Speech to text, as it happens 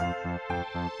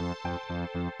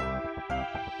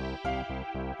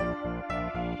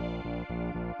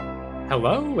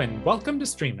Hello, and welcome to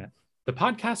Stream It, the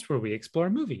podcast where we explore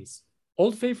movies,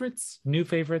 old favorites, new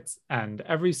favorites, and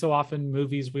every so often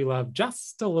movies we love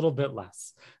just a little bit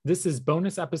less. This is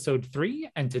bonus episode 3,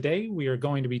 and today we are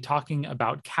going to be talking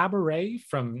about Cabaret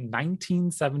from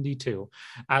 1972.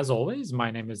 As always,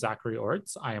 my name is Zachary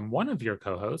Orts. I am one of your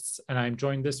co-hosts, and I'm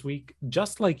joined this week,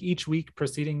 just like each week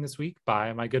preceding this week,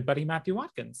 by my good buddy Matthew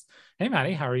Watkins. Hey,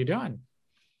 Matty, how are you doing?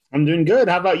 I'm doing good.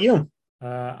 How about you?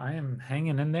 I am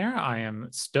hanging in there. I am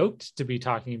stoked to be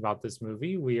talking about this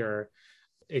movie. We are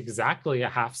exactly a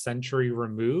half century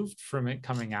removed from it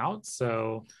coming out.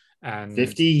 And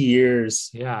 50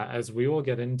 years. Yeah, as we will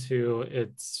get into,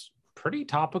 it's pretty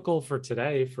topical for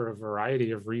today for a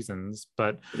variety of reasons.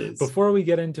 But before we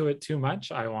get into it too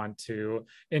much, I want to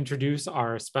introduce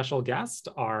our special guest,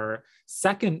 our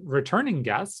second returning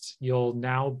guest. You'll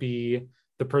now be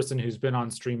the person who's been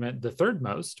on Stream It the third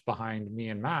most behind me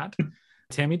and Matt.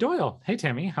 Tammy Doyle. Hey,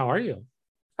 Tammy, how are you?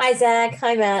 Hi, Zach.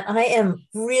 Hi, Matt. I am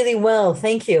really well,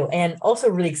 thank you. And also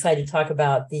really excited to talk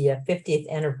about the 50th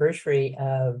anniversary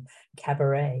of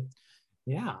Cabaret.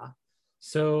 Yeah.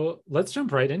 So let's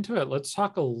jump right into it. Let's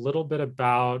talk a little bit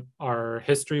about our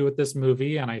history with this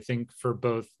movie. And I think for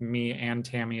both me and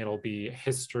Tammy, it'll be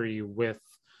history with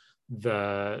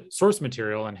the source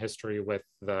material and history with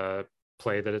the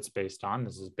play that it's based on.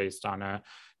 This is based on a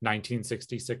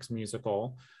 1966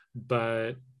 musical.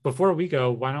 But before we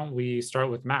go, why don't we start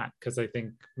with Matt? Because I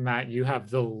think, Matt, you have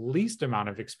the least amount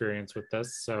of experience with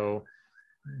this. So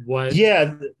what?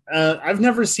 Yeah, I've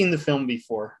never seen the film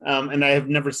before. And I have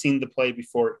never seen the play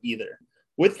before either.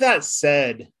 With that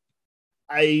said,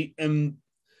 I am,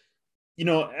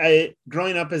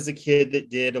 growing up as a kid that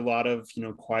did a lot of,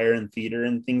 choir and theater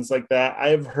and things like that,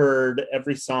 I've heard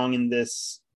every song in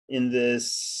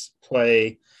this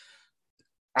play.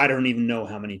 I don't even know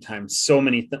how many times, so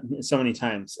many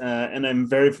times. And I'm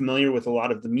very familiar with a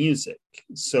lot of the music.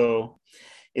 So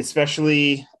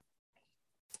especially,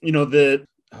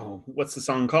 what's the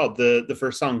song called? The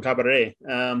first song, Cabaret.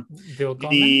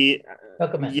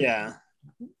 Willkommen. Yeah.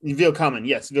 Willkommen.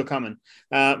 Yes, Willkommen.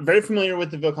 Very familiar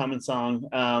with the Willkommen song,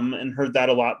 and heard that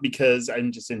a lot because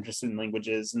I'm just interested in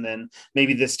languages. And then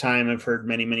maybe this time I've heard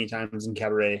many, many times in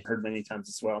Cabaret, heard many times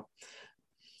as well.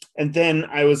 And then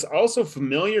I was also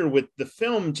familiar with the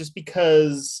film just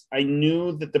because I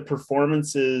knew that the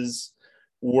performances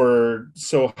were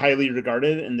so highly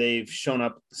regarded and they've shown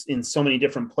up in so many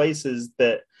different places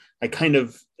that I kind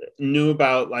of knew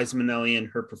about Liza Minnelli and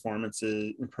her performance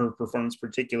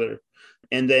particular.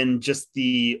 And then just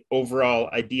the overall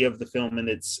idea of the film and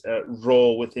its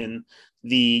role within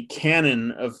the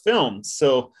canon of films.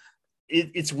 So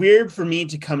it's weird for me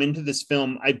to come into this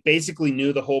film. I basically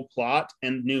knew the whole plot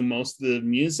and knew most of the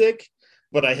music,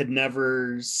 but I had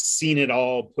never seen it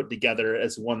all put together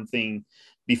as one thing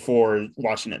before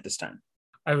watching it this time.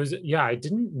 I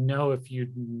didn't know if you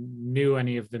knew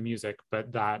any of the music,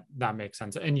 but that makes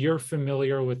sense. And you're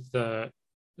familiar with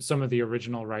some of the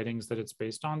original writings that it's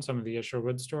based on, some of the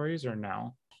Isherwood stories, or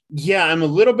no? Yeah, I'm a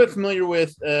little bit familiar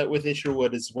with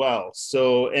Isherwood as well.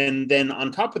 So, and then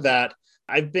on top of that,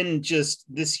 I've been just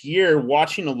this year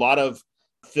watching a lot of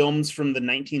films from the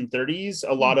 1930s,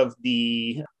 a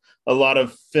lot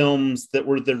of films that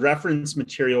were the reference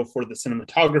material for the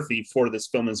cinematography for this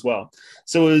film as well.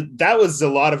 So that was a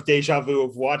lot of deja vu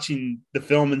of watching the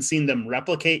film and seeing them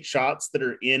replicate shots that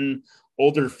are in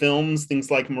older films,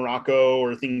 things like Morocco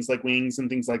or things like Wings and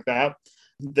things like that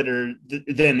are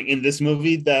then in this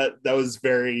movie. That was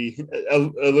very a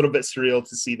little bit surreal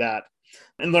to see that.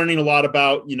 And learning a lot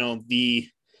about, the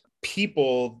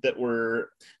people that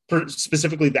were,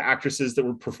 specifically the actresses that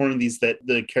were performing these, that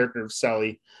the character of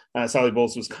Sally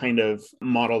Bowles was kind of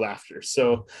modeled after.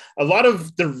 So a lot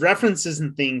of the references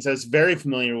and things I was very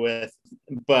familiar with.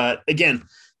 But again,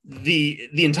 the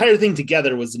entire thing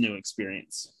together was a new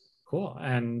experience. Cool.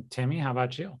 And Tammy, how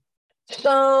about you?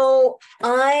 So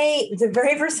the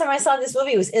very first time I saw this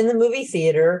movie was in the movie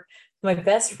theater. My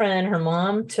best friend, her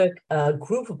mom took a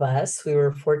group of us. We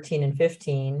were 14 and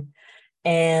 15.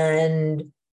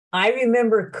 And I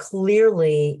remember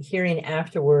clearly hearing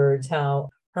afterwards how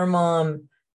her mom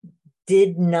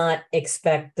did not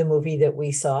expect the movie that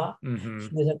we saw. Mm-hmm.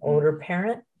 She was an older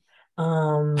parent.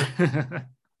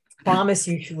 Promise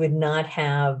you she would not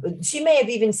have. She may have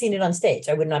even seen it on stage.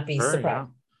 I would not be surprised.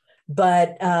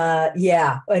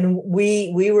 Yeah. But and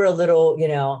we were a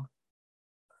little,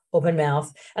 open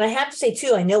mouth. And I have to say,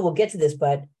 too, I know we'll get to this,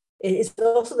 but it's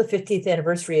also the 50th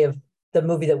anniversary of the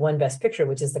movie that won Best Picture,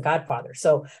 which is The Godfather.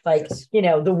 So like, Yes.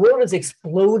 the world is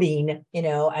exploding,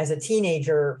 as a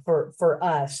teenager for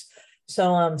us.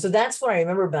 So that's what I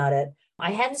remember about it.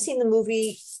 I hadn't seen the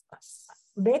movie.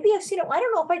 Maybe I've seen it. I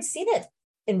don't know if I'd seen it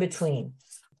in between.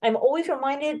 I'm always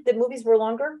reminded that movies were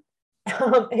longer,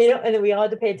 and that we all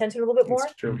had to pay attention a little bit more.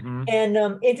 It's true. Mhm.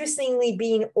 And interestingly,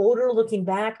 being older, looking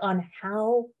back on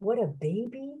what a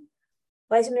baby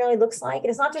Liza Minnelli looks like. And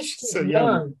it's not just She's she's so young.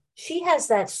 young. She has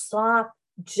that soft,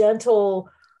 gentle,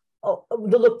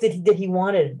 the look that he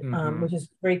wanted, Mhm. which is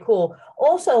very cool.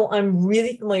 Also, I'm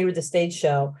really familiar with the stage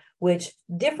show, which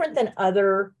different than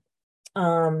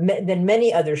than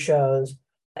many other shows,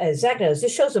 as Zach knows,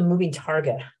 this show's a moving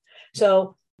target.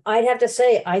 So I'd have to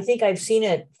say, I think I've seen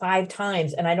it 5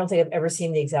 times, and I don't think I've ever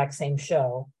seen the exact same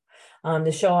show.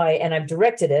 The show I've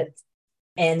directed it,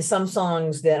 and some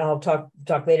songs that I'll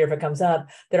talk later if it comes up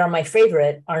that are my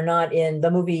favorite are not in the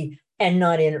movie and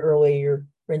not in earlier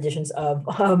renditions of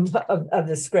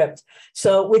the script.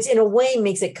 So, which in a way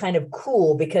makes it kind of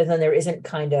cool, because then there isn't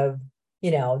kind of,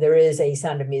 there is a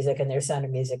Sound of Music and there's Sound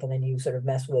of Music, and then you sort of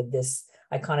mess with this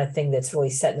iconic thing that's really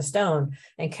set in stone.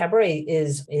 And Cabaret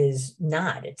is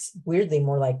not. It's weirdly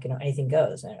more like, anything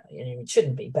goes. It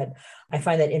shouldn't be, but I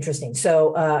find that interesting.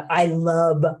 So I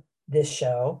love this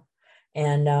show,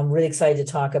 and I'm really excited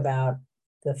to talk about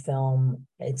the film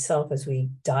itself as we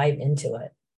dive into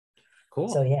it. Cool.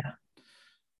 So yeah.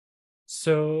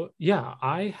 So yeah,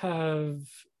 I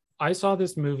saw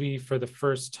this movie for the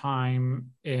first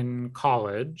time in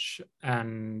college,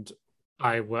 and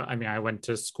I went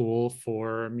to school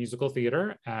for musical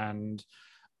theater, and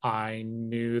I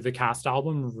knew the cast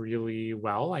album really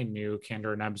well. I knew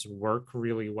Kander and Ebb's work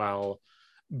really well,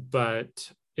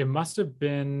 but it must have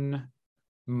been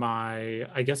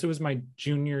I guess it was my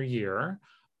junior year.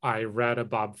 I read a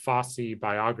Bob Fosse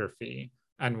biography,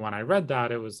 and when I read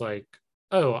that, it was like,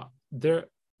 oh,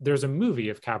 there's a movie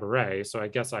of Cabaret, so I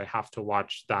guess I have to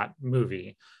watch that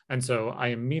movie. And so I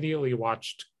immediately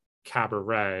watched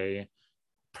Cabaret,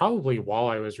 probably while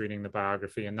I was reading the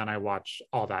biography, and then I watched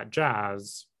All That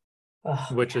Jazz,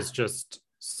 which is just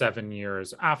 7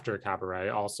 years after Cabaret,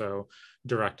 also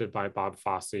directed by Bob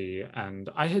Fosse. And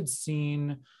I had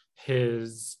seen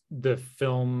the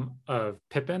film of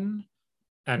Pippin,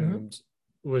 and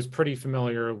was pretty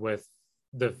familiar with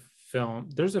the film.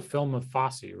 There's a film of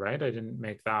Fosse, right? I didn't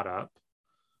make that up.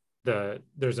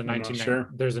 There's a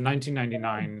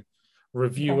 1999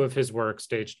 review of his work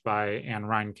staged by Anne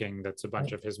Reinking. That's a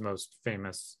bunch of his most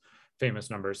famous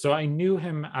numbers. So I knew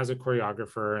him as a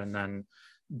choreographer, and then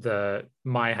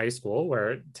my high school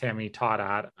where Tammy taught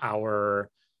at, our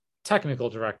technical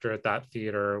director at that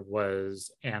theater was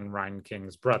Anne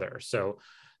Reinking's brother. So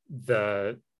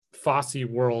the Fosse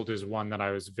world is one that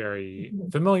I was very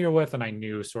familiar with, and I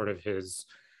knew sort of his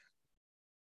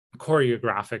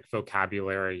choreographic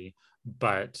vocabulary,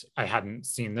 but I hadn't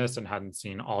seen this and hadn't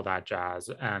seen All That Jazz.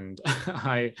 And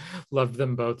I loved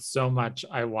them both so much.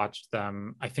 I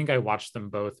think I watched them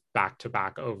both back to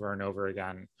back over and over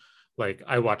again. Like,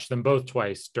 I watched them both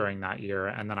twice during that year,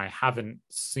 and then I haven't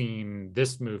seen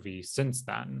this movie since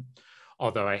then.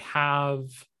 Although I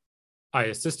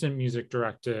assistant music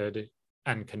directed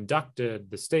and conducted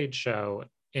the stage show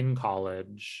in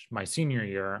college my senior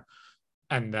year,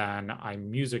 and then I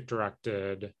music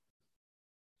directed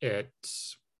it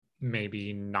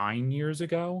maybe 9 years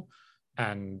ago,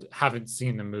 and haven't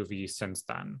seen the movie since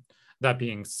then. That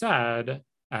being said,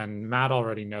 and Matt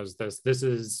already knows this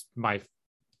is my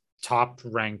top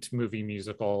ranked movie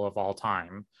musical of all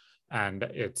time, and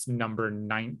it's number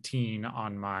 19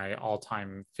 on my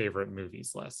all-time favorite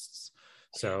movies lists.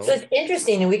 So it's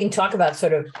interesting, and we can talk about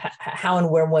sort of how and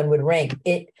where one would rank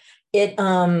it.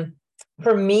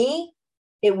 For me,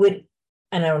 it would,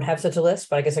 and I don't have such a list,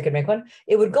 but I guess I could make one.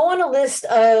 It would go on a list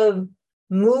of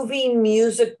movie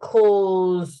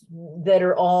musicals that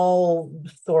are all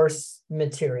source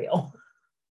material.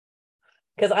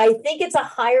 Because I think it's a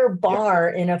higher bar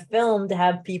in a film to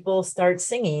have people start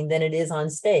singing than it is on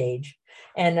stage.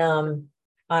 And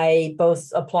I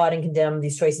both applaud and condemn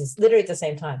these choices literally at the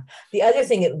same time. The other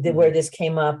thing where this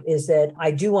came up is that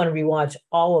I do want to rewatch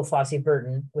all of Fosse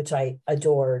Burton, which I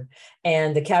adored.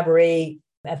 And the Cabaret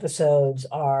episodes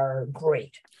are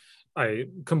great. I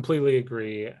completely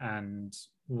agree. And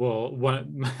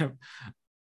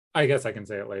I guess I can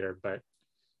say it later, but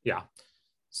yeah.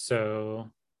 So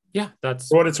yeah, that's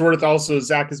for what it's worth. Also,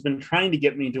 Zach has been trying to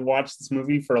get me to watch this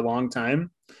movie for a long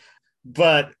time,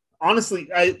 but honestly,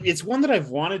 it's one that I've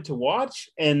wanted to watch,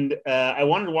 and I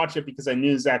wanted to watch it because I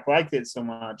knew Zach liked it so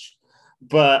much.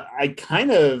 But I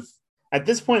kind of at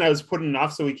this point I was putting it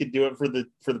off so we could do it for the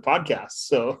podcast.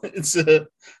 So it's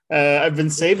I've been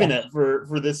saving it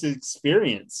for this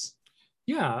experience.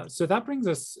 Yeah, so that brings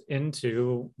us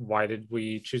into why did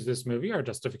we choose this movie, our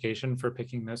justification for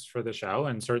picking this for the show.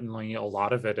 And certainly a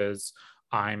lot of it is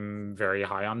I'm very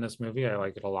high on this movie. I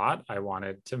like it a lot. I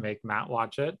wanted to make Matt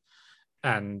watch it.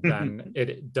 And then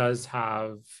it does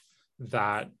have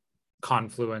that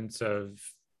confluence of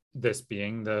this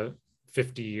being the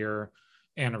 50-year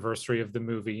anniversary of the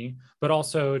movie, but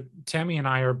also Tammy and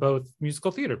I are both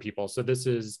musical theater people. So this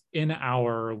is in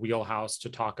our wheelhouse to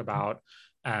talk about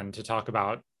and to talk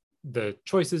about the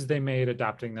choices they made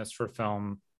adapting this for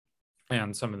film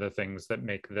and some of the things that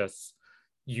make this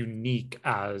unique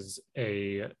as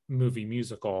a movie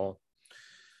musical.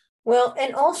 Well,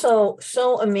 and also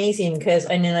so amazing because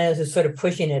I know this is sort of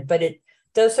pushing it, but it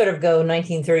does sort of go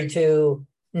 1932,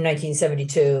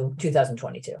 1972,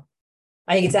 2022.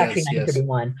 I think it's actually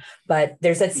 1931, but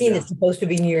there's that scene that's supposed to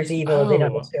be New Year's Eve, they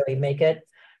don't necessarily make it,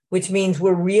 which means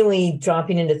we're really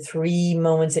dropping into 3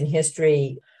 moments in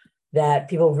history that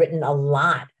people have written a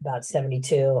lot about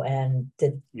 72 and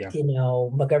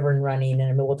McGovern running,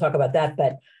 and we'll talk about that,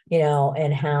 but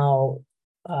and how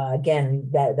again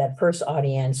that first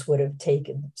audience would have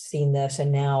seen this,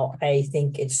 and now I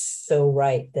think it's so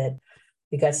right that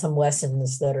we got some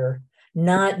lessons that are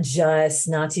not just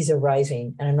Nazis are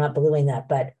rising, and I'm not belittling that,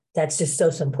 but that's just so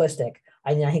simplistic.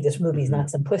 I think this movie is not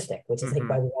simplistic, which is I think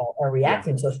why we all are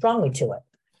reacting so strongly to it.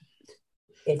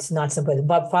 It's not simple.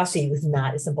 Bob Fosse was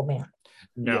not a simple man.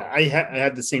 No, yeah, I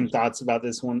had the same thoughts about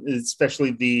this one,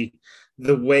 especially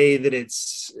the way that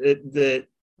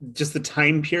just the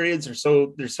time periods are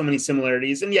there's so many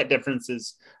similarities and yet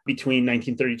differences between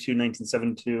 1932,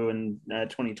 1972, and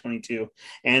 2022.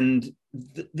 And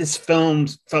this film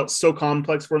felt so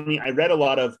complex for me. I read a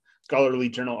lot of scholarly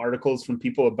journal articles from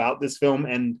people about this film,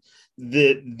 and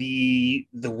the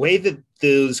way that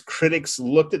those critics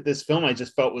looked at this film, I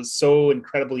just felt was so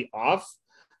incredibly off.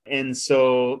 And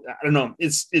so I don't know,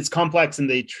 it's complex and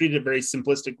they treat it very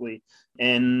simplistically.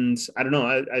 And I don't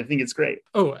know, I think it's great.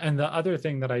 Oh, and the other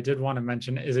thing that I did want to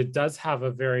mention is it does have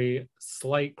a very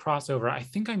slight crossover. I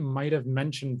think I might have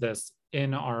mentioned this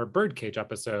in our Birdcage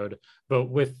episode, but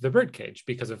with the Birdcage,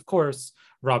 because of course,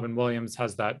 Robin Williams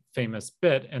has that famous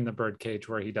bit in the Birdcage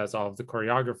where he does all of the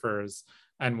choreographers,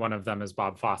 and one of them is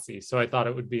Bob Fosse. So I thought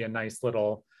it would be a nice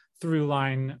little through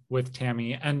line with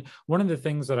Tammy. And one of the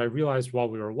things that I realized while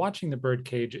we were watching the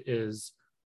Birdcage is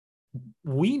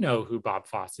we know who Bob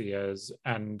Fosse is,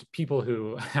 and people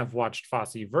who have watched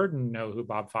Fosse Verdon know who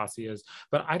Bob Fosse is,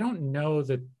 but I don't know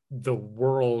that the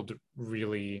world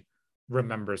really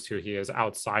remembers who he is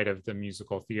outside of the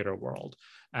musical theater world.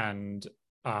 And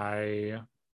I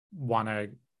want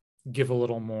to give a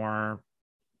little more,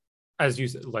 as you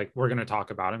said, like we're going to talk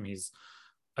about him. He's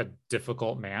a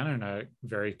difficult man and a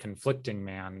very conflicting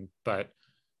man, but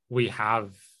we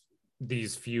have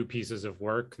these few pieces of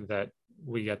work that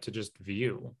we get to just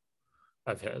view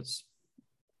of his.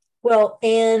 Well,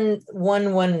 and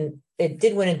one, it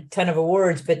did win a ton of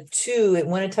awards, but 2, it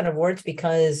won a ton of awards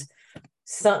because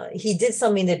he did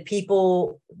something that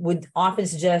people would often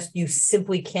suggest you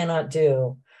simply cannot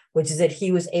do, which is that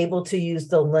he was able to use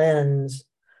the lens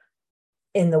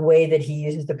in the way that he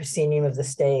uses the proscenium of the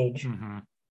stage.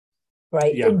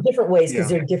 Right. Yeah. In different ways, because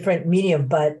they're different medium,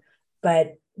 but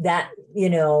that,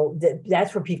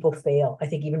 that's where people fail. I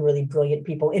think even really brilliant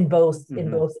people in both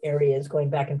areas going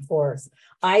back and forth.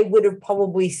 I would have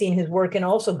probably seen his work and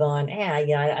also gone, I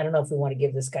don't know if we want to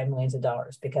give this guy millions of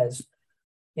dollars because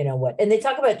you know what, and they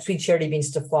talk about Sweet Charity being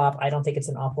to flop. I don't think it's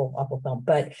an awful film,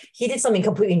 but he did something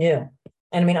completely new.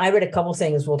 And I mean, I read a couple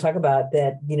things we'll talk about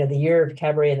that, the year of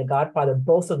Cabaret and The Godfather,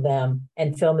 both of them,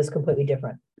 and film is completely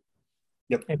different.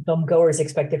 Yep. And film goers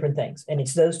expect different things. And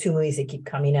it's those 2 movies that keep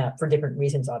coming up for different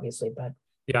reasons, obviously. But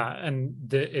yeah,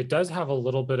 and it does have a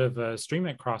little bit of a Stream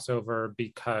It crossover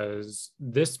because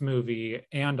this movie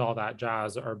and All That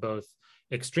Jazz are both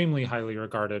extremely highly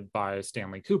regarded by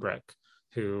Stanley Kubrick,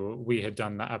 who we had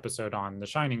done the episode on The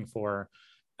Shining for.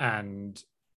 And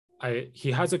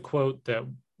he has a quote that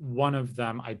one of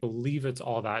them, I believe it's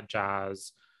All That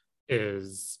Jazz,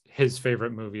 is his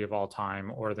favorite movie of all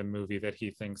time, or the movie that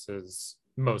he thinks is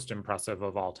most impressive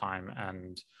of all time.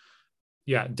 And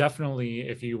yeah, definitely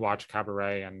if you watch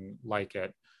Cabaret and like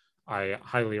it, I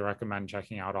highly recommend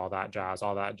checking out All That Jazz.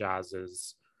 All That Jazz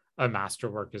is a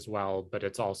masterwork as well, but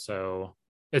it's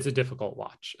a difficult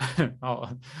watch.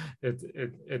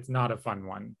 It's not a fun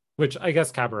one, which I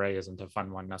guess Cabaret isn't a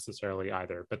fun one necessarily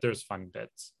either, but there's fun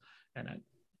bits in it.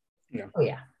 Yeah. Oh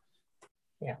yeah.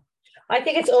 Yeah. I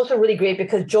think it's also really great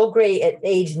because Joel Grey at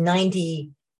age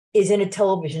 90 is in a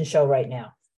television show right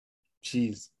now.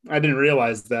 Jeez, I didn't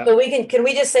realize that. So can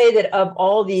we just say that of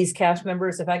all these cast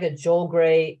members, the fact that Joel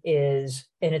Grey is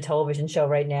in a television show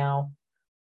right now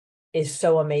is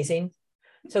so amazing.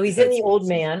 So he's in That's The Old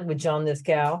amazing. Man with John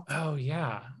Lithgow. Oh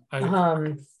yeah.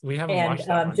 We haven't and watched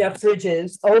that one Jeff yet.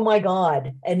 Bridges. Oh my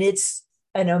God. And it's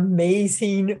an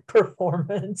amazing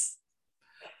performance.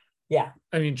 Yeah.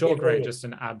 I mean, Joel It Grey, really is. just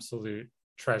an absolute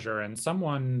treasure, and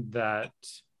someone that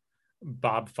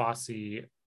Bob Fosse,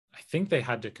 I think they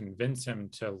had to convince him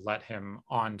to let him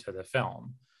onto the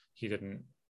film. He didn't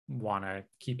want to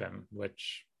keep him,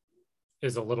 which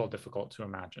is a little difficult to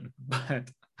imagine.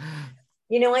 But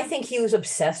I think he was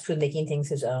obsessed with making things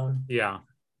his own. yeah.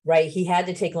 Right. He had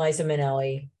to take Liza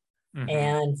Minnelli. Mhm.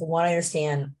 And from what I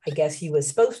understand, I guess he was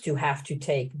supposed to have to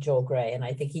take Joel Grey. And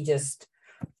I think he just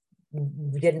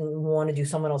didn't want to do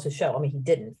someone else's show. I mean, he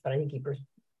didn't, but I think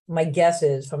my guess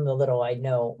is, from the little I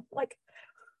know, like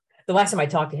the last time I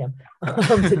talked to him, that's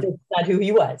not who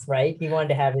he was, right? He wanted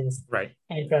to have his Right.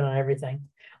 handprint on everything.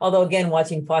 Although, again,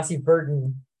 watching Fosse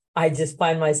Verdon, I just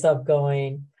find myself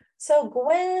going, so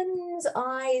Gwen's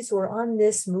eyes were on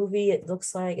this movie. It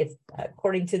looks like it's,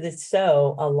 according to the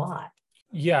show, a lot.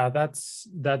 Yeah, that's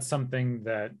something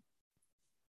that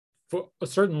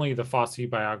certainly the Fosse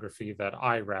biography that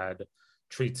I read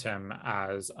treats him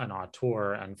as an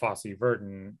auteur, and Fosse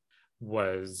Verdon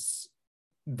was,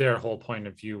 their whole point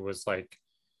of view was like,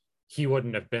 he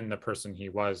wouldn't have been the person he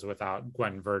was without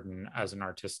Gwen Verdon as an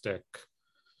artistic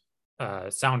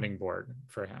sounding board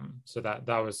for him. So that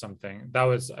was something that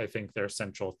was, I think, their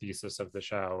central thesis of the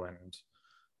show, and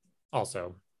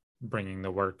also bringing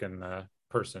the work and the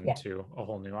person to a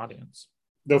whole new audience.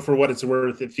 Though for what it's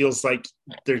worth, it feels like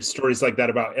there's stories like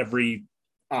that about every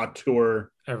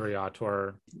auteur.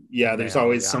 Yeah, there's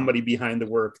always somebody behind the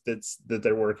work that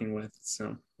they're working with.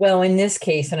 So, well, in this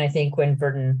case, and I think Gwen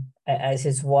Verdon as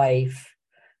his wife,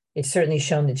 it's certainly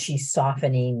shown that she's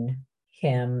softening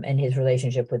him and his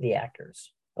relationship with the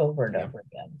actors over and over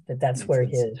again. That's where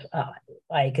his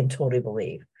I can totally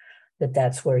believe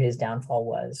that's where his downfall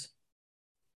was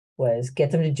get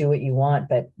them to do what you want,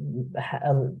 but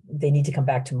they need to come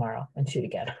back tomorrow and shoot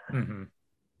again. Mm-hmm.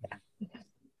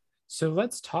 So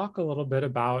let's talk a little bit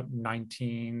about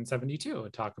 1972.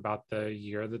 Talk about the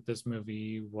year that this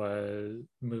movie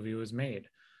was made.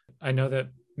 I know that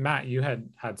Matt, you had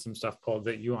some stuff pulled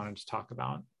that you wanted to talk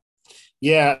about.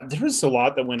 Yeah, there was a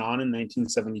lot that went on in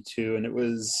 1972, and it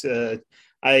was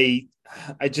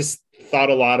I just thought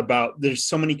a lot about, there's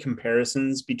so many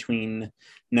comparisons between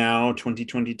now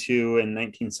 2022 and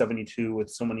 1972 with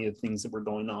so many of the things that were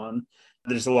going on.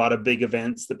 There's a lot of big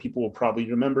events that people will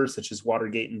probably remember, such as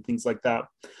Watergate and things like that.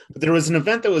 But there was an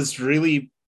event that was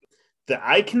really, that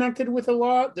I connected with a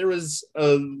lot. There was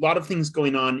a lot of things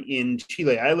going on in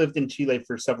Chile. I lived in Chile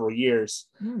for several years.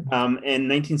 And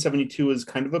 1972 was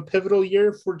kind of a pivotal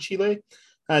year for Chile.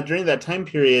 During that time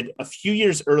period, a few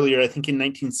years earlier, I think in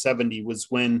 1970, was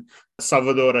when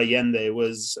Salvador Allende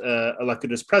was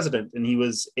elected as president. And it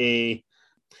was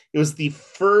the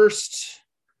first,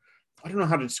 I don't know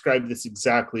how to describe this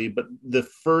exactly, but the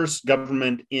first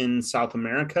government in South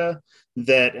America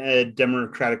that had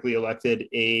democratically elected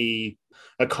a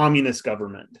communist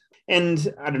government.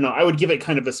 And I don't know, I would give it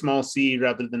kind of a small C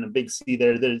rather than a big C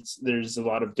there. There's a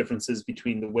lot of differences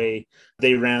between the way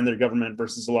they ran their government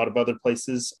versus a lot of other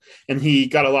places. And he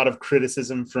got a lot of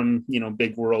criticism from,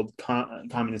 big world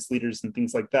communist leaders and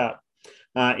things like that.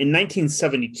 In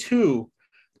 1972,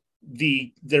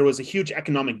 there was a huge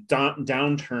economic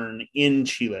downturn in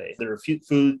Chile. There were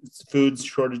food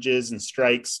shortages and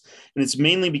strikes, and it's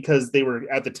mainly because they were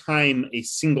at the time a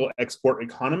single export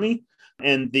economy,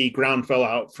 and the ground fell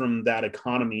out from that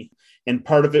economy. And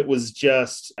part of it was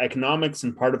just economics,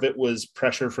 and part of it was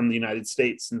pressure from the United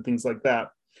States and things like that.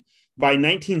 By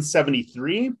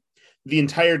 1973, the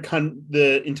entire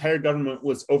government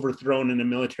was overthrown in a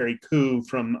military coup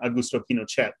from Augusto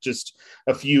Pinochet just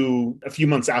a few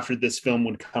months after this film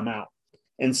would come out.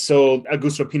 And so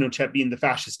Augusto Pinochet, being the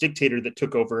fascist dictator that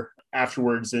took over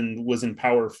afterwards and was in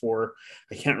power for,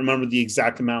 I can't remember the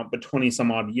exact amount, but 20 some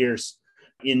odd years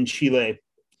in Chile.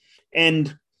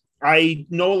 And I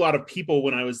know a lot of people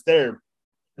when I was there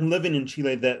living in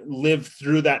Chile that lived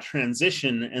through that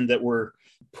transition and that were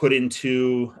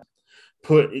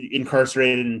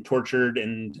incarcerated and tortured,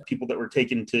 and people that were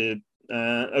taken to,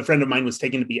 a friend of mine was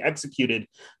taken to be executed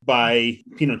by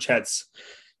Pinochet's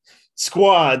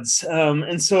squads.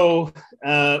 And so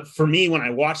for me, when I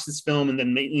watched this film and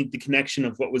then made the connection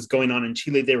of what was going on in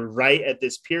Chile, they were right at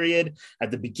this period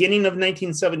at the beginning of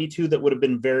 1972 that would have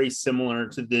been very similar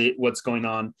to what's going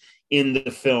on in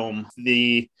the film.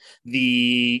 The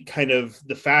kind of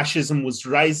the fascism was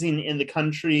rising in the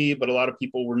country, but a lot of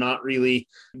people were not really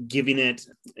giving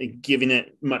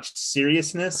it much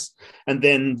seriousness. And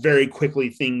then very quickly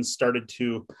things started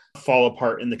to fall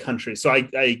apart in the country. So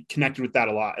I connected with that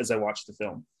a lot as I watched the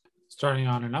film. Starting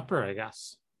on an upper, I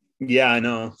guess. Yeah, I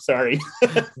know. Sorry.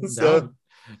 No,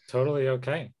 totally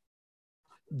okay.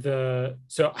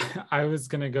 So I was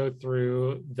going to go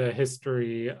through the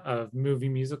history of movie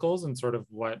musicals and sort of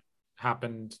what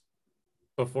happened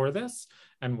before this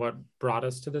and what brought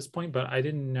us to this point, but I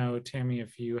didn't know, Tammy,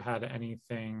 if you had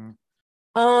anything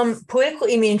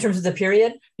politically, you mean in terms of the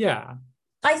period? Yeah.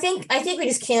 I think we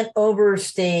just can't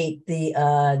overstate the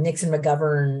Nixon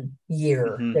McGovern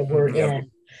year that we're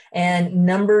in. And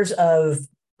numbers of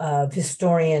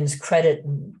historians credit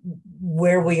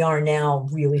where we are now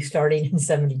really starting in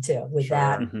 72 with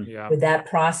that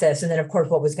process. And then, of course,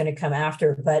 what was going to come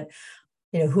after. But,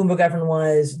 who McGovern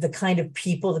was, the kind of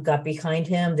people that got behind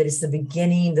him, that is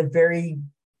the very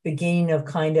beginning of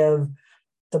kind of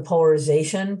the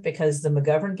polarization, because the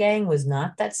McGovern gang was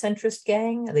not that centrist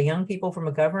gang. The young people from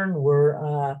McGovern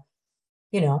were,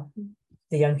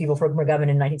 the young people from McGovern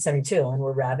in 1972, and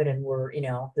we're rabid, and we're,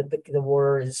 the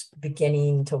war is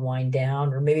beginning to wind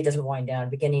down, or maybe it doesn't wind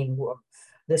down,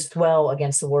 this swell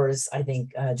against the war is, I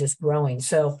think, just growing.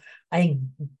 So I think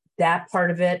that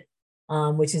part of it,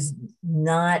 which is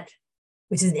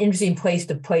an interesting place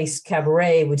to place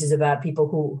Cabaret, which is about people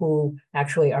who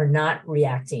actually are not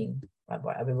reacting.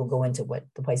 I mean, we'll go into what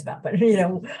the play's about, but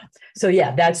so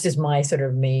yeah, that's just my sort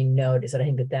of main note, is that I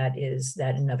think that in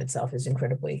and of itself is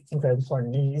incredibly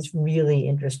important, and it's really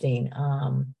interesting.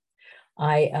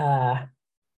 I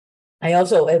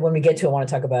also, when we get to it, I want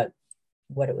to talk about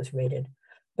what it was rated,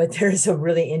 but there's a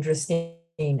really interesting.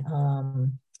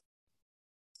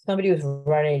 Somebody was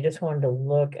writing. I just wanted to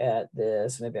look at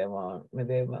this. Maybe I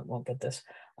won't get this.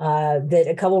 That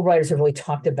a couple of writers have really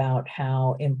talked about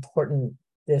how important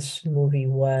this movie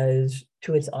was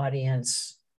to its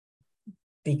audience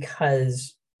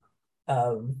because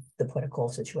of the political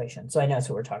situation. So I know that's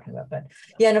what we're talking about, but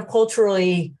yeah, and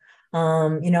culturally,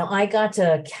 I got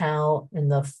to Cal in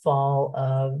the fall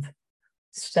of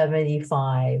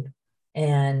 75.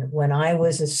 And when I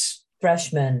was a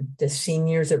freshman, the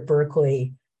seniors at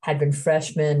Berkeley had been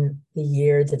freshmen the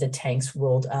year that the tanks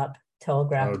rolled up,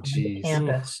 telegraphed on the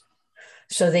campus.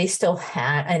 So they still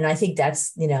had, and I think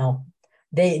that's,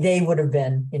 they would have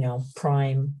been,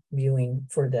 prime viewing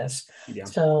for this. Yeah.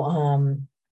 So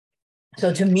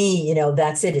to me,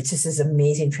 that's it. It's just this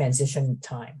amazing transition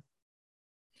time.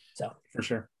 So for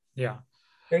sure. Yeah.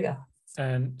 There you go.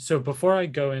 And so before I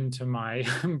go into my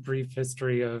brief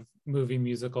history of movie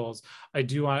musicals, I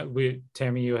do want,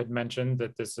 Tammy, you had mentioned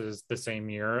that this is the same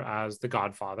year as The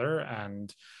Godfather.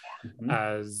 And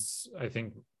as I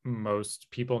think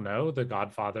most people know, The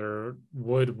Godfather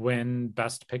would win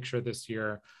Best Picture this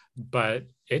year, but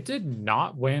it did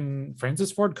not win.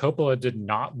 Francis Ford Coppola did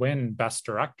not win Best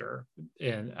Director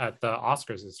at the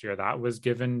Oscars this year. That was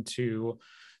given to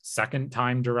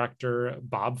second-time director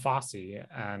Bob Fosse.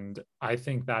 And I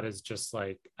think that is just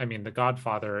The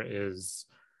Godfather is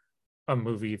a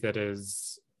movie that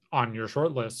is on your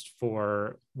short list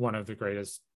for one of the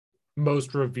greatest,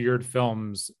 most revered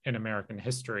films in American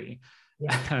history.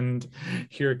 Yeah. And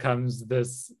here comes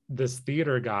this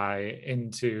theater guy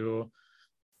into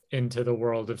the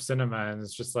world of cinema, and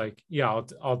it's just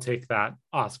I'll take that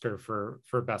Oscar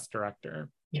for Best Director.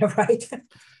 Yeah, right.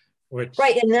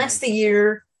 Right, and that's the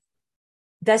year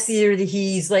that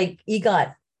he's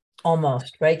EGOT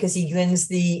almost, right? Because he wins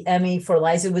the Emmy for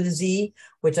Liza with a Z,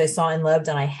 which I saw and loved,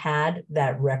 and I had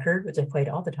that record, which I played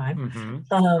all the time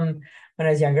when I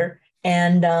was younger.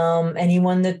 And he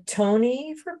won the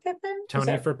Tony for Pippin.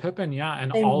 For Pippin, yeah,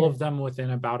 and all of them within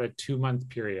about a 2-month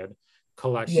period.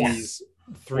 Collections,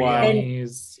 3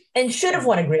 Emmys, and should have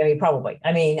won a Grammy probably.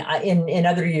 I mean, in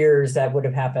other years that would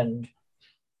have happened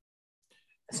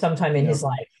sometime in his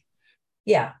life.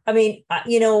 Yeah, I mean,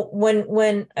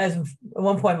 when as at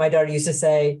one point my daughter used to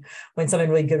say, when something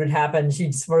really good would happen,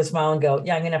 she'd sort of smile and go,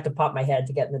 "Yeah, I'm gonna have to pop my head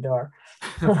to get in the door."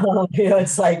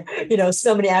 It's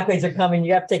so many accolades are coming.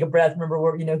 You have to take a breath. Remember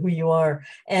who you are.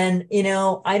 And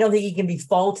I don't think he can be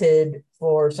faulted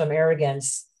for some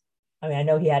arrogance. I mean, I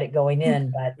know he had it going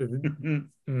in, but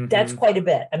that's quite a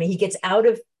bit. I mean, he gets out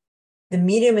of the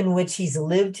medium in which he's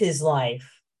lived his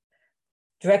life,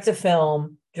 directs a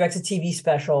film, directs a TV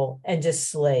special, and just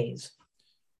slays.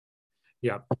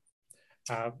 Yeah.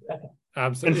 Uh, And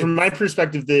absolutely. from my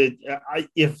perspective,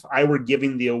 if I were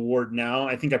giving the award now,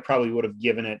 I think I probably would have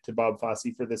given it to Bob Fosse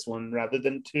for this one rather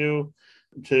than to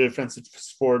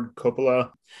Francis Ford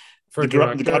Coppola. For The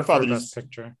director, for best Godfather's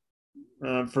picture.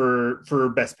 for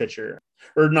best picture,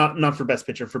 or not for best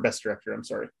picture, for best director. I'm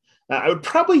sorry. I would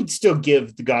probably still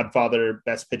give The Godfather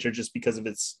best picture just because of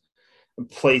its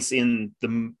place in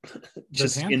the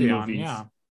just in Pantheon, movies. yeah.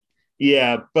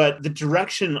 Yeah, but the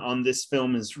direction on this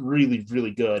film is really, really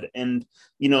good. And,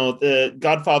 The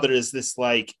Godfather is this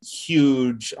like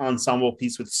huge ensemble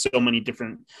piece with so many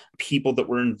different people that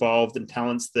were involved and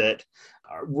talents that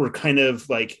were kind of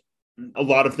like, a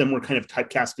lot of them were kind of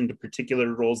typecast into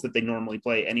particular roles that they normally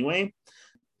play anyway.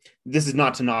 This is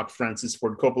not to knock Francis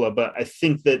Ford Coppola, but I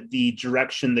think that the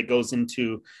direction that goes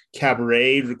into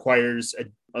Cabaret requires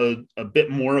a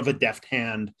bit more of a deft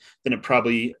hand than it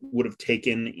probably would have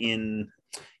taken in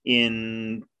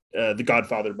The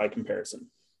Godfather by comparison.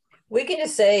 We can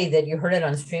just say that you heard it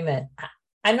on Stream It.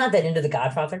 I'm not that into The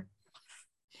Godfather.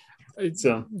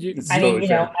 So I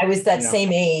mean, I was that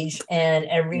same age, and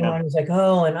everyone was like,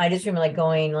 "Oh," and I just remember like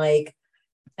going like,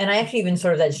 and I actually even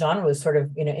sort of that genre was sort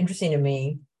of interesting to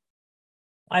me.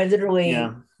 I literally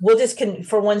will just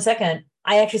for 1 second.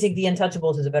 I actually think The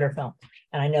Untouchables is a better film,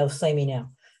 and I know slay me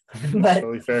now, but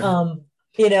totally fair.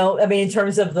 I mean, in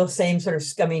terms of the same sort of,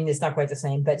 I mean, it's not quite the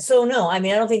same, but so no, I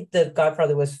mean, I don't think The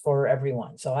Godfather was for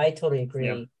everyone. So I totally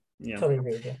agree. Yeah. Totally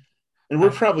agree with you. And we're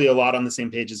probably a lot on the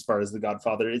same page as far as The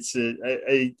Godfather.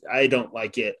 I don't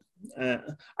like it.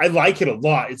 I like it a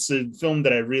lot. It's a film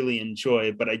that I really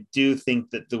enjoy, but I do think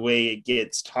that the way it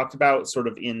gets talked about sort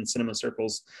of in cinema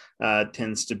circles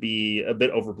tends to be a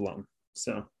bit overblown.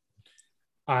 So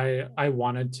I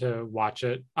wanted to watch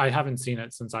it. I haven't seen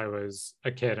it since I was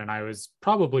a kid, and I was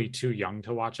probably too young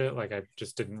to watch it. Like I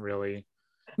just didn't really,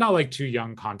 not like too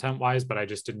young content wise, but I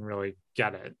just didn't really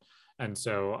get it. And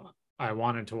so I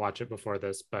wanted to watch it before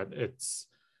this, but it's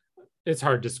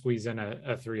hard to squeeze in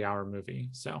a 3-hour movie.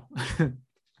 So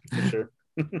for sure.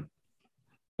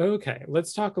 Okay,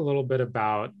 let's talk a little bit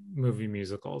about movie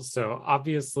musicals. So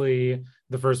obviously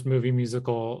the first movie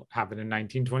musical happened in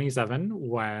 1927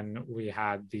 when we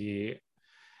had the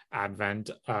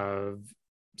advent of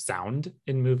sound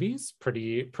in movies.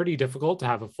 Pretty difficult to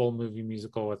have a full movie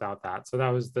musical without that. So that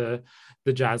was the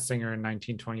Jazz Singer in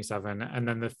 1927. And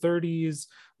then the 30s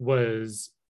was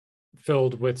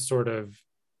filled with sort of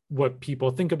what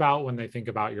people think about when they think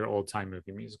about your old time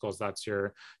movie musicals. That's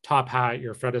your Top Hat,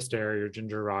 your Fred Astaire, your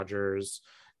Ginger Rogers,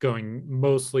 going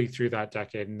mostly through that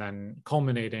decade, and then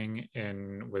culminating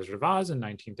in Wizard of Oz in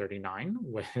 1939,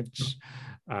 which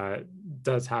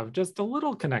does have just a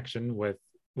little connection with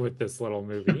this little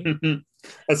movie.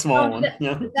 A small one.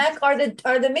 Yeah. Zach, are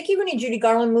the Mickey, Rooney, Judy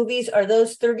Garland movies, are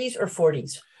those 30s or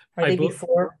 40s? Are they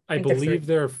before? I believe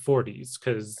they're 40s,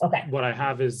 because what I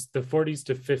have is the 40s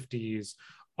to 50s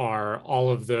are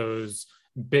all of those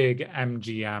big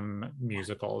MGM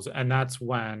musicals. And that's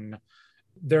when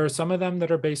there are some of them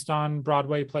that are based on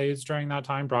Broadway plays during that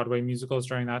time, Broadway musicals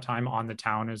during that time. On the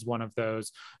Town is one of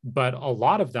those. But a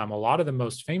lot of the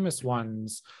most famous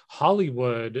ones,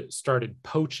 Hollywood started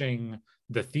poaching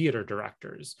the theater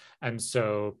directors. And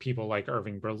so people like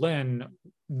Irving Berlin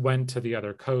went to the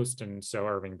other coast. And so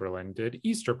Irving Berlin did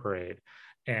Easter Parade.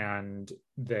 And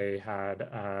they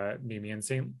had Mimi and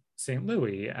St.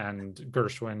 Louis, and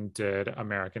Gershwin did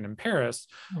American in Paris.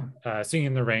 Singing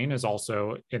in the Rain is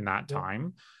also in that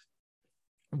time,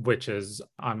 which is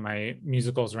on my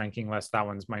musicals ranking list. That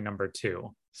one's my number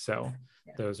 2. So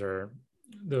those are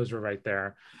right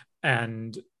there.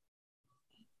 And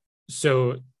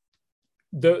so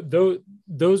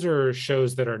those are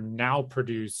shows that are now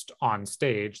produced on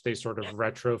stage. They sort of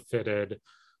retrofitted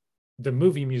the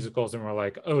movie musicals and were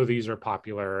like, oh, these are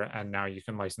popular, and now you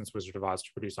can license Wizard of Oz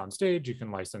to produce on stage. You can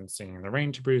license Singing in the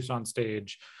Rain to produce on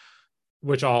stage,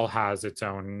 which all has its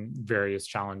own various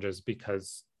challenges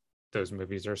because those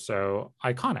movies are so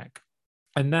iconic.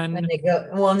 And then they go,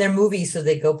 well, and they're movies, so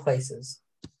they go places.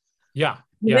 Yeah.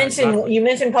 You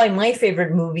mentioned probably my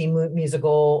favorite movie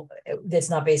musical that's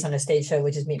not based on a stage show,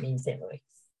 which is Meet Me in St. Louis.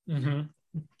 Mm-hmm.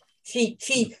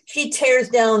 She tears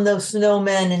down those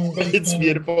snowmen, and it's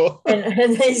beautiful.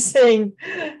 And they sing,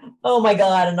 "Oh my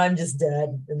God," and I'm just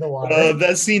dead in the water.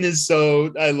 That scene is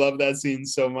I love that scene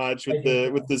so much with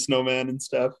the snowman and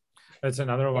stuff. That's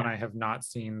another one I have not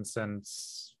seen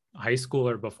since high school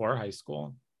or before high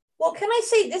school. Well, can I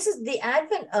say this is the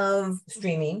advent of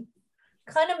streaming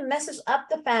kind of messes up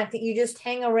the fact that you just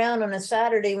hang around on a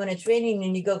Saturday when it's raining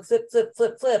and you go flip, flip,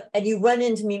 flip, flip, and you run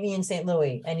into Meet Me in St.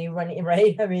 Louis and you run,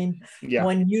 right? I mean,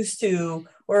 one used to,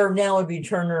 or now would be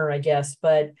Turner, I guess,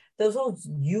 but those old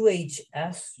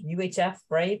UHF,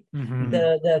 right?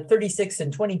 The 36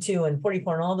 and 22 and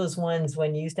 44 and all those ones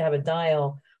when you used to have a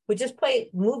dial would just play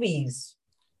movies.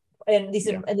 And these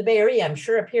in the Bay Area, I'm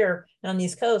sure up here on the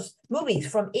East Coast,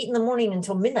 movies from 8 in.m.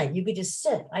 until midnight. You could just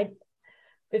sit.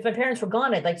 If my parents were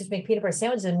gone, I'd like just make peanut butter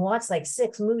sandwiches and watch like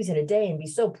 6 movies in a day and be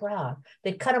so proud.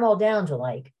 They'd cut them all down to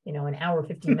like, an hour,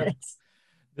 15 minutes.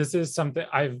 This is something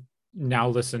I've now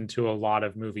listened to a lot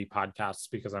of movie podcasts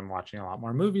because I'm watching a lot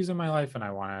more movies in my life and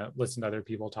I want to listen to other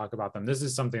people talk about them. This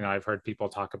is something that I've heard people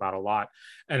talk about a lot.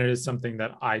 And it is something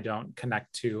that I don't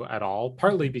connect to at all,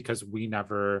 partly because we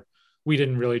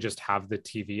didn't really just have the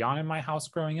TV on in my house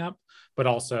growing up, but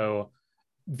also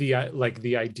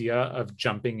the idea of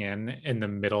jumping in the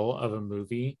middle of a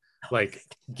movie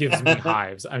gives me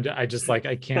hives. I just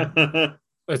I can't.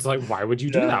 It's like, why would you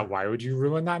do that? Why would you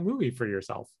ruin that movie for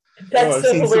yourself? That's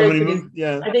so hilarious.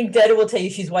 I think Dad will tell you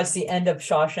she's watched the end of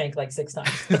Shawshank like 6 times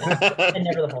and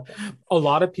never the whole thing. A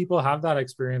lot of people have that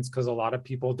experience because a lot of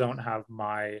people don't have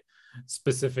my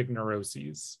specific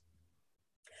neuroses.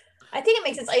 I think it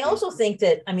makes sense. I also think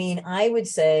that, I would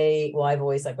say, well, I've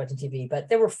always liked watching TV, but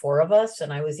there were 4 of us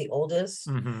and I was the oldest.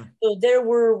 So there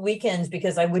were weekends,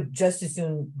 because I would just as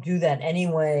soon do that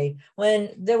anyway,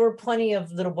 when there were plenty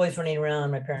of little boys running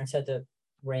around, my parents had to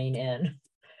rein in.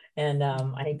 And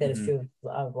I think that is true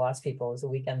of lots of people. It was a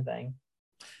weekend thing.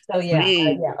 So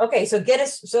yeah. Okay, so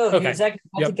you're exactly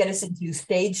to get us into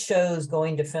stage shows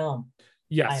going to film.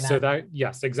 Yes.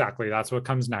 Yes, exactly. That's what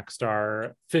comes next.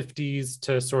 Our 50s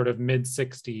to sort of mid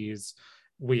 60s,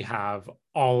 we have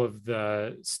all of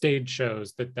the stage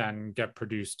shows that then get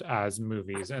produced as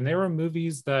movies. And they were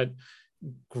movies that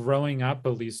growing up,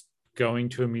 at least going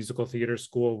to a musical theater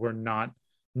school, were not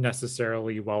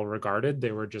necessarily well regarded.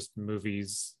 They were just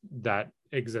movies that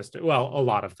existed. Well, a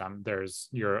lot of them. There's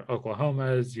your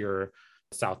Oklahomas, your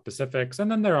South Pacifics,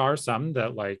 and then there are some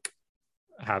that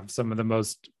have some of the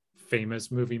most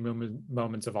famous movie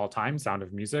moments of all time. Sound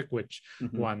of Music, which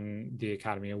won the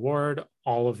Academy Award,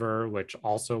 Oliver, which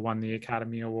also won the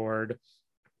Academy Award,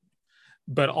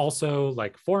 but also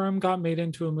Forum got made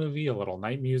into a movie, A Little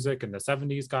Night Music in the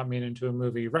 70s got made into a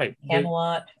movie, right?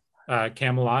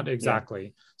 Camelot,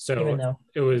 exactly. So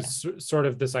it was sort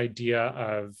of this idea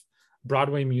of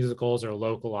Broadway musicals are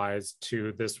localized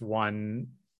to this one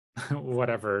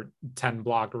whatever 10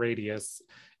 block radius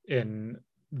in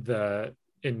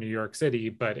New York City,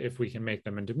 but if we can make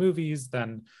them into movies,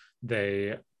 then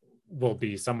they will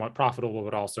be somewhat profitable,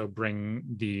 but also bring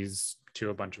these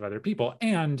to a bunch of other people.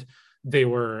 And they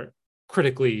were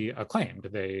critically acclaimed.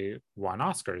 They won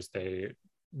Oscars. They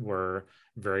were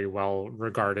very well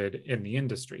regarded in the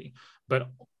industry.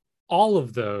 But all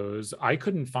of those, I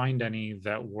couldn't find any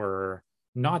that were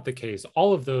not the case.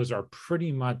 All of those are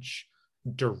pretty much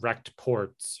direct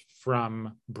ports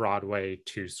from Broadway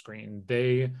to screen.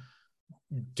 They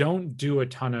don't do a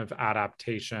ton of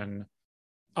adaptation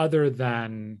other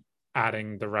than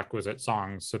adding the requisite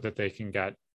songs so that they can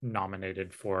get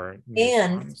nominated for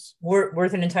songs.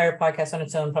 Worth an entire podcast on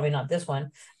its own, probably not this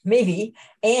one, maybe.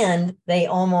 And they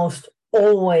almost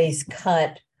always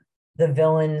cut the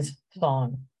villain's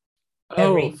song.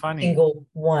 Every single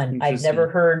one. I've never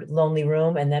heard Lonely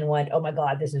Room and then went, oh my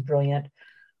God, this is brilliant.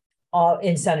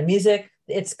 In Sound of Music,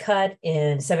 it's cut.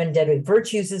 In Seven Deadly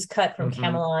Virtues is cut from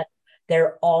Camelot.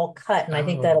 They're all cut. And I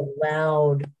think that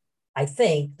allowed,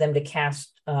 them to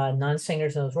cast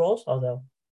non-singers in those roles, although,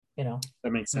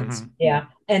 that makes sense. Yeah.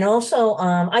 And also,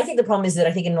 I think the problem is that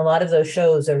I think in a lot of those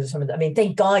shows, there's some of the,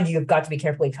 thank God You've Got to Be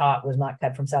Carefully Taught was not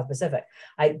cut from South Pacific.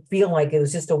 I feel like it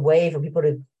was just a way for people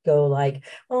to go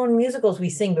in musicals we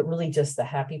sing, but really just the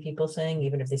happy people sing,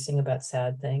 even if they sing about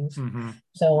sad things.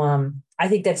 So I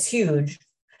think that's huge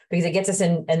because it gets us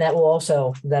in, and that will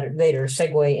also that later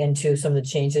segue into some of the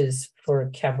changes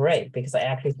for Cabaret, because I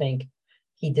actually think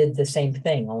he did the same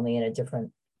thing, only in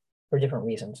for different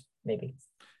reasons, maybe.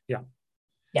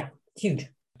 Yeah, huge.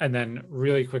 And then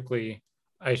really quickly,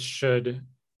 I should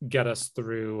get us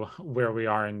through where we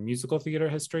are in musical theater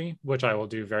history, which I will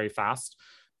do very fast.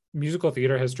 Musical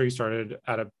theater history started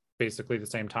at basically the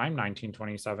same time,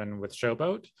 1927 with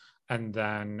Showboat. And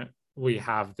then we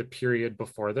have the period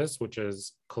before this, which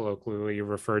is colloquially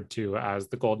referred to as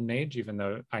the Golden Age, even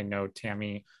though I know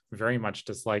Tammy very much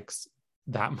dislikes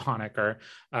that moniker.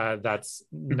 That's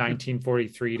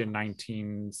 1943 to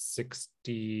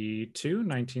 1962,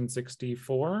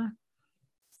 1964.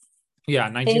 Yeah,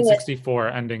 1964,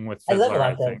 ending with Fiddler,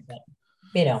 I think.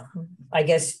 I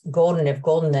guess golden, if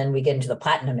golden, then we get into the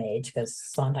platinum age because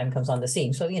Sondheim comes on the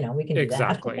scene. So, we can do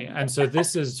Exactly. that. And so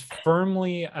this is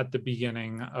firmly at the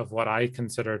beginning of what I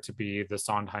consider to be the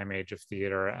Sondheim age of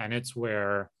theater. And it's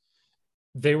where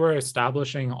they were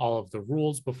establishing all of the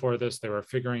rules before this. They were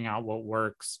figuring out what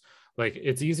works. Like,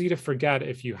 it's easy to forget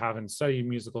if you haven't studied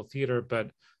musical theater,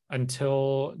 but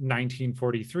until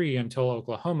 1943, until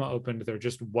Oklahoma opened, there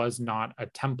just was not a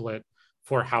template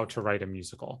for how to write a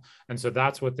musical. And so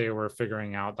that's what they were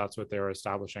figuring out. That's what they were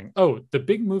establishing. Oh, the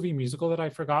big movie musical that I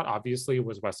forgot, obviously,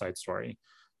 was West Side Story.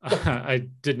 I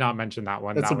did not mention that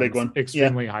one. That's a big one.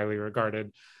 Extremely highly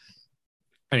regarded.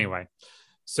 Anyway,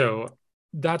 so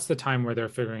that's the time where they're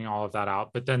figuring all of that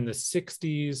out. But then the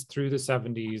 60s through the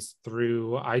 70s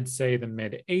through, I'd say, the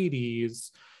mid 80s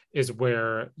is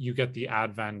where you get the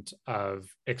advent of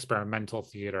experimental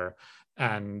theater.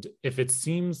 And if it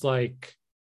seems like,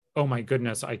 oh my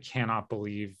goodness, I cannot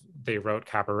believe they wrote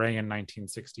Cabaret in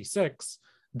 1966,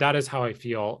 that is how I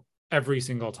feel every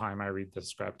single time I read the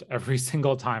script, every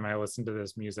single time I listen to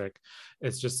this music.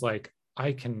 It's just like,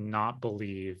 I cannot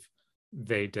believe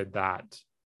they did that.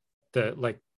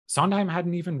 Sondheim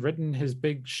hadn't even written his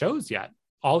big shows yet.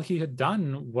 All he had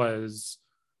done was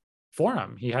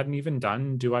Forum. He hadn't even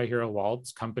done Do I Hear a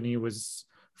Waltz? Company was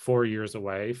 4 years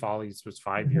away. Follies was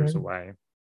 5 years away.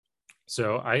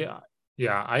 So I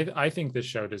think this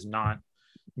show does not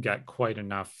get quite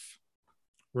enough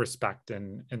respect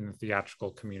in the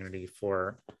theatrical community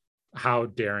for how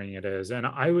daring it is. And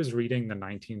I was reading the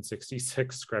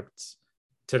 1966 scripts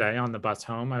today on the bus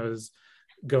home. I was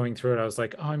going through it. I was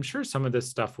like, oh, I'm sure some of this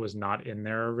stuff was not in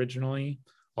there originally.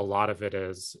 A lot of it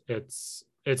is. It's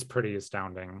pretty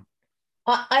astounding.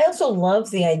 I also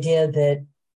love the idea that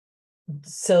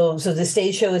so the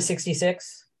stage show is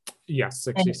 66. Yes,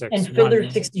 66. And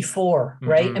Fiddler's 64,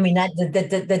 right? I mean,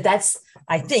 that's,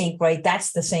 I think, right,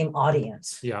 that's the same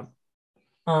audience. Yeah.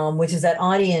 Which is that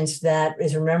audience that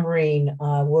is remembering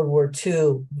World War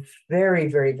II very,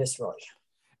 very viscerally.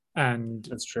 And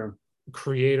that's true.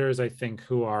 Creators, I think,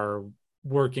 who are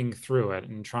working through it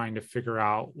and trying to figure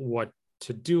out what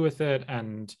to do with it,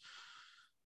 and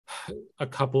a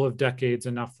couple of decades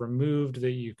enough removed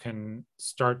that you can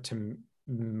start to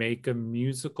make a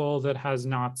musical that has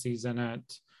Nazis in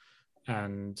it.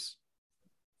 And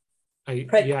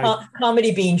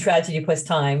comedy being tragedy plus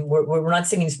time. We're not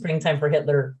singing Springtime for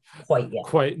Hitler quite yet.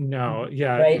 No.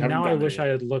 Yeah. Right? Now I wish I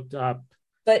had looked up.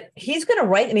 But he's going to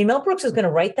write, I mean, Mel Brooks is going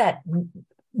to write that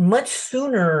much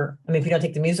sooner. I mean, if you don't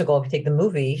take the musical, if you take the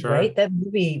movie, sure. Right? That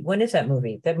movie, when is that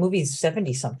movie? That movie's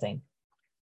 70 something.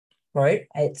 Right?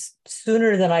 It's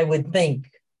sooner than I would think,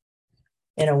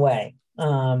 in a way.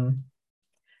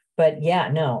 But yeah,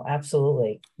 no,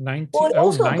 absolutely.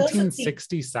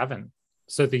 1967.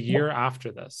 So the year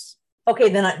after this. Okay,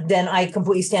 then I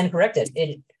completely stand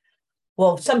corrected.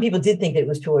 Well, some people did think that it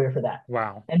was too early for that.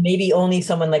 Wow. And maybe only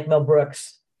someone like Mel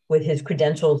Brooks, with his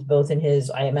credentials, both in his,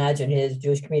 I imagine, his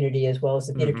Jewish community as well as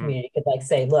the theater community, could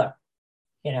say, look,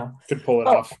 could pull it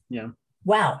off. Yeah.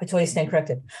 Wow, I totally stand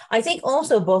corrected. I think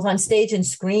also both on stage and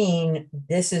screen,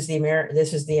 this is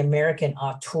the American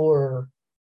auteur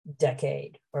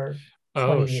decade, or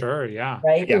sure, yeah,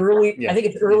 right. Yeah. I think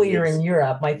it's earlier in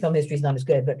Europe. My film history is not as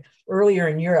good, but earlier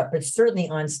in Europe, but certainly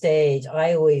on stage.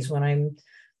 I always, when I'm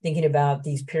thinking about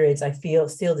these periods, I feel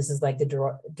this is like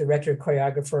the director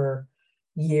choreographer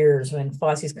years when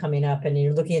Fosse's coming up, and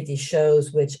you're looking at these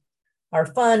shows which are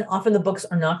fun. Often the books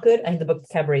are not good. I think the book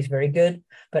Cabaret is very good,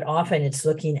 but often it's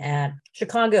looking at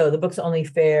Chicago, the book's Only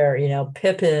Fair,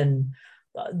 Pippin,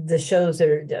 the shows that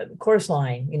are Chorus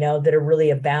Line, that are really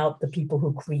about the people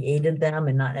who created them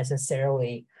and not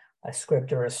necessarily a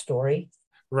script or a story.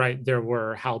 Right. There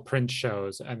were Hal Prince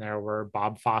shows and there were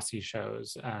Bob Fosse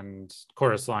shows, and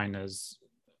Chorus Line is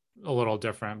a little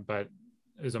different, but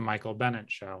is a Michael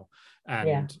Bennett show.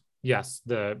 And yes,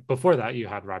 before that you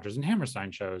had Rodgers and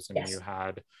Hammerstein shows, and you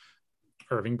had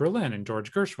Irving Berlin and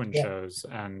George Gershwin shows.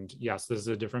 And yes, this is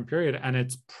a different period, and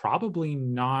it's probably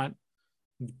not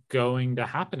going to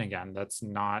happen again. That's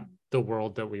not the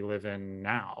world that we live in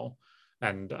now.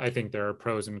 And I think there are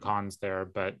pros and cons there,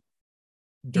 but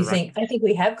I think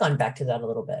we have gone back to that a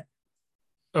little bit.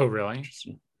 Oh, really?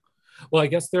 Well, I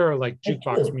guess there are like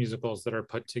jukebox musicals that are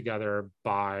put together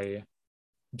by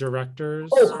directors.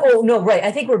 Oh no, right.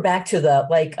 I think we're back to the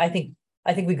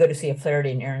I think we go to see a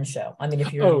Flaherty and Aaron show. I mean,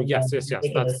 if you're yes,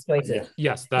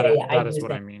 that is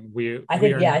what I mean. I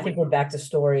think we're back to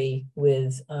story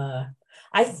with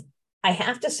I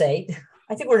have to say,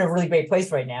 I think we're in a really great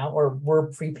place right now, or we're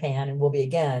pre-pan and will be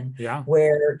again,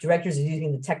 where directors are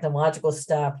using the technological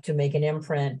stuff to make an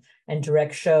imprint and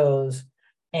direct shows.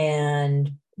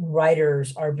 And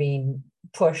writers are being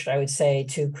pushed, I would say,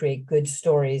 to create good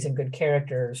stories and good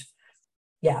characters.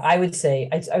 Yeah, I would say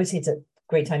it's a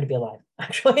great time to be alive,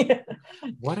 actually.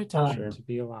 What a time to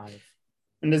be alive.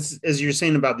 And as you're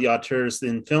saying about the auteurs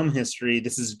in film history,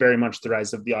 this is very much the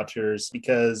rise of the auteurs,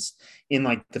 because in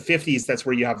like the 50s, that's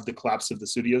where you have the collapse of the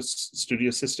studio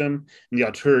system, and the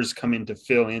auteurs come in to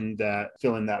fill in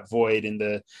that void in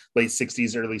the late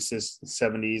 60s, early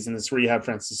 70s, and that's where you have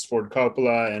Francis Ford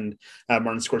Coppola and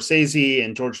Martin Scorsese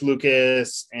and George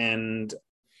Lucas and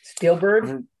Spielberg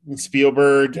and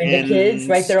the kids,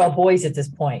 right? They're all boys at this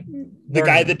point. The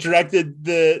guy that directed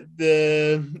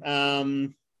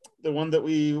the one that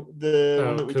we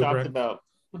talked about,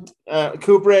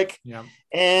 Kubrick, yeah,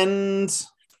 and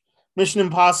Mission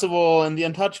Impossible and The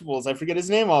Untouchables. I forget his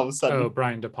name all of a sudden.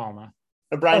 Brian De Palma.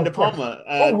 Brian De Palma.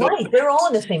 Right. They're all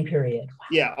in the same period. Wow.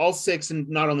 Yeah, all six. And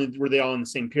not only were they all in the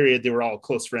same period, they were all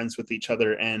close friends with each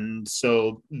other. And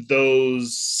so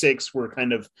those six were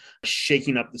kind of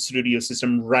shaking up the studio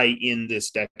system right in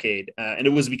this decade. And it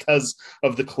was because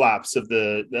of the collapse of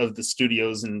the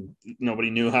studios, and nobody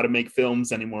knew how to make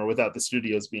films anymore without the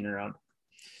studios being around.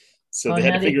 So they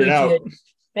had to figure it out.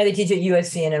 Now they teach at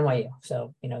USC and NYU.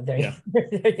 So, there you are.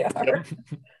 Yep.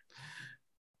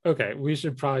 Okay, we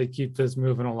should probably keep this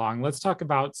moving along. Let's talk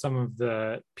about some of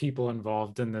the people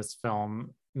involved in this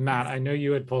film. Matt, I know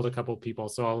you had pulled a couple people,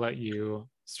 so I'll let you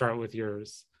start with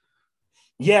yours.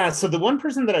 Yeah, so the one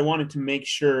person that I wanted to make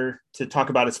sure to talk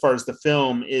about as far as the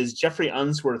film is Jeffrey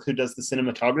Unsworth, who does the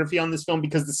cinematography on this film,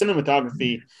 because the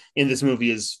cinematography in this movie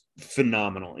is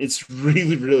phenomenal. It's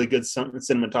really, really good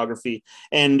cinematography.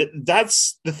 And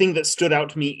that's the thing that stood out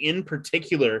to me in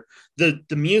particular. The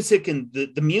music and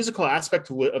the musical aspect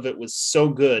of it was so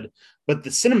good, but the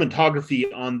cinematography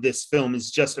on this film is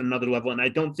just another level. And I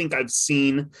don't think I've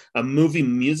seen a movie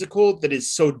musical that is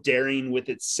so daring with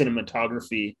its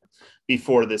cinematography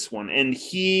before this one. And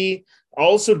he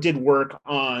also did work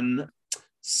on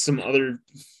some other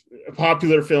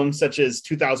popular films such as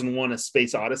 2001: A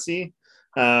Space Odyssey,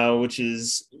 which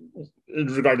is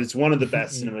regarded as one of the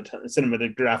best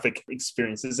cinematographic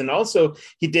experiences. And also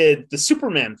he did the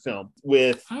Superman film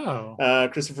with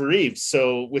Christopher Reeves.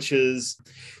 So, which is,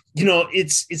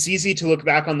 it's easy to look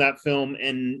back on that film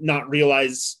and not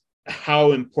realize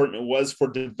how important it was for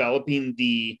developing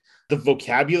the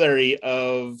vocabulary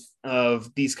of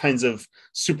these kinds of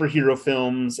superhero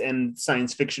films and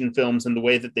science fiction films, and the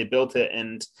way that they built it.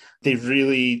 And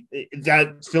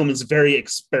that film is very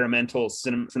experimental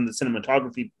from the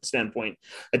cinematography standpoint.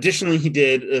 Additionally, he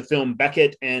did a film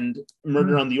Beckett and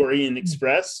Murder on the Orient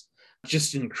Express.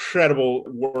 Just incredible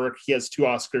work. He has 2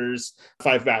 Oscars,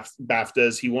 5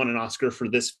 BAFTAs. He won an Oscar for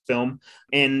this film.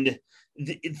 And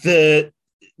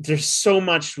there's so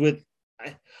much with,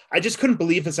 I just couldn't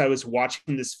believe as I was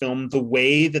watching this film, the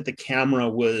way that the camera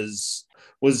was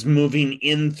moving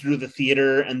in through the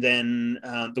theater, and then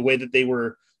the way that they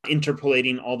were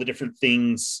interpolating all the different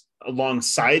things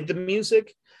alongside the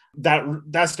music.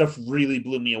 That stuff really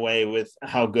blew me away with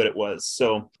how good it was.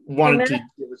 So wanted to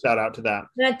give a shout out to that.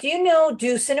 Now,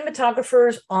 do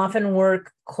cinematographers often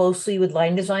work closely with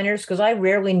lighting designers? Because I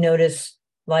rarely notice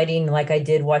lighting like I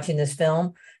did watching this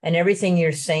film. And everything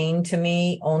you're saying to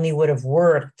me only would have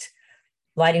worked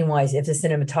lighting wise if the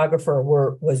cinematographer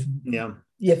was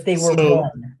if they were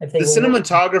one. If they the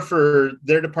cinematographer,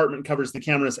 their department covers the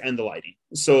cameras and the lighting.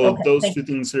 So those two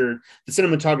things the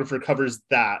cinematographer covers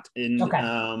that.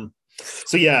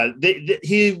 So yeah,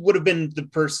 he would have been the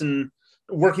person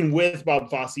working with Bob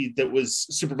Fosse that was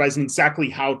supervising exactly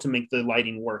how to make the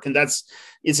lighting work. And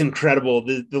it's incredible.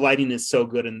 The lighting is so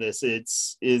good in this.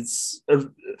 It's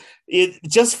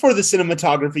just for the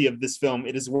cinematography of this film,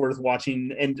 it is worth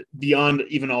watching, and beyond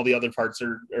even all the other parts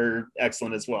are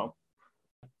excellent as well.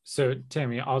 So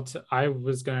Tammy, I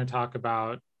was going to talk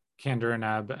about Kander and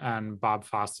Ebb and Bob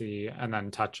Fosse, and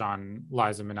then touch on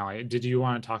Liza Minnelli. Did you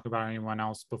want to talk about anyone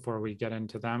else before we get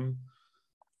into them?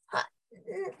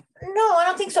 No, I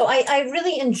don't think so. I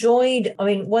really enjoyed,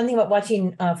 one thing about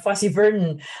watching Fosse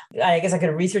Verdon, I guess I could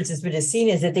have researched this, but it's seen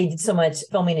is that they did so much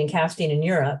filming and casting in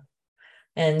Europe.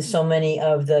 And so many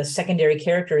of the secondary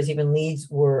characters, even leads,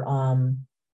 were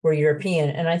European.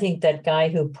 And I think that guy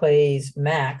who plays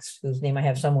Max, whose name I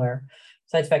have somewhere,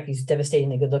 besides the fact he's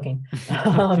devastatingly good looking.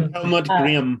 Helmut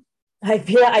Graham. I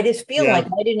just feel like,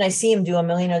 why didn't I see him do a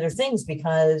million other things?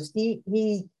 Because I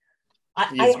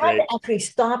had to actually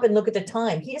stop and look at the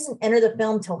time. He doesn't enter the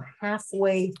film till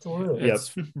halfway through.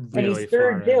 It's and he's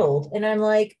third billed. And I'm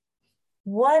like,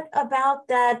 what about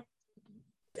that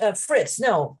Fritz?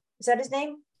 No, is that his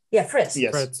name? Yeah, Fritz.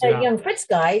 Yes. Fritz, That young Fritz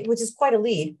guy, which is quite a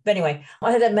lead. But anyway,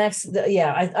 I had that Max.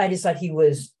 I just thought he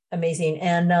was amazing.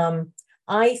 And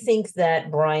I think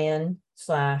that Brian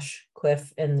slash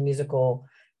Cliff in the musical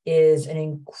is an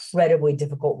incredibly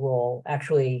difficult role,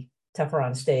 actually tougher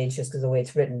on stage just because of the way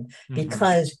it's written,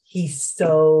 because he is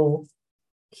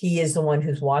the one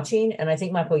who's watching. And I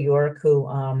think Michael York, who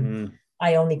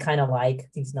I only kind of like,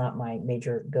 he's not my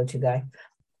major go-to guy.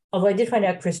 Although I did find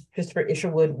out Christopher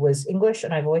Isherwood was English,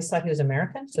 and I've always thought he was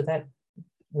American. So that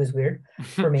was weird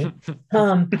for me.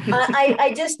 I mean,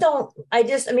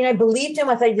 I believed him.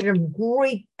 I thought he did a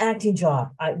great acting job.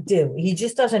 I do. He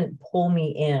just doesn't pull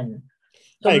me in.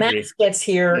 So Max gets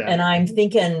here, and I'm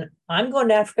thinking, I'm going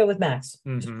to Africa with Max.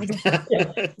 Hands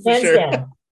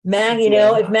down. Max,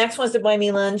 if Max wants to buy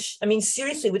me lunch, I mean,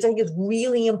 seriously, which I think is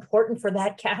really important for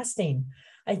that casting.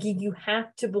 I think you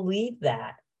have to believe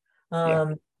that.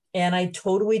 And I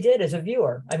totally did as a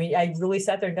viewer. I mean, I really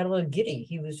sat there and got a little giddy.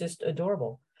 He was just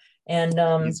adorable. And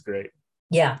he's great.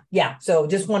 Yeah. So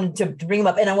just wanted to bring him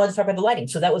up. And I wanted to talk about the lighting.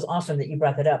 So that was awesome that you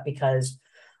brought that up, because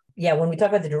when we talk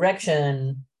about the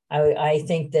direction, I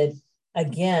think that,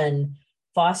 again,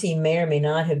 Fosse may or may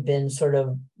not have been sort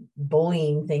of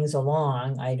bullying things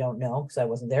along. I don't know, because I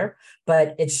wasn't there,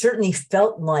 but it certainly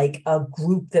felt like a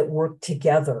group that worked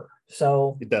together.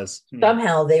 So it does.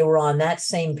 Somehow they were on that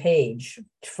same page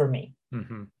for me.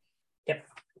 Yep.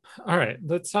 All right,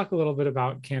 let's talk a little bit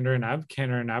about Kander and Ebb.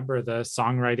 Kander and Ebb are the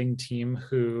songwriting team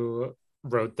who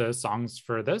wrote the songs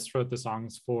for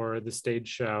the stage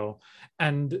show.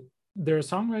 And their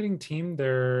songwriting team,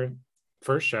 their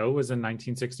first show was in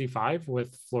 1965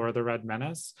 with Flora the Red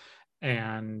Menace.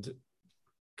 And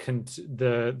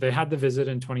they had the visit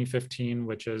in 2015,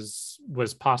 which was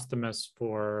posthumous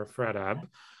for Fred Ebb.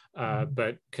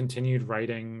 But continued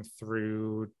writing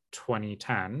through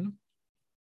 2010,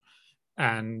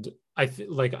 and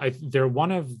they're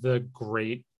one of the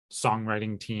great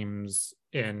songwriting teams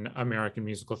in American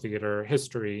musical theater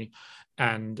history,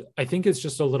 and I think it's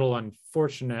just a little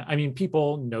unfortunate. I mean,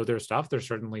 people know their stuff; they're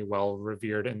certainly well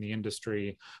revered in the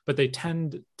industry, but they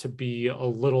tend to be a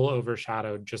little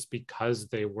overshadowed just because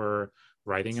they were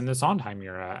writing in the Sondheim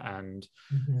era, and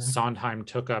Sondheim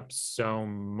took up so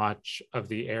much of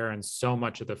the air and so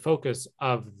much of the focus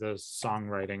of the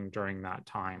songwriting during that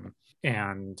time.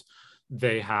 And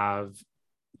they have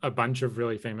a bunch of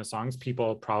really famous songs.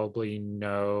 People probably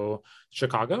know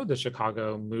Chicago. The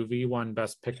Chicago movie won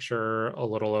Best Picture a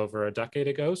little over a decade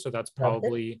ago, so that's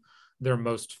probably their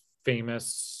most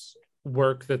famous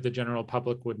work that the general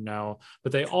public would know.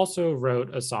 But they also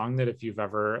wrote a song that, if you've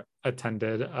ever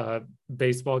attended a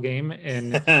baseball game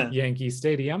in Yankee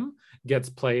Stadium, gets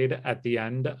played at the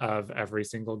end of every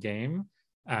single game,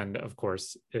 and of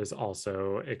course is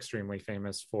also extremely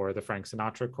famous for the Frank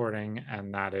Sinatra recording,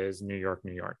 and that is New York,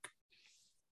 New York.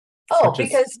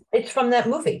 Because it's from that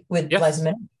movie with Liza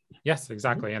Minnelli. Yes,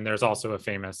 exactly. And there's also a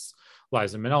famous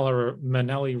Liza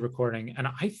Minnelli recording, and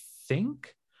I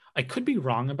think, I could be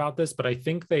wrong about this, but I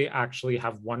think they actually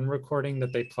have one recording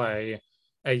that they play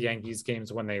at Yankees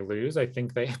games when they lose. I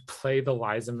think they play the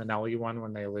Liza Minnelli one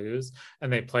when they lose,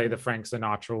 and they play the Frank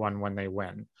Sinatra one when they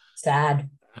win. Sad.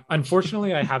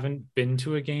 Unfortunately, I haven't been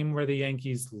to a game where the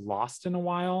Yankees lost in a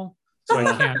while, so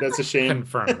I can't That's a shame.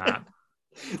 confirm that.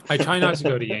 I try not to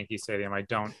go to Yankee Stadium. I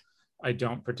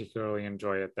don't particularly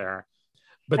enjoy it there.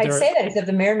 But I'd say that except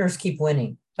the Mariners keep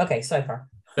winning. Okay, sidebar.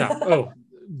 Yeah.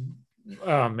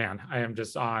 Oh man, I am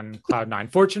just on cloud nine.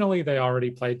 Fortunately, they already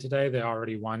played today. They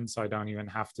already won, so I don't even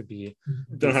have to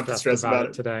stress about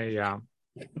it today. Yeah.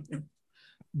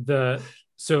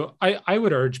 So I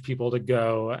would urge people to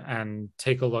go and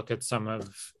take a look at some of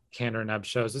Kander and Ebb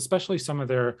shows, especially some of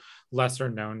their lesser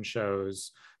known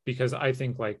shows, because I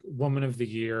think like Woman of the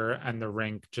Year and The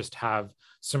Rink just have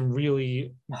some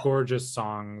really gorgeous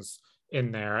songs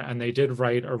in there. And they did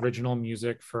write original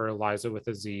music for Liza with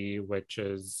a Z, which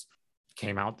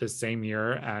came out this same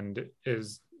year and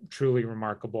is truly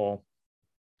remarkable.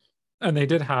 And they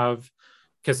did have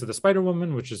Kiss of the Spider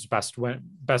Woman, which is best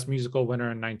musical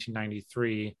winner in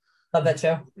 1993. Love that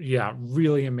show. Yeah,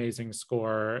 really amazing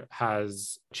score.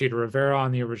 Has Chita Rivera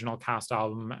on the original cast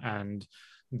album, and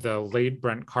the late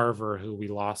Brent Carver, who we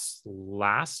lost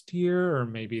last year or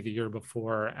maybe the year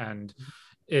before. And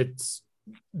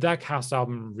that cast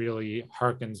album really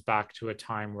harkens back to a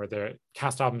time where the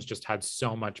cast albums just had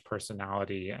so much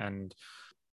personality, and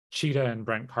Cheetah and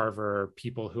Brent Carver are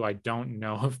people who I don't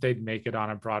know if they'd make it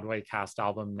on a Broadway cast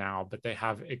album now, but they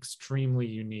have extremely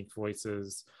unique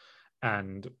voices,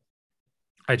 and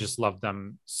I just love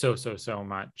them so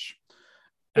much.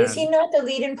 Is he not the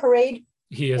lead in Parade?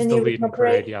 He is the lead in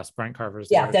Parade. Yes, Brent Carver's.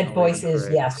 Yeah, that voice is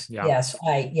yes.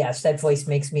 That voice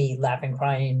makes me laugh and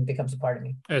cry and becomes a part of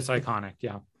me. It's iconic.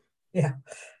 Yeah. Yeah.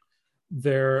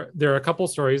 there are a couple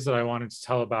stories that I wanted to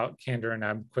tell about Kander and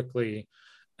Ebb quickly,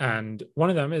 and one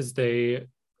of them is they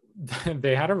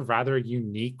they had a rather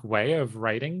unique way of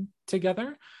writing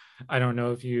together. I don't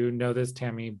know if you know this,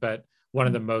 Tammy, but one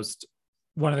of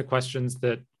the questions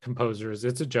that composers,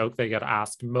 it's a joke, they get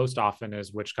asked most often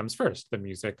is which comes first, the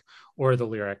music or the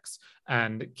lyrics.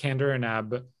 And Kander and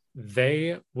Ebb,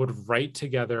 they would write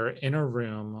together in a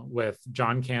room with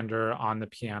John Kander on the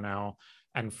piano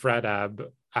and Fred Ebb,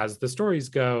 as the stories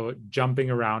go, jumping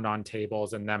around on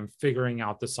tables and them figuring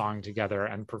out the song together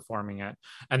and performing it.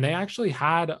 And they actually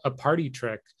had a party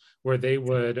trick where they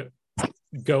would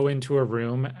go into a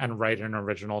room and write an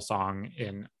original song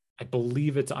in, I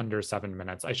believe it's under 7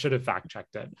 minutes. I should have fact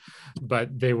checked it,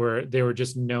 but they were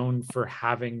just known for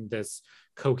having this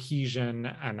cohesion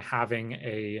and having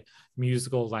a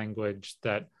musical language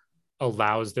that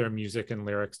allows their music and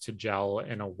lyrics to gel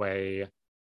in a way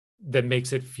that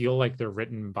makes it feel like they're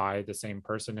written by the same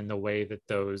person, in the way that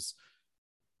those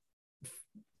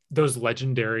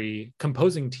legendary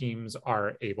composing teams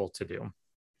are able to do.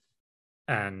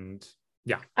 And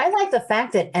yeah, I like the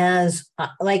fact that as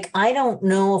like, I don't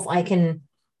know if I can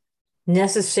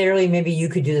necessarily, maybe you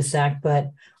could do the Zach, but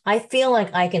I feel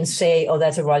like I can say, oh,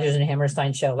 that's a Rodgers and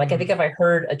Hammerstein show. Like, I think if I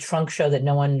heard a Trunk show that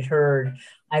no one had heard,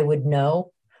 I would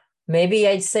know. Maybe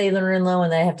I'd say Lerner Loewe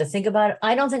and I have to think about it.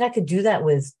 I don't think I could do that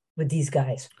with these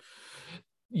guys.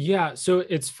 Yeah, so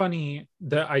it's funny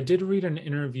that I did read an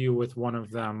interview with one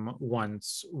of them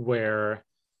once where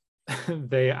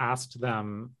they asked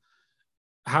them,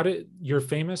 you're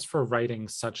famous for writing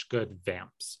such good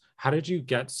vamps. How did you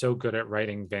get so good at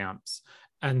writing vamps?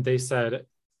 And they said,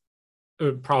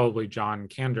 probably John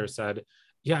Kander said,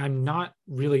 yeah, I'm not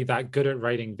really that good at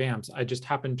writing vamps. I just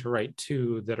happen to write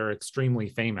two that are extremely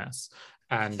famous.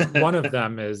 And one of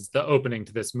them is the opening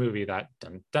to this movie, that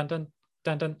dun dun dun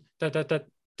dun dun dun dun dun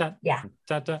dun, Yeah.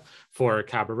 dun, dun, for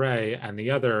Cabaret. And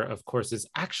the other, of course, is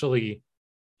actually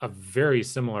a very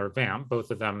similar vamp.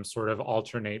 Both of them sort of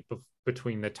alternate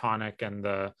between the tonic and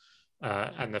the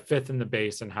fifth and the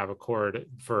bass, and have a chord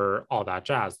for All That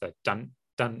Jazz, that dun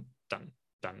dun dun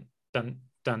dun dun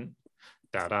dun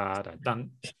da da da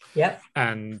dun. Yep.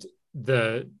 And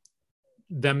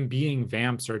them being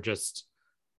vamps are just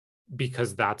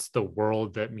because that's the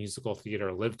world that musical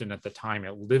theater lived in at the time.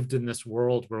 It lived in this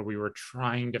world where we were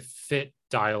trying to fit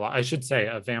dialogue. I should say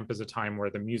a vamp is a time where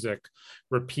the music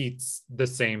repeats the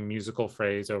same musical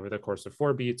phrase over the course of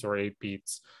 4 beats or 8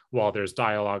 beats while there's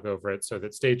dialogue over it, so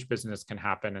that stage business can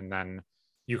happen, and then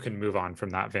you can move on from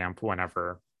that vamp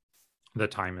whenever the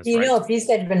time is right. If these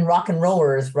had been rock and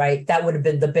rollers, right, that would have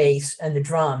been the bass and the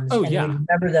drums. Oh, and yeah. we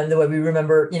remember them the way we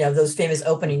remember, those famous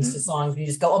openings to songs. We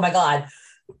just go, oh my God,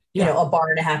 a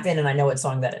bar and a half in, and I know what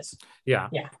song that is. Yeah.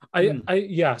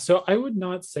 So I would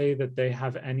not say that they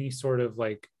have any sort of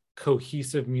like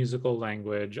cohesive musical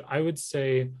language. I would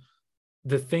say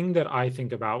the thing that I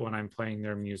think about when I'm playing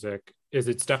their music is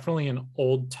it's definitely an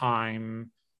old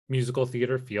time musical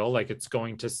theater feel. Like, it's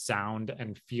going to sound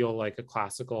and feel like a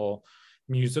classical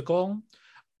musical.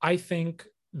 I think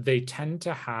they tend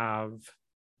to have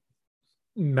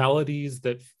melodies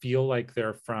that feel like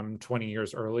they're from 20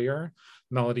 years earlier,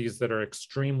 melodies that are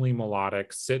extremely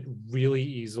melodic, sit really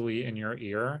easily in your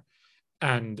ear,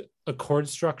 and a chord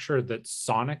structure that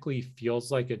sonically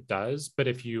feels like it does. But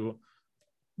if you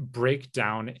break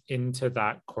down into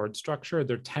that chord structure,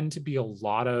 there tend to be a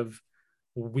lot of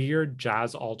weird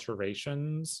jazz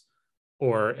alterations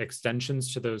or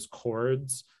extensions to those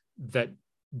chords that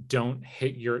don't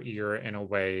hit your ear in a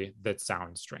way that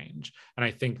sounds strange. And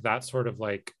I think that sort of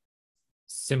like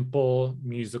simple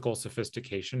musical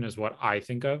sophistication is what I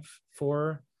think of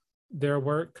for their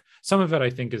work. Some of it I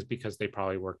think is because they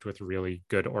probably worked with really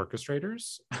good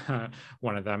orchestrators.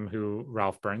 One of them,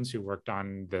 Ralph Burns, who worked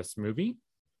on this movie.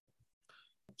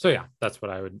 So yeah, that's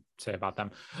what I would say about them.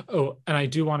 Oh, and I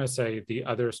do want to say the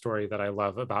other story that I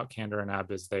love about Kander and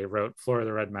Ebb is they wrote Flora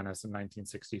the Red Menace in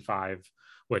 1965,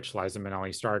 which Liza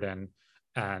Minnelli starred in,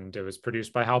 and it was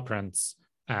produced by Hal Prince,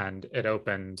 and it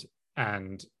opened,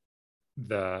 and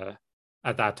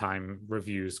at that time,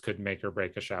 reviews could make or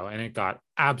break a show, and it got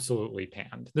absolutely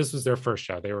panned. This was their first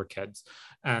show. They were kids,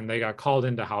 and they got called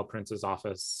into Hal Prince's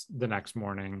office the next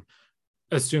morning,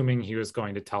 assuming he was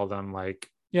going to tell them like,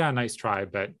 yeah, nice try,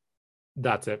 but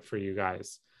that's it for you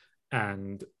guys.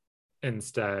 And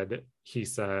instead he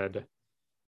said,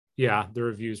 yeah, the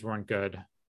reviews weren't good,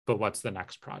 but what's the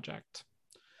next project?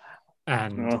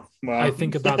 And I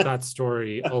think about that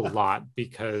story a lot,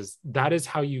 because that is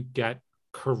how you get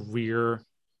career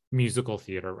musical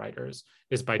theater writers,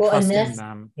 is by trusting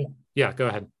them. Yeah, go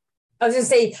ahead. I was going to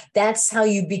say, that's how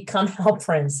you become Hal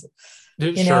Prince.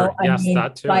 Sure. I Yes, mean,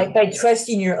 that too. by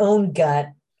trusting your own gut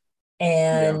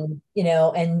Yeah.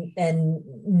 and, and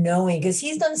knowing, because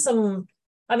he's done some,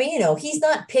 I mean, he's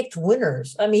not picked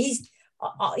winners. I mean,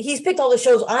 he's picked all the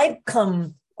shows I've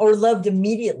come or loved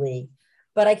immediately,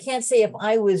 but I can't say if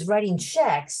I was writing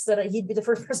checks that he'd be the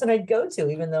first person I'd go to,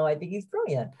 even though I think he's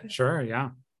brilliant. Sure. Yeah.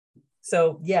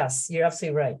 So yes, you're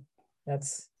absolutely right.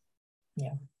 That's,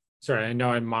 yeah. Sorry, I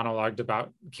know I monologued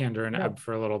about Candor and Ebb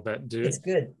for a little bit. It's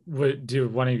good. Do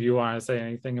one of you want to say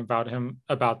anything about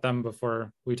them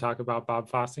before we talk about Bob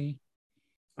Fosse?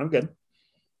 I'm good.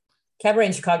 Cabaret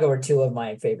and Chicago are two of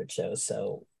my favorite shows.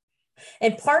 So,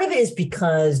 and part of it is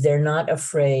because they're not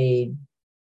afraid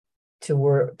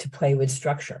to play with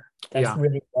structure. That's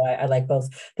really why I like both.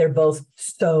 They're both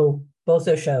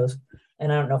those shows,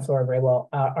 and I don't know Flora very well,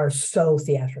 are so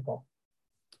theatrical.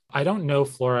 I don't know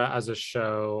Flora as a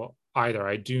show either.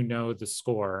 I do know the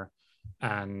score,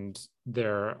 and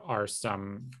there are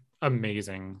some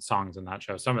amazing songs in that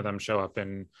show. Some of them show up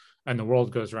in And the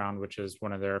World Goes Round, which is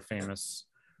one of their famous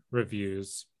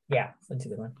reviews. Yeah, that's a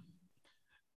good one.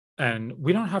 And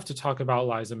we don't have to talk about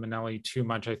Liza Minnelli too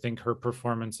much. I think her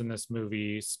performance in this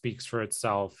movie speaks for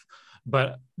itself.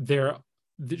 But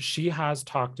she has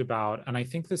talked about, and I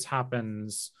think this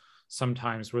happens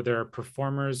sometimes, where there are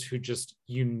performers who just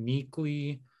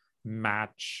uniquely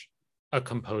match a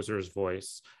composer's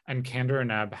voice. And Candor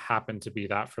and Ebb happen to be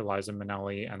that for Liza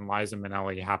Minnelli, and Liza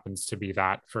Minnelli happens to be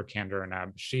that for Candor and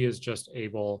Ebb. She is just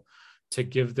able to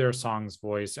give their songs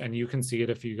voice. And you can see it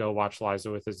if you go watch Liza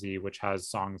with a Z, which has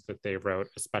songs that they wrote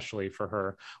especially for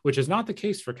her, which is not the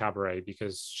case for Cabaret,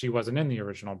 because she wasn't in the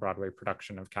original Broadway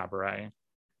production of Cabaret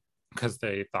because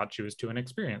they thought she was too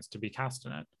inexperienced to be cast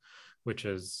in it, which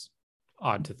is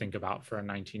odd to think about for a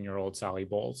 19-year-old Sally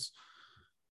Bowles.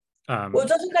 Well,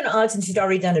 it's also kind of odd since she'd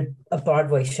already done a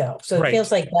Broadway show. So it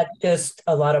feels like that's just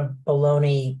a lot of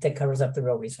baloney that covers up the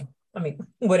real reason. I mean,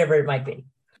 whatever it might be.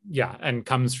 Yeah, and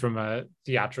comes from a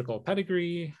theatrical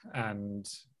pedigree, and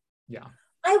yeah.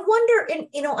 I wonder,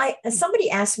 and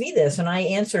somebody asked me this, and I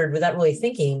answered without really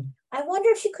thinking. I wonder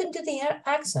if she couldn't do the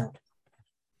accent.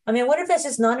 I mean, I wonder if that's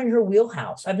just not in her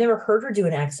wheelhouse. I've never heard her do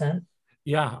an accent.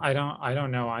 Yeah, I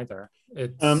don't know either.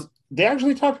 It's they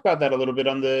actually talked about that a little bit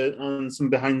on some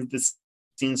behind the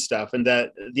scenes stuff, and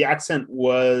that the accent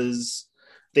was,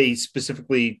 they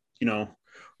specifically,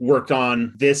 worked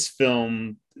on this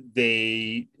film.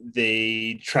 They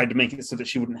tried to make it so that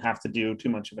she wouldn't have to do too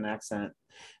much of an accent.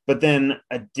 But then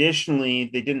additionally,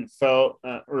 they didn't felt,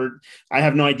 or I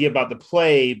have no idea about the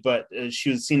play, but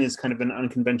she was seen as kind of an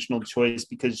unconventional choice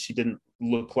because she didn't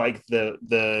look like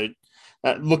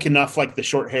look enough like the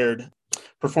short-haired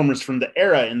performers from the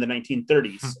era in the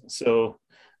 1930s. So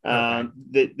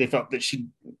they felt that she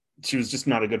was just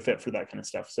not a good fit for that kind of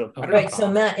stuff. So right. So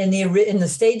Matt, in the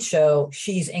stage show,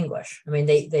 she's English. I mean,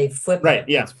 they flip right. it.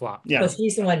 Yeah. It's flop. Yeah. So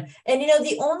she's the one. And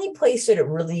the only place that it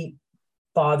really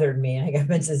bothered me, I think I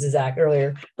mentioned this to Zach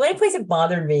earlier, the only place it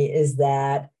bothered me is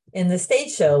that in the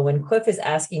stage show, when Cliff is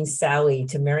asking Sally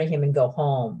to marry him and go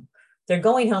home, they're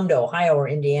going home to Ohio or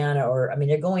Indiana,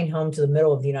 they're going home to the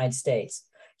middle of the United States.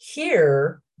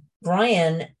 Here,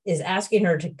 Brian is asking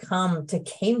her to come to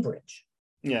Cambridge.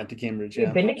 Yeah, to Cambridge.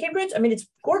 You've been to Cambridge? I mean, it's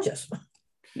gorgeous.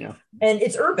 Yeah. And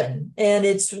it's urban and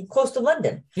it's close to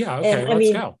London. Yeah, okay,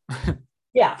 let's go.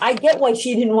 Yeah, I get why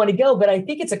she didn't want to go, but I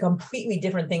think it's a completely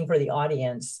different thing for the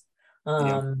audience.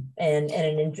 And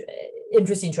an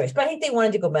interesting choice. But I think they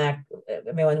wanted to go back.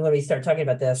 I mean, when we start talking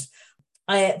about this,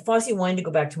 Fosse wanting to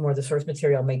go back to more of the source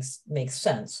material makes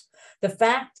sense. The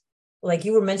fact, like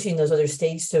you were mentioning, those other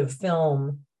stage to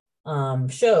film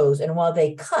shows, and while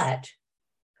they cut,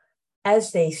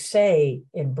 as they say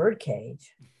in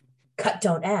Birdcage, cut,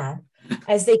 don't add.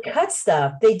 As they cut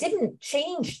stuff, they didn't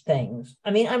change things. I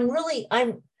mean,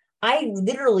 I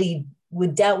literally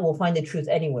would doubt we'll find the truth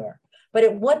anywhere. But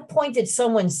at what point did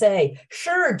someone say,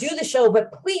 sure, do the show,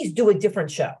 but please do a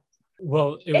different show?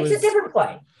 Well, it's a different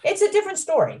play. It's a different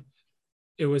story.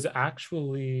 It was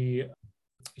actually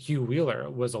Hugh Wheeler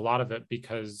was a lot of it,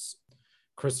 because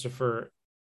Christopher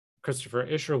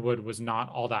Isherwood was not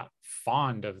all that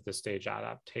fond of the stage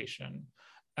adaptation.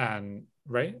 And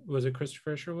was it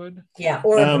Christopher Isherwood? Yeah,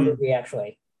 or the movie,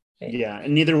 actually. Yeah,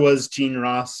 and neither was Jean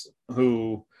Ross,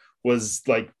 who was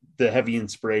like the heavy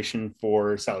inspiration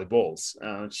for Sally Bowles.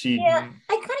 I kind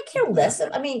of care less.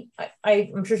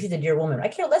 I'm sure she's a dear woman. I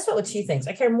care less about what she thinks.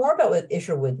 I care more about what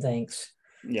Isherwood thinks.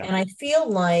 Yeah, and I feel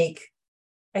like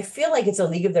it's a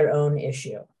League of Their Own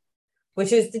issue.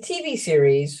 which is the TV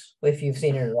series, if you've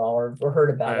seen it at all or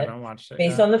heard I about it, haven't watched it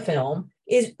based yet. on the film,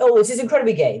 it's just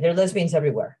incredibly gay. There are lesbians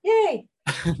everywhere. Yay.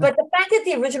 But the fact that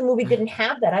the original movie didn't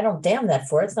have that, I don't damn that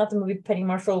for it. It's not the movie Penny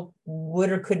Marshall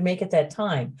would or could make at that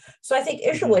time. So I think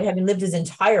Isherwood, having lived his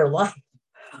entire life,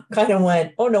 kind of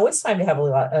went, oh no, it's time to have a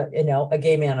lot, a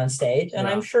gay man on stage. And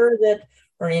I'm sure that,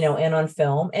 or, and on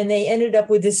film. And they ended up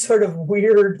with this sort of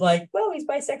weird, like, well, he's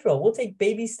bisexual. We'll take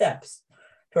baby steps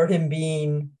toward him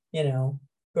being,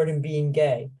 toward him being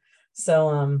gay.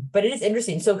 So, but it is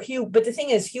interesting. So but the thing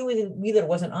is, Hugh Wheeler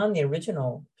wasn't on the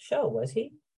original show, was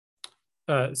he?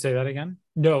 Say that again.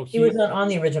 No, he was not on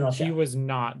the original show. He was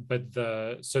not, but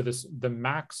the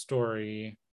Mac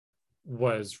story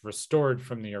was restored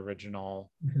from the original,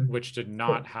 which did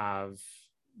not have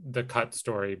the cut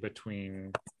story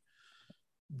between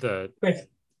Fritz.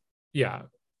 Yeah,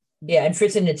 and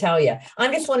Fritz and Natalia.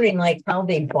 I'm just wondering, like, how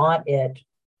they bought it,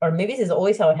 or maybe this is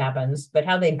always how it happens, but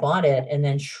how they bought it and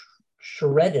then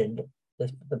shredded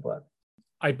the book.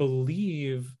 I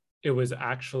believe it was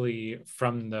actually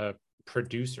from the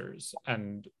producers,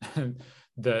 and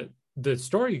the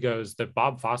story goes that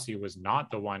Bob Fosse was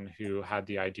not the one who had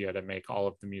the idea to make all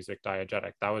of the music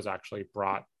diegetic. That was actually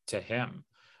brought to him,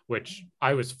 which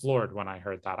I was floored when I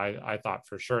heard that. I thought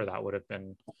for sure that would have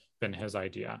been his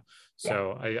idea.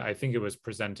 So yeah. I think it was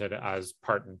presented as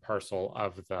part and parcel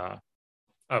of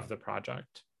the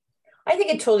project. I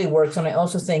think it totally works, and I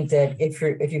also think that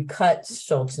if you cut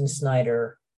Schultz and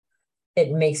Snyder, it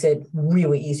makes it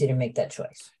really easy to make that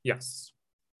choice. Yes.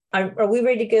 Are we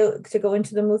ready to go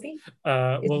into the movie?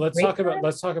 Well, let's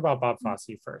talk about Bob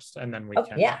Fosse first, and then we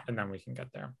can get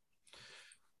there.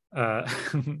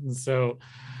 So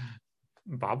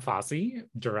Bob Fosse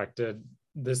directed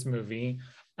this movie,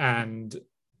 and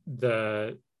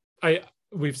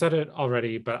we've said it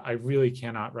already, but I really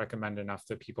cannot recommend enough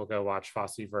that people go watch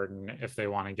Fosse Verdon if they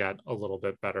want to get a little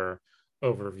bit better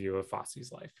overview of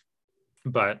Fosse's life.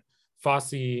 But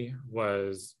Fosse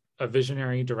was a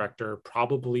visionary director,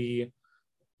 probably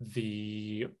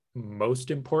the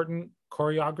most important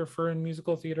choreographer in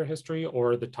musical theater history,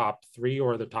 or the top 3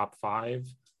 or the top 5.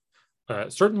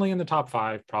 Certainly in the top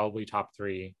 5, probably top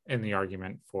 3 in the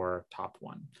argument for top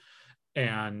 1.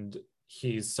 And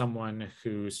he's someone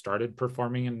who started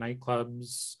performing in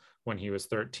nightclubs when he was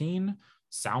 13.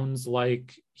 Sounds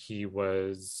like he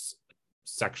was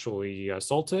sexually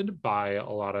assaulted by a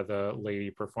lot of the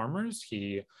lady performers.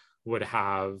 He would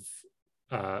have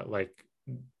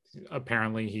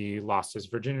apparently he lost his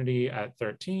virginity at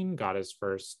 13, got his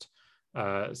first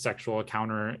sexual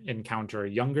encounter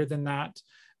younger than that,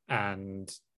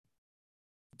 and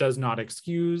does not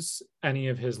excuse any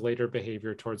of his later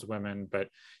behavior towards women, but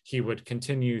he would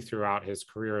continue throughout his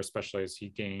career, especially as he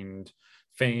gained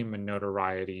fame and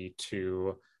notoriety,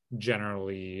 to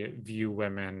generally view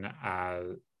women as,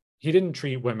 he didn't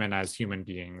treat women as human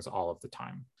beings all of the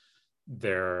time.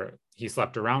 He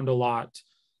slept around a lot,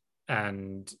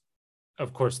 and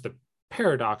of course the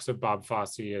paradox of Bob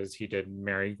Fosse is he did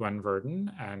marry Gwen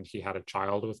Verdon, and he had a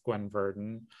child with Gwen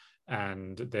Verdon,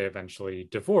 and they eventually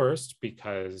divorced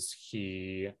because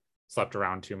he slept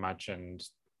around too much and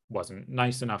wasn't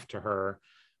nice enough to her.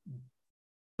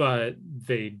 But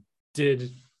they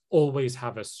did always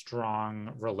have a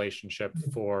strong relationship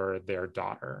for their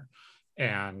daughter.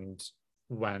 And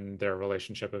when their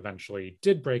relationship eventually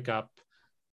did break up,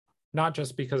 not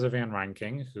just because of Anne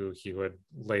Reinking, who he would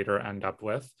later end up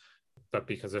with, but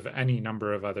because of any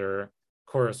number of other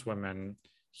chorus women,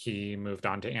 he moved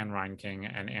on to Anne Reinking,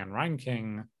 and Anne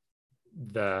Reinking,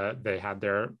 they had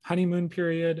their honeymoon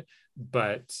period,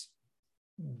 but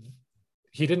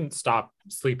he didn't stop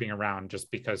sleeping around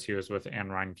just because he was with Anne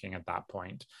Reinking at that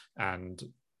point, and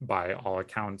by all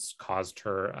accounts caused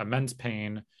her immense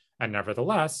pain. And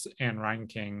nevertheless, Anne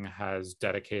Reinking has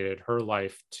dedicated her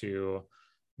life to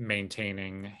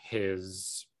maintaining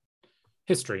his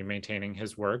history, maintaining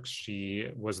his works. She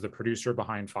was the producer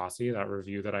behind Fosse, that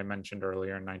review that I mentioned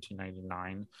earlier in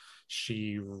 1999.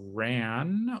 She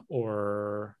ran,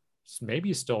 or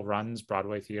maybe still runs,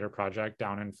 Broadway Theater Project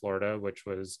down in Florida, which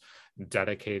was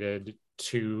dedicated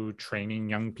to training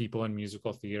young people in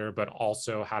musical theater, but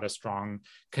also had a strong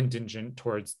contingent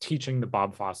towards teaching the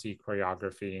Bob Fosse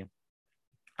choreography.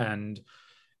 And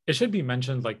it should be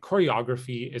mentioned, like,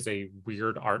 choreography is a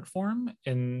weird art form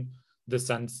in the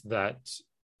sense that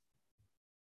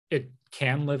it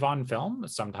can live on film.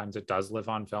 Sometimes it does live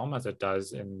on film, as it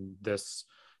does in this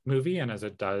movie and as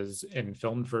it does in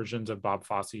filmed versions of Bob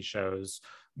Fosse shows.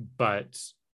 But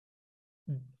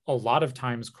a lot of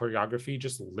times choreography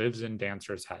just lives in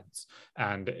dancers' heads.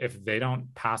 And if they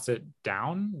don't pass it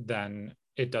down, then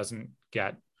it doesn't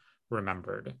get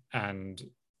remembered. And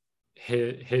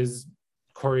his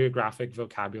choreographic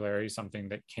vocabulary, something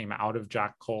that came out of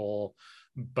Jack Cole,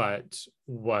 but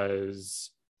was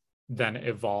then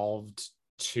evolved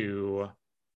to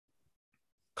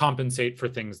compensate for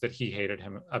things that he hated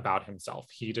about himself.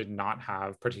 He did not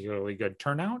have particularly good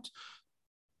turnout.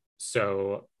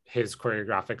 So his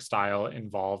choreographic style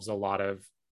involves a lot of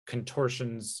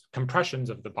contortions, compressions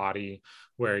of the body,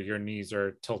 where your knees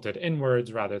are tilted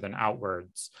inwards rather than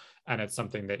outwards. And it's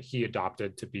something that he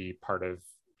adopted to be part of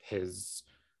his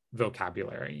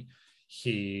vocabulary.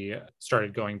 He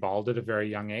started going bald at a very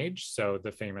young age. So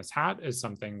the famous hat is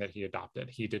something that he adopted.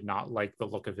 He did not like the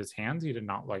look of his hands. He did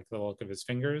not like the look of his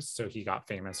fingers. So he got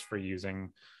famous for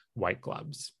using white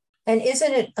gloves. And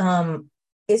isn't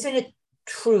it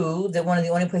true that one of the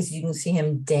only places you can see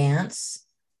him dance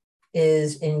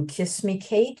is in Kiss Me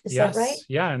Kate? Is that right?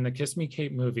 Yeah, in the Kiss Me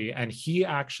Kate movie. And he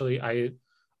actually,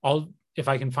 I'll if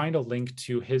I can find a link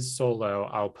to his solo,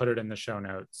 I'll put it in the show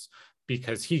notes,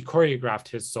 because he choreographed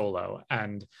his solo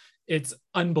and it's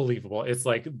unbelievable. It's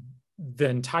like the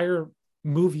entire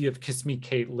movie of Kiss Me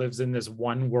Kate lives in this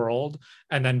one world,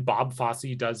 and then Bob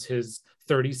Fosse does his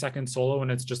 30-second solo and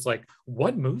it's just like,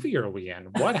 what movie are we in?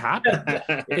 What happened?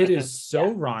 It is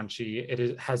so raunchy.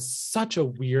 It has such a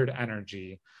weird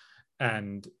energy.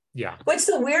 And yeah. What's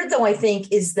so weird though, I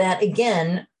think, is that,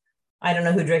 again, I don't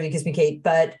know who directed Kiss Me Kate,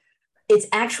 but it's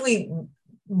actually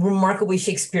remarkably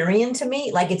Shakespearean to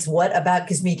me. Like, it's what about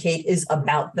Kiss Me Kate is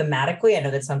about thematically. I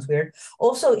know that sounds weird.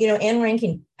 Also, Anne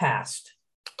Rankin passed.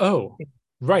 Oh,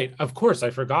 right. Of course, I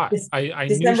forgot. I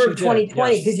December knew of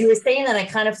 2020, because yes. you were saying that, I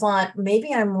kind of thought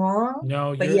maybe I'm wrong.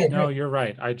 No, you're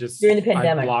right. During the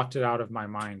pandemic, I blocked it out of my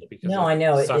mind because I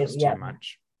know it sucks too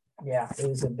much. Yeah, it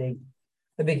was a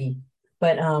biggie.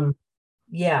 But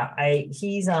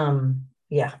he's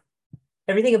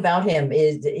everything about him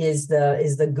is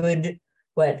the good,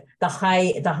 the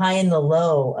high and the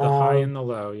low. The high and the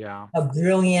low, yeah. A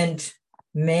brilliant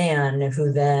man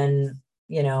who then,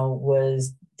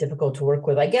 was difficult to work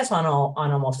with, I guess, on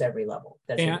almost every level.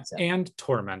 And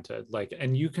tormented.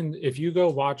 And you can, if you go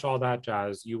watch All That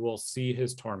Jazz, you will see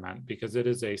his torment, because it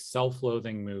is a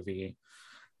self-loathing movie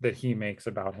that he makes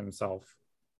about himself.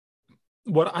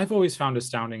 What I've always found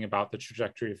astounding about the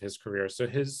trajectory of his career, so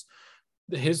his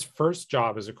first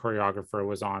job as a choreographer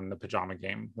was on The Pajama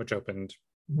Game, which opened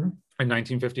in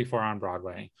 1954 on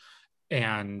Broadway.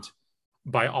 And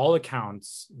by all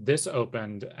accounts, this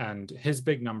opened, and his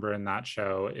big number in that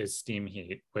show is Steam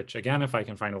Heat, which, again, if I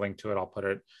can find a link to it, I'll put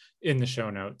it in the show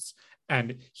notes.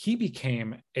 And he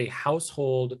became a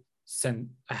household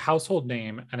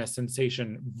name and a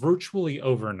sensation virtually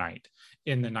overnight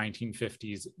in the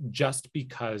 1950s, just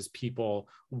because people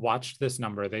watched this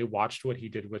number. They watched what he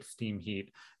did with Steam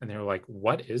Heat, and they were like,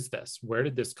 what is this? Where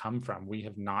did this come from? We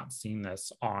have not seen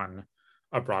this on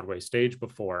a Broadway stage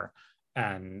before.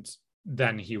 And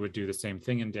then he would do the same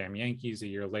thing in Damn Yankees a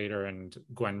year later, and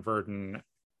Gwen Verdon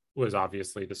was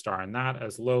obviously the star in that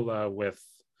as Lola with,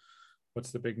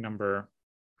 what's the big number?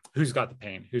 Who's Got the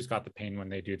Pain? Who's Got the Pain when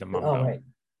they do the Mumbo. Oh,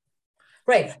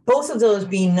 right. Both of those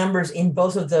being numbers in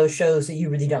both of those shows that you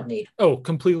really don't need. Oh,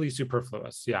 completely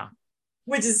superfluous. Yeah.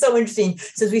 Which is so interesting,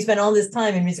 since we spent all this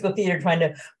time in musical theater trying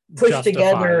to push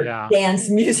together dance,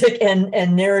 music, and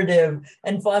narrative.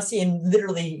 And Fosse, and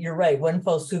literally, you're right, one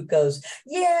fell swoop goes,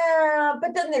 yeah,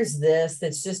 but then there's this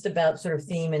that's just about sort of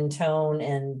theme and tone,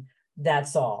 and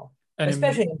that's all. And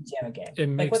especially in the Pajama Game. It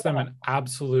makes them an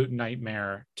absolute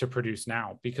nightmare to produce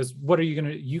now, because what are you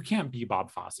going to, you can't be Bob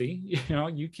Fosse,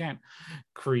 you can't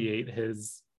create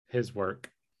his work.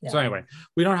 Yeah. So anyway,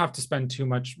 we don't have to spend too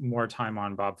much more time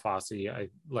on Bob Fosse. I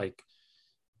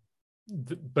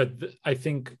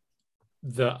think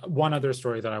the one other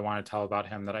story that I want to tell about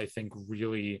him that I think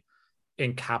really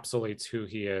encapsulates who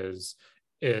he is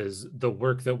the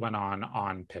work that went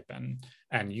on Pippin.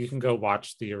 And you can go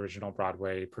watch the original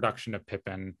Broadway production of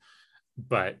Pippin,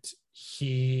 but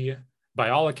by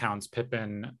all accounts,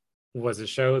 Pippin was a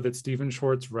show that Stephen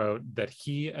Schwartz wrote that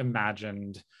he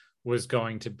imagined was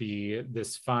going to be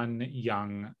this fun,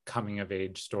 young,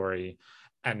 coming-of-age story.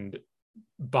 And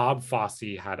Bob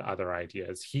Fosse had other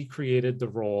ideas. He created the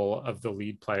role of the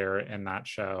lead player in that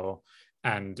show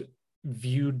and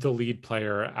viewed the lead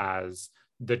player as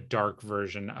the dark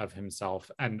version of himself.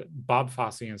 And Bob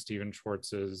Fosse and Stephen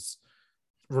Schwartz's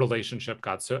relationship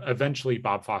got so eventually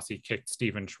Bob Fosse kicked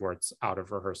Stephen Schwartz out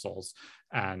of rehearsals.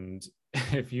 And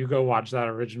if you go watch that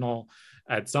original,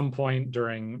 at some point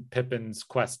during Pippin's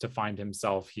quest to find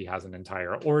himself, he has an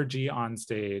entire orgy on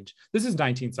stage. This is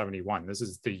 1971. This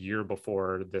is the year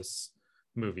before this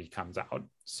movie comes out.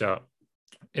 So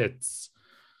it's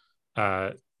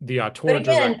the But tour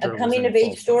again, director a was coming in of age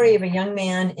full story swing. of a young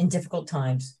man in difficult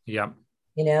times. Yep.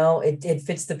 You know, it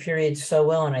fits the period so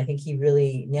well, and I think he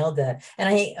really nailed that. And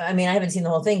I mean, I haven't seen the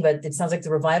whole thing, but it sounds like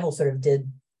the revival sort of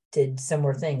did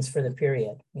similar things for the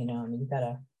period. You know, I mean, you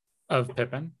gotta, Of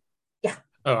Pippin. yeah,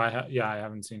 Oh, I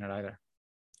haven't seen it either.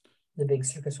 the big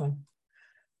circus one.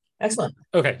 Excellent.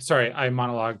 Okay, sorry, I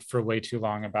monologued for way too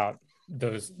long about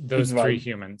those It's three fine.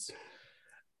 humans.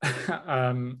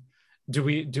 Do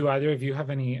either of you have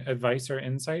any advice or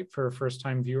insight for first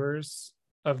time viewers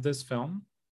of this film?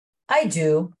 I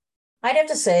do. I'd have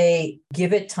to say,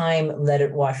 give it time, let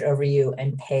it wash over you,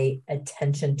 and pay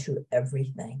attention to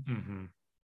everything. Mm-hmm.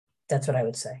 That's what I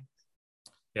would say.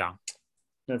 Yeah.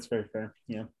 That's very fair.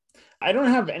 Yeah. I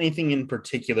don't have anything in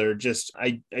particular. Just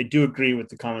I do agree with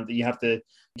the comment that you have to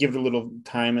give it a little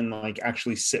time and like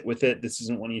actually sit with it. This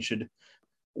isn't one you should.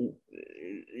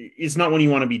 It's not when you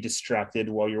want to be distracted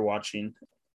while you're watching.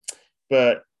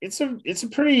 But it's a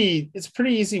pretty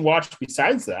easy watch.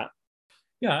 Besides that,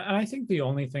 Yeah, and I think the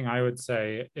only thing I would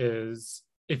say is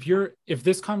if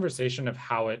this conversation of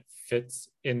how it fits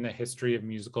in the history of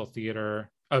musical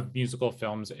theater, of musical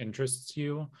films interests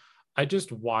you, I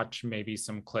just watch maybe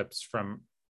some clips from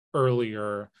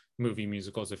earlier movie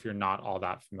musicals if you're not all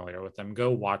that familiar with them. Go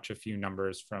watch a few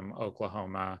numbers from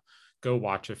Oklahoma, go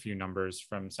watch a few numbers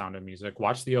from Sound of Music,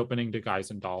 watch the opening to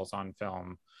Guys and Dolls on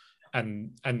film,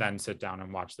 and then sit down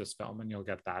and watch this film and you'll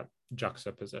get that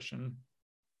juxtaposition.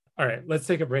 All right, let's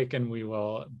take a break and we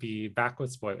will be back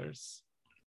with spoilers.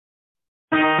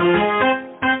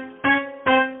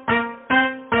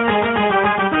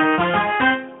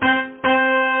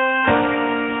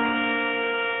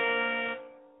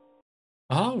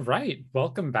 All right,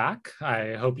 welcome back.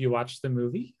 I hope you watched the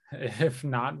movie. If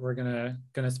not, we're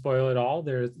gonna spoil it all.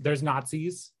 There's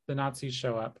Nazis. The Nazis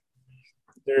show up.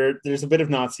 there's a bit of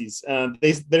Nazis.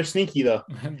 They're sneaky though.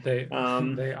 they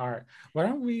are. Why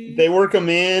don't we? They work them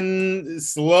in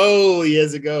slowly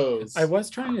as it goes. I was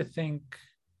trying to think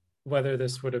whether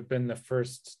this would have been the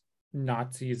first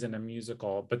Nazis in a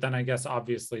musical, but then I guess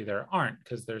obviously there aren't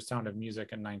because there's Sound of Music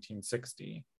in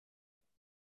 1960.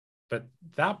 But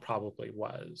that probably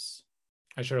was.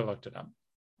 I should have looked it up.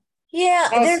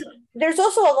 Yeah, there's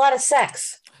also a lot of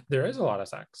sex. There is a lot of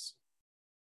sex.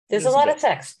 There's a lot of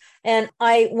sex. And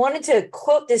I wanted to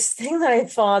quote this thing that I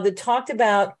saw that talked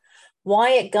about why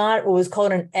it got what was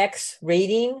called an X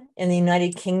rating in the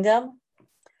United Kingdom.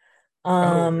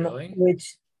 Really?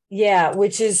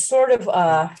 Which is sort of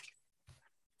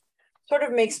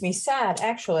makes me sad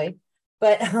actually.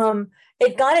 But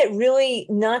it got it really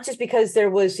not just because there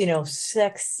was,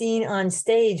 sex scene on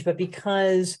stage, but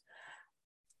because,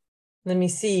 let me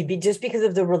see, just because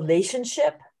of the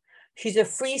relationship. She's a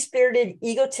free-spirited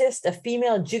egotist, a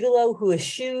female gigolo who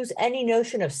eschews any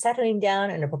notion of settling down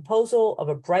in a proposal of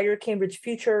a brighter Cambridge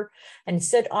future and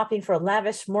instead opting for a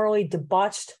lavish, morally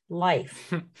debauched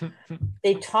life.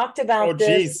 They talked about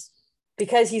this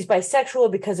because he's bisexual,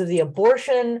 because of the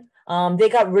abortion. They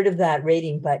got rid of that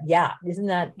rating, but yeah, isn't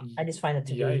that? I just find it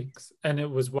to be. And it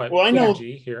was what? Well, I know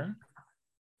PG here.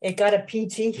 It got a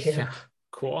PG here. Yeah,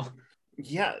 cool.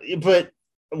 Yeah, but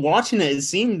watching it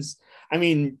seems. I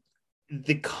mean,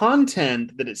 the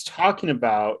content that it's talking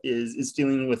about is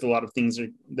dealing with a lot of things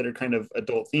that are kind of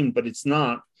adult themed, but it's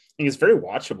not. I think it's very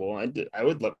watchable. I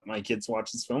would let my kids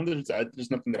watch this film. There's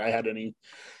nothing that I had any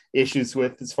issues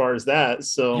with as far as that.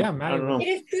 So yeah, I don't know. It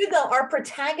is true though. Our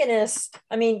protagonist,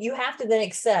 I mean, you have to then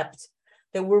accept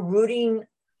that we're rooting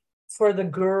for the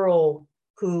girl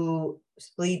who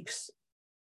sleeps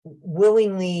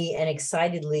willingly and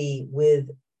excitedly with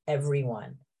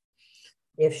everyone.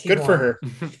 If she good wants. for her.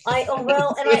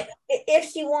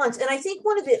 If she wants, and I think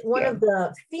one of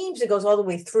the themes that goes all the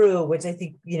way through, which I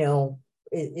think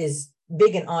is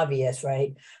big and obvious,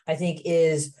 right? I think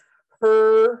is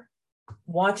her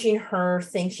watching her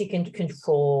think she can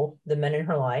control the men in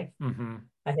her life. Mm-hmm.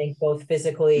 I think both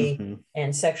physically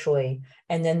and sexually,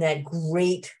 and then that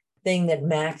great thing that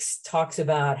Max talks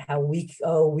about how we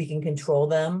can control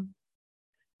them,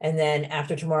 and then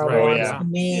after tomorrow belongs to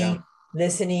me. Yeah.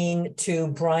 Listening to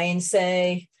Brian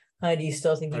say, do you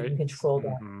still think you can control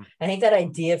that? I think that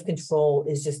idea of control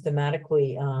is just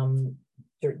thematically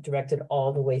directed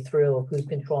all the way through of who's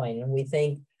controlling. And we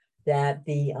think that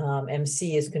the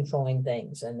MC is controlling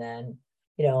things. And then,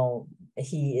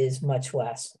 he is much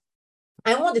less.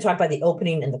 I wanted to talk about the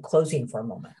opening and the closing for a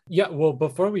moment. Yeah, well,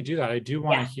 before we do that, I do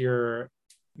want to hear,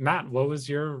 Matt, what was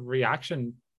your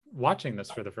reaction watching this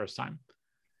for the first time?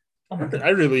 I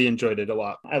really enjoyed it a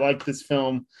lot. I like this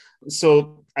film.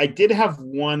 So I did have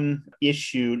one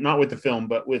issue, not with the film,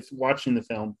 but with watching the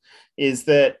film, is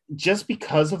that just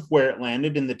because of where it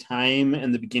landed in the time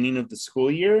and the beginning of the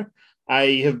school year,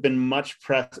 I have been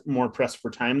more pressed for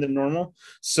time than normal.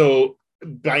 So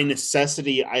by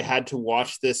necessity, I had to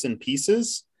watch this in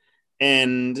pieces,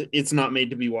 and it's not made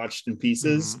to be watched in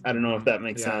pieces. I don't know if that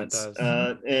makes sense.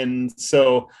 And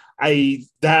so I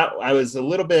was a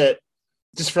little bit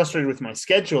just frustrated with my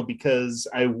schedule because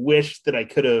I wish that I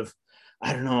could have,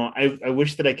 I don't know, I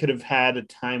wish that I could have had a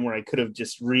time where I could have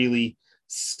just really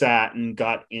sat and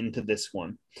got into this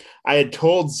one. I had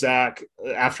told Zach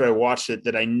after I watched it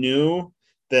that I knew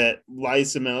that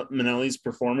Liza Minnelli's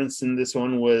performance in this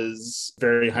one was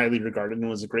very highly regarded and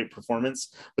was a great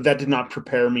performance, but that did not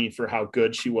prepare me for how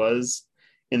good she was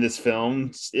in this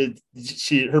film.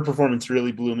 Her performance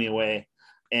really blew me away.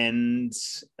 And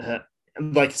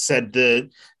like I said, the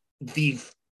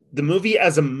movie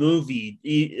as a movie,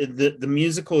 the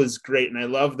musical is great, and I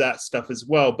love that stuff as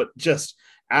well. But just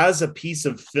as a piece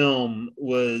of film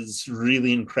was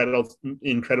really incredible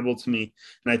to me.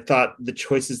 And I thought the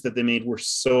choices that they made were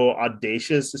so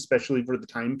audacious, especially for the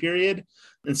time period.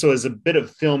 And so as a bit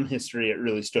of film history, it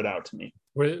really stood out to me.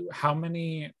 How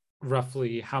many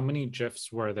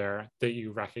GIFs were there that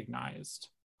you recognized?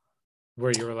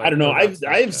 Where you were like, I don't know. Oh,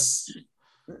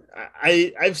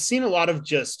 I've seen a lot of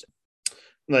just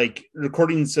like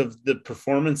recordings of the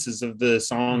performances of the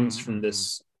songs from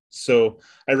this. So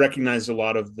I recognized a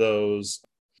lot of those.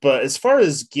 But as far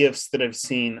as gifts that I've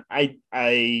seen, I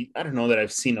don't know that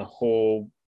I've seen a whole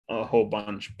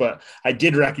bunch, but I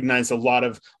did recognize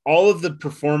all of the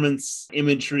performance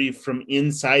imagery from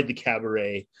inside the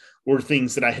cabaret were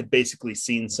things that I had basically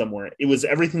seen somewhere. It was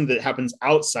everything that happens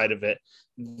outside of it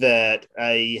that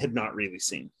I had not really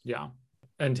seen. Yeah.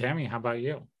 And Tammy, how about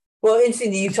you? Well,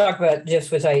 interesting that you talk about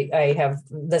GIFs, which I have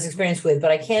less experience with,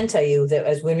 but I can tell you that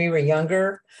as when we were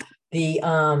younger, the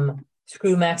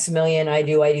screw Maximilian, I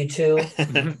do too,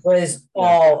 was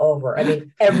all over. I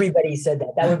mean, everybody said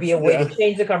that. That would be a way to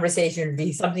change the conversation. It'd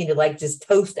be something to like just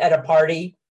toast at a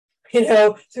party. You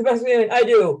know, screw Maximilian, I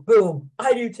do, boom,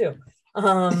 I do too.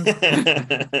 So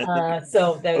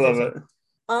that was it.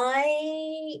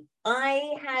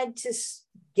 I had to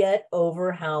get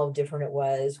over how different it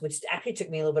was, which actually took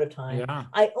me a little bit of time. Yeah.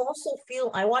 I also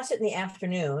feel I watched it in the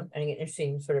afternoon, and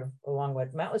interesting, sort of along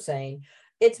what Matt was saying.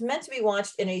 It's meant to be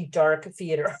watched in a dark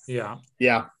theater. Yeah.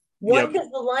 One, because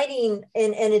the lighting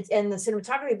and the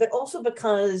cinematography, but also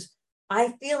because I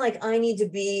feel like I need to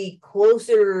be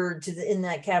closer to in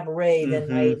that cabaret than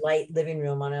my light living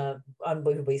room on a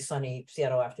unbelievably sunny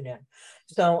Seattle afternoon.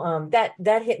 So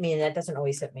that hit me, and that doesn't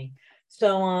always hit me.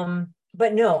 So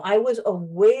but no, I was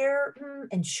aware,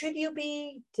 and should you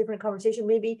be, different conversation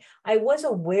maybe. I was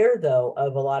aware though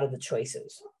of a lot of the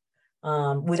choices,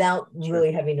 without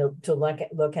really having to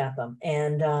look at them.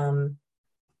 And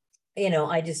you know,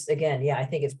 I just, again, I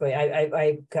think it's great.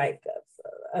 I got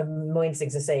a million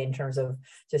things to say in terms of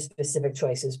just specific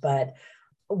choices. But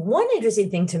one interesting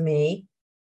thing to me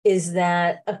is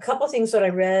that a couple of things that I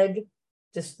read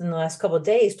just in the last couple of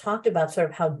days talked about sort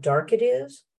of how dark it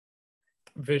is.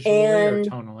 Visually or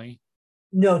tonally?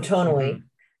 No, tonally.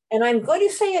 And I'm going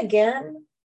to say again,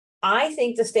 I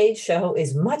think the stage show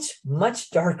is much,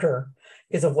 much darker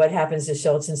because of what happens to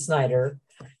Sheldon Snyder.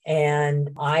 And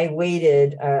I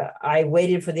waited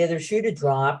for the other shoe to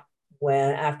drop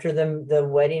after the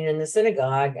wedding in the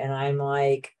synagogue, and I'm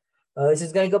like, oh, this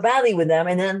is going to go badly with them.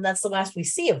 And then that's the last we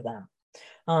see of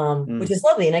them, which is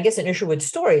lovely. And I guess in Isherwood's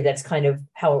story, that's kind of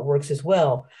how it works as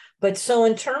well. But so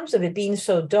in terms of it being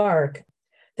so dark,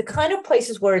 the kind of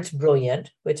places where it's brilliant,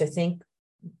 which I think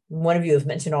one of you has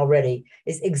mentioned already,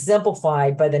 is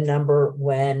exemplified by the number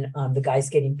when the guy's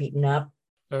getting beaten up.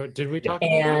 Oh, did we talk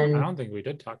about that? I don't think we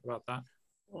did talk about that.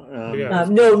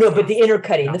 No, but the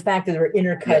intercutting, the fact that they're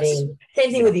intercutting,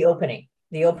 same thing with the opening.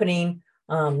 The opening,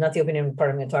 not the opening part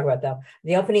I'm going to talk about though.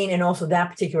 The opening, and also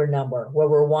that particular number where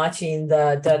we're watching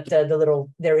the little,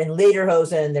 they're in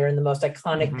Lederhosen, they're in the most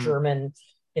iconic German,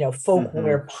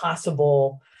 folkwear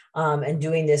possible. And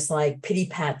doing this like pity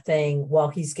pat thing while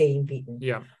he's getting beaten.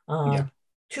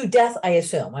 To death, I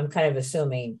assume. I'm kind of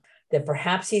assuming that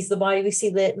perhaps he's the body we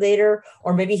see later,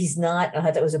 or maybe he's not. I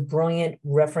thought that was a brilliant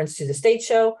reference to the stage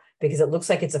show because it looks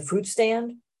like it's a fruit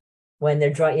stand when they're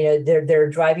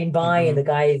driving by and the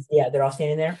guys, they're all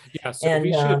standing there. Yeah, so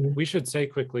and, we should say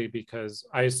quickly, because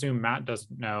I assume Matt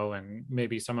doesn't know, and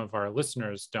maybe some of our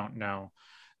listeners don't know.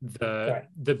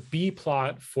 The B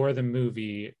plot for the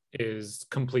movie is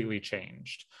completely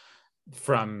changed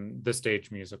from the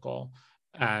stage musical.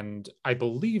 And I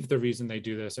believe the reason they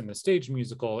do this in the stage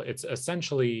musical, it's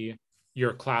essentially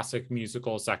your classic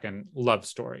musical second love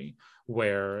story,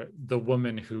 where the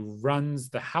woman who runs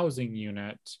the housing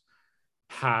unit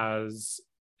has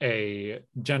a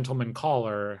gentleman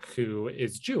caller who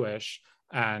is Jewish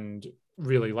and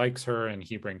really likes her, and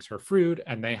he brings her fruit,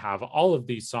 and they have all of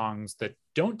these songs that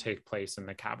don't take place in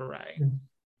the cabaret.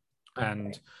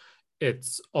 And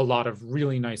it's a lot of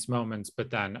really nice moments, but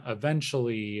then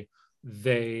eventually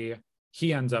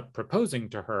he ends up proposing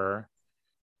to her,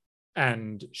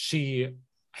 and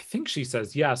I think she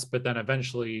says yes, but then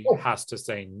eventually has to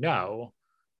say no.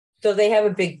 So they have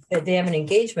an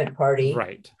engagement party.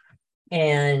 Right.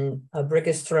 And a brick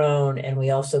is thrown, and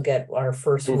we also get our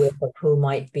first whiff of who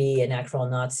might be an actual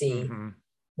Nazi,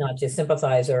 not just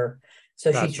sympathizer.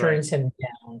 So she turns him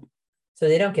down. So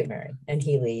they don't get married, and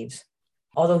he leaves.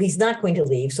 Although he's not going to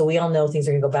leave, so we all know things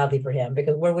are going to go badly for him,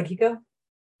 because where would he go?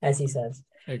 As he says.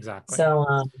 Exactly.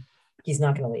 So he's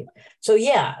not going to leave. So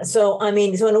yeah. So I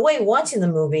mean, so in a way, watching the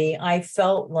movie, I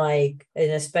felt like,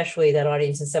 and especially that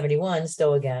audience in 71,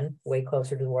 still again, way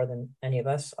closer to the war than any of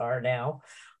us are now,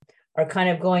 are kind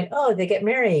of going, oh, they get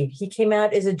married. He came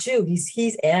out as a Jew.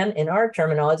 He's and in our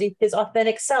terminology, his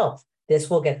authentic self. This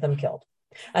will get them killed,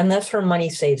 unless her money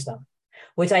saves them,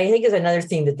 which I think is another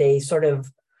thing that they sort of,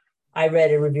 I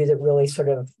read a review that really sort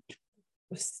of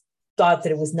thought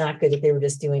that it was not good that they were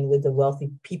just dealing with the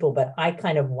wealthy people. But I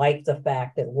kind of like the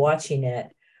fact that watching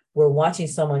it, we're watching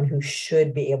someone who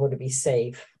should be able to be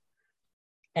safe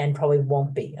and probably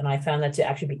won't be. And I found that to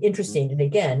actually be interesting. And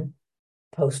again,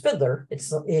 post Fiddler,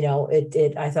 it's,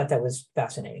 I thought that was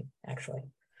fascinating, actually.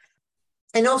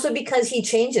 And also because he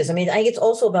changes. I mean, I think it's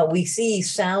also about, we see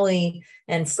Sally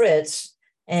and Fritz,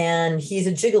 and he's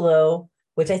a gigolo,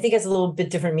 which I think has a little bit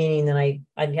different meaning than I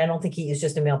don't think he is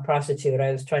just a male prostitute.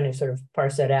 I was trying to sort of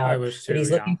parse that out. I wish too, but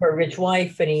he's looking for a rich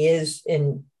wife, and he is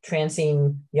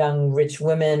entrancing young rich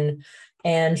women,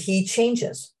 and he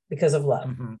changes because of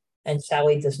love. And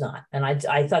Sally does not. And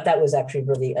I thought that was actually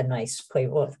really a nice play.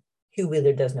 Well, Hugh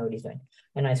Wheeler does know what he's doing.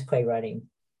 A nice playwriting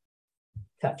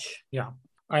touch. Yeah.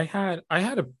 I had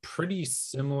a pretty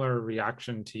similar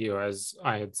reaction to you. As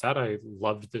I had said, I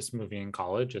loved this movie in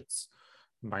college. It's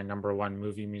my number one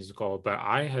movie musical, but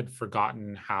I had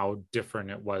forgotten how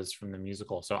different it was from the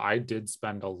musical. So I did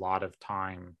spend a lot of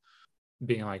time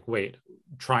being like, wait,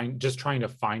 trying to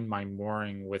find my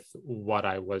mooring with what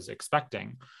I was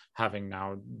expecting, having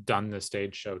now done the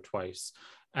stage show twice.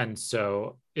 And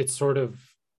so it's sort of,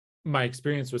 my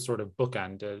experience was sort of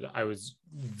bookended. I was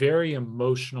very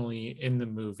emotionally in the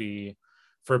movie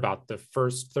for about the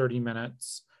first 30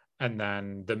 minutes. And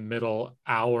then the middle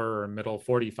hour or middle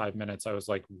 45 minutes, I was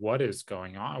like, what is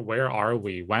going on? Where are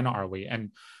we? When are we? And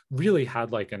really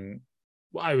had like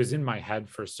I was in my head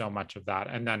for so much of that.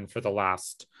 And then for the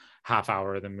last half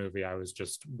hour of the movie, I was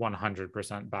just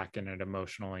 100% back in it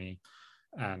emotionally.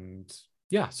 And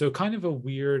yeah, so kind of a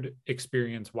weird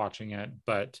experience watching it,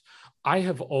 but I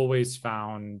have always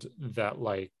found that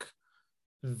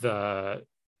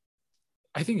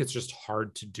I think it's just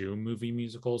hard to do movie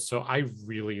musicals. So I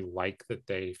really like that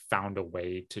they found a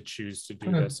way to choose to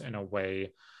do this in a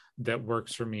way that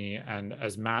works for me. And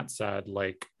as Matt said,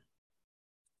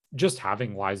 just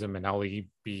having Liza Minnelli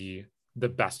be the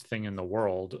best thing in the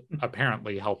world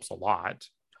apparently helps a lot.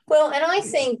 Well, and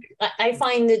I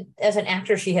find that as an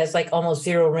actor, she has almost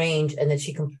zero range, and that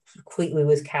she completely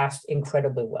was cast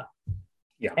incredibly well.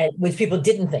 Yeah. And which people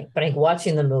didn't think, but I think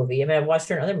watching the movie, I mean, I've watched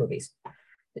her in other movies.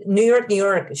 New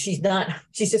York, she's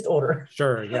just older.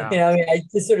 Sure, yeah. I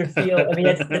just sort of feel,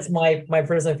 that's my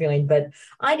personal feeling, but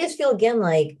I just feel again,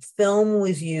 like film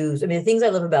was used. I mean, the things I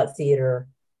love about theater,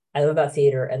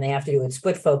 and they have to do with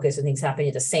split focus and things happening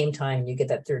at the same time, and you get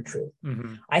that third truth.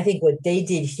 I think what they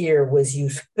did here was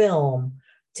use film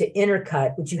to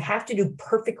intercut, which you have to do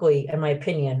perfectly, in my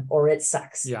opinion, or it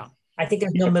sucks. Yeah. I think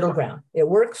there's no middle ground. It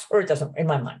works or it doesn't, in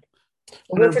my mind.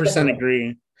 100%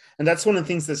 agree. And that's one of the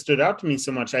things that stood out to me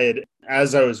so much.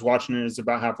 As I was watching it, it was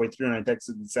about halfway through, and I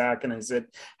texted Zach and I said,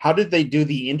 how did they do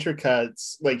the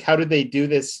intercuts? How did they do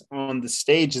this on the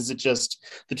stage? Is it just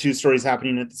the two stories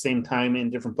happening at the same time in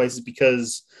different places?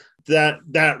 Because that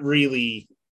really,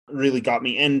 really got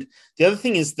me. And the other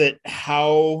thing is that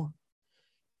how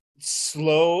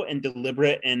slow and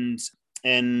deliberate and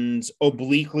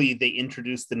obliquely they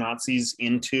introduce the Nazis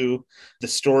into the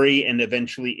story and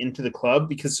eventually into the club,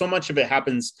 because so much of it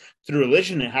happens through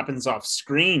religion. It happens off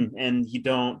screen, and you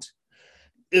don't,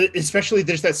 especially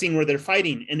there's that scene where they're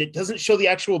fighting and it doesn't show the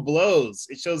actual blows.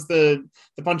 It shows the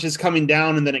punches coming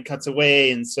down and then it cuts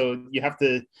away. And so you have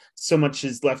to, so much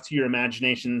is left to your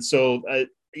imagination. So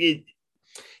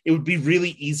it would be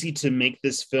really easy to make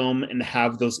this film and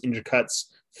have those intercuts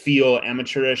feel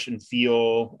amateurish and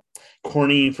feel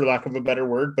corny, for lack of a better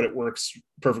word, but it works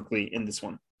perfectly in this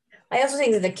one. I also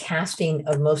think that the casting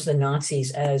of most of the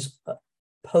Nazis as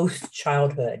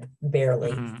post-childhood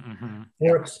barely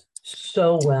works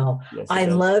so well. Yes, I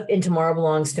love in Tomorrow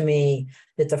Belongs to Me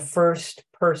that the first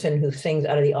person who sings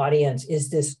out of the audience is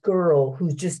this girl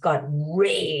who's just got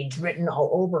rage written all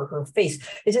over her face.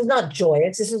 This is not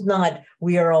joyous. This is not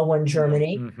 "We Are All One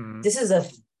Germany." This is a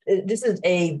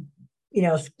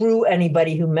screw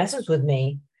anybody who messes with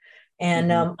me.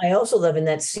 And I also love in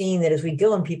that scene that as we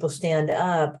go and people stand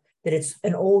up, that it's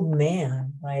an old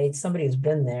man, right? Somebody who's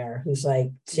been there, who's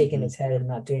like shaking his head and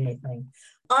not doing anything.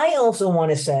 I also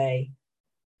want to say,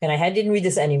 and I didn't read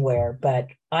this anywhere, but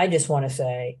I just want to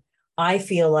say, I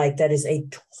feel like that is a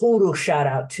total shout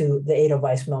out to the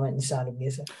Edelweiss moment in Sound of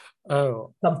Music.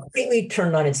 Oh, completely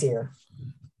turned on its ear,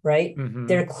 right?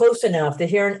 They're close enough that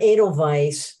here in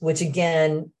Edelweiss, which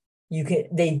again,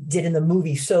 they did in the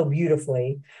movie so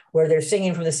beautifully, where they're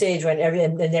singing from the stage and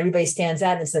everybody stands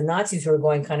out. And it's the Nazis who are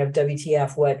going kind of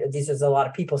WTF, what, this is a lot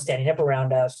of people standing up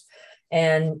around us.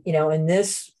 And, in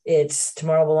this, it's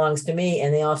Tomorrow Belongs to Me,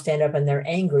 and they all stand up and they're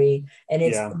angry. And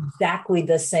it's exactly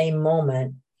the same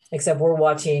moment, except we're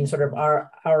watching sort of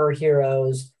our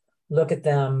heroes look at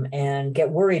them and get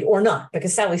worried or not,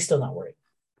 because Sally's still not worried.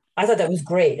 I thought that was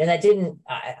great. And that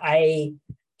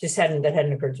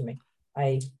hadn't occurred to me.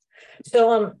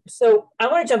 So I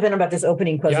want to jump in about this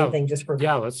opening puzzle thing just for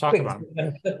let's talk about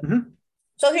it.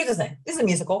 So here's the thing. This is a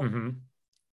musical.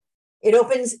 It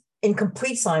opens in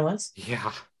complete silence.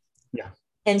 Yeah.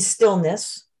 And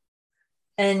stillness.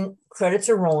 And credits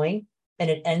are rolling. And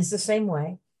it ends the same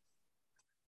way.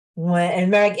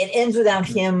 It ends without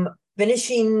him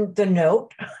finishing the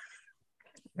note,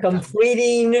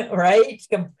 completing, right?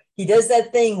 He does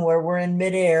that thing where we're in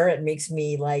midair. It makes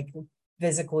me like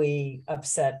physically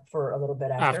upset for a little bit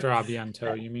after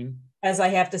Aviento, you mean? As I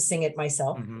have to sing it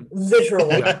myself,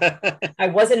 literally. I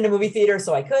wasn't in a movie theater,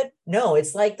 so I could. No,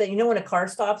 it's like that. When a car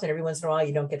stops and every once in a while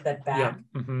you don't get that back.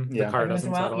 The car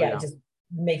doesn't settle. It just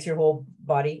makes your whole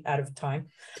body out of time.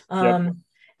 And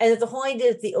that the whole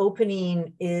idea that the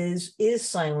opening is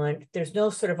silent. There's no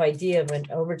sort of idea of an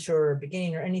overture or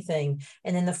beginning or anything.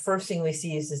 And then the first thing we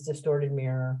see is this distorted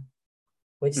mirror,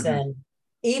 which then,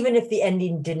 even if the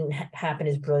ending didn't happen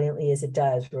as brilliantly as it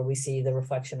does, where we see the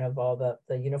reflection of all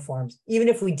the uniforms, even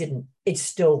if we didn't, it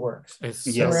still works.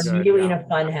 We're immediately in a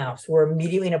fun house. We're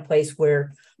immediately in a place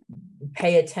where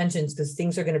pay attention, because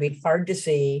things are going to be hard to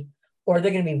see, or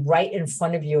they're going to be right in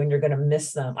front of you and you're going to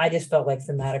miss them. I just felt like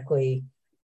thematically,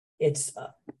 it's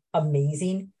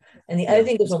amazing. And the other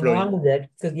thing that goes along with it,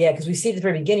 because we see at the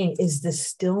very beginning, is the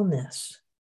stillness.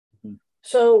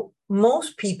 So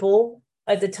most people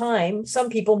at the time, some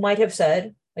people might have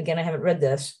said, again, I haven't read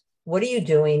this, what are you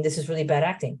doing? This is really bad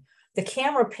acting. The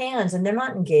camera pans and they're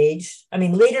not engaged. I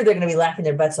mean, later they're going to be laughing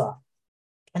their butts off.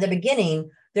 At the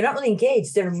beginning, they're not really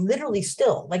engaged. They're literally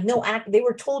still, like no act. They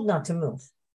were told not to move.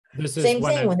 Same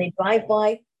thing when they drive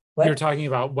by. What? You're talking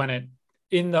about when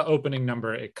in the opening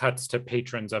number, it cuts to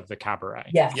patrons of the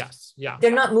cabaret. Yes. Yeah.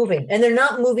 They're not moving, and they're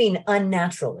not moving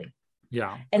unnaturally.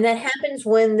 Yeah. And that happens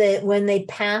when they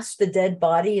pass the dead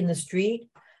body in the street,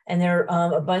 and there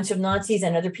are a bunch of Nazis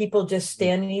and other people just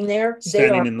standing there. They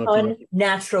are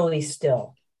unnaturally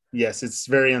still. Yes, it's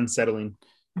very unsettling.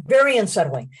 Very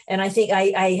unsettling. And I think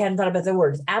I hadn't thought about the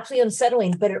words. Absolutely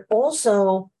unsettling, but it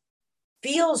also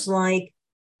feels like,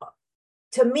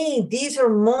 to me, these are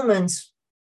moments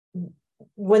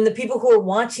when the people who are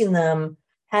watching them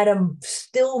had a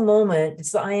still moment.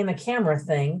 It's the I am a camera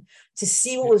thing, to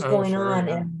see what was going on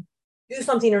and do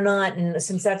something or not. And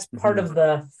since that's part of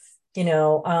the,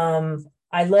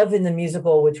 I love in the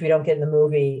musical, which we don't get in the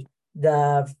movie,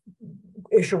 the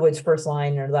Isherwood's first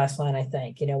line or last line, I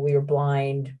think, we were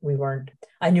blind.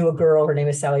 I knew a girl, her name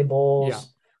is Sally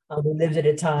Bowles. We lived at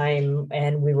a time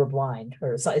and we were blind,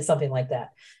 or it's something like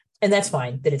that. And that's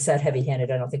fine that it's that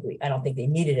heavy-handed. I don't think they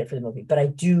needed it for the movie, but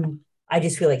I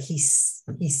just feel like he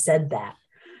said that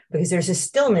because there's a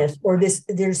stillness, or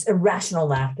there's irrational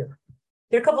laughter.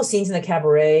 There are a couple of scenes in the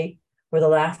cabaret where the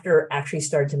laughter actually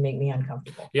started to make me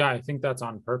uncomfortable. Yeah, I think that's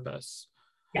on purpose.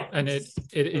 Yeah. And it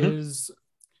is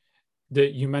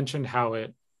that you mentioned how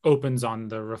it opens on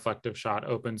the reflective shot,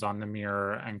 opens on the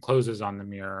mirror, and closes on the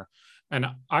mirror. And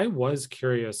I was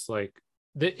curious, like,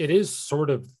 it is sort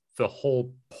of the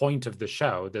whole point of the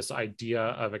show, this idea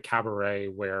of a cabaret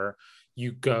where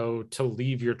you go to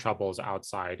leave your troubles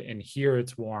outside, and here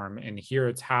it's warm and here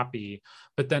it's happy.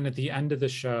 But then at the end of the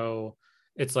show,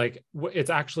 it's like it's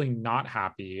actually not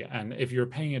happy. And if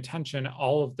you're paying attention,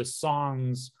 all of the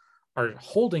songs are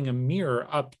holding a mirror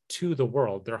up to the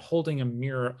world. They're holding a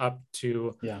mirror up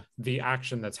to the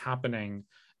action that's happening.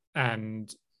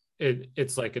 And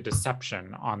it's like a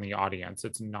deception on the audience.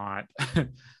 It's not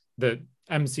the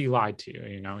MC lied to you,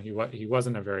 you know, he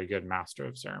wasn't a very good master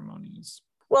of ceremonies.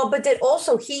 Well, but that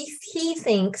also he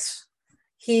thinks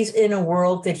he's in a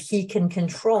world that he can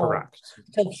control. Correct.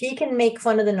 So he can make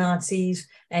fun of the Nazis.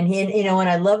 And and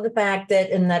I love the fact that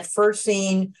in that first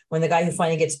scene, when the guy who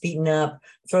finally gets beaten up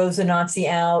throws the Nazi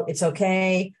out, it's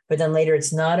okay. But then later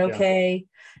it's not okay.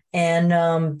 And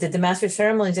the master of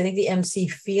ceremonies, I think the MC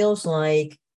feels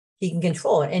like he can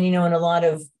control it. And, in a lot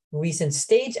of recent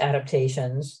stage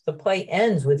adaptations, the play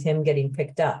ends with him getting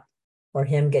picked up or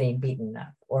him getting beaten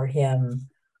up or him.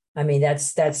 I mean,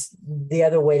 that's the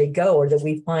other way to go, or that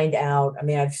we find out. I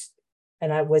mean,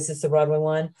 was this the Broadway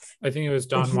one? I think it was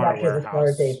Donmar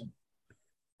Warehouse.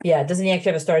 Yeah, doesn't he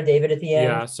actually have a Star of David at the end?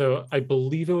 Yeah, so I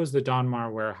believe it was the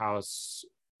Donmar Warehouse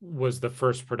was the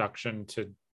first production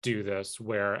to do this,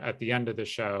 where at the end of the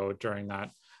show, during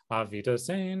that Auf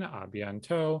Wiedersehen, à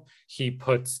bientôt, he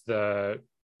puts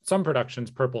some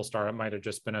productions Purple Star, it might have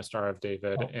just been a Star of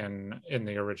David in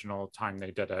the original time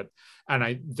they did it.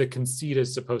 And the conceit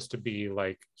is supposed to be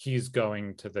like he's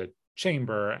going to the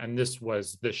chamber, and this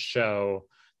was the show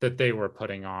that they were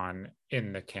putting on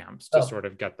in the camps to sort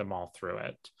of get them all through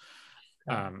it.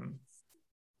 I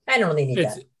don't really need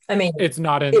that. I mean, it's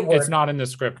not in the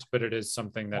script, but it is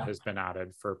something that has been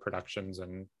added for productions,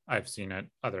 and I've seen it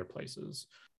other places.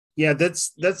 Yeah,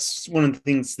 that's one of the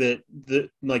things that the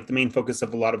main focus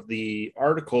of a lot of the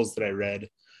articles that I read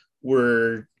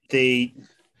were they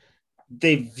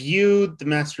viewed the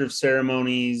Master of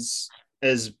Ceremonies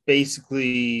as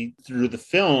basically through the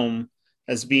film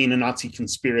as being a Nazi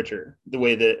conspirator, the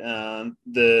way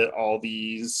that all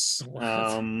these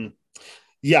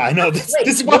yeah, I know this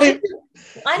is why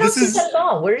I don't see that at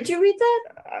all. Where did you read that?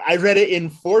 I read it in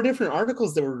 4 different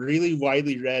articles that were really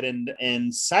widely read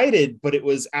and cited, but it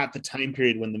was at the time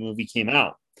period when the movie came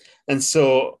out. And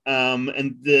so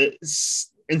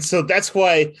so that's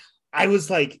why I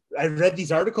was like, I read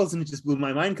these articles and it just blew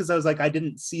my mind, because I was like, I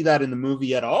didn't see that in the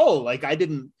movie at all. Like I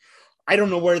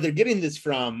don't know where they're getting this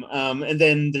from. And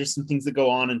then there's some things that go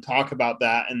on and talk about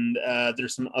that. And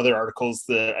there's some other articles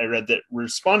that I read that were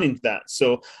responding to that.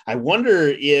 So I wonder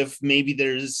if maybe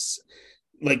there's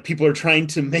people are trying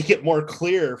to make it more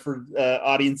clear for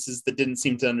audiences that didn't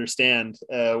seem to understand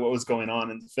what was going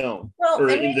on in the film. Well, and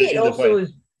maybe it also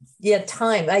was,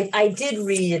 time. I did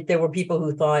read that there were people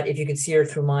who thought If You Could See Her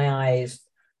Through My Eyes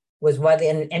was widely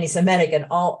anti-Semitic, and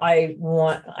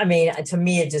to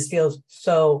me, it just feels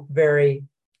so very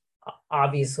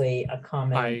obviously a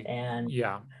comment and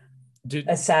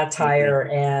a satire.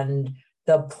 And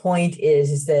the point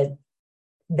is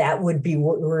that would be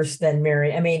worse than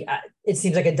Mary. I mean, it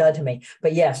seems like a dud to me,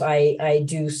 but yes, I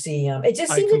do see. It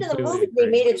just seems that in the movie they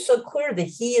made it so clear that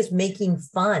he is making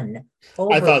fun.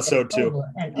 I thought so too.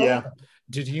 Yeah.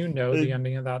 Did you know the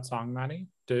ending of that song, Maddie?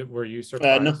 Were you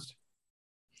surprised? No.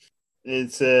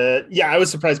 It's I was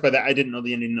surprised by that. I didn't know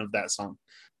the ending of that song,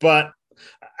 but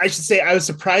I should say I was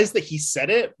surprised that he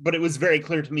said it, but it was very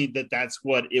clear to me that that's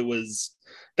what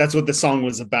the song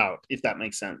was about, if that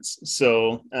makes sense.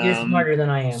 So you're smarter than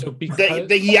I am. So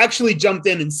that he actually jumped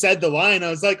in and said the line,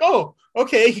 I was like, oh,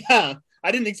 okay, yeah.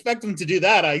 I didn't expect him to do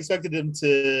that. I expected him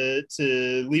to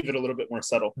leave it a little bit more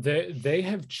subtle. They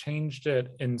have changed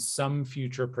it in some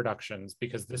future productions,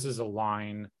 because this is a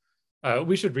line.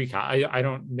 We should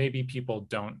recap. Maybe people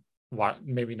don't watch,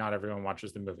 maybe not everyone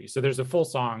watches the movie. So there's a full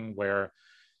song where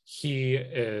he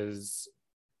is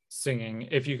singing,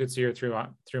 If You Could See Her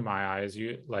Through My Eyes,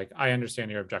 I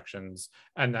understand your objections.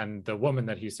 And then the woman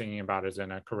that he's singing about is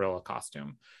in a gorilla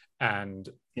costume. And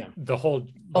the whole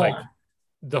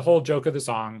joke of the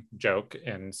song, joke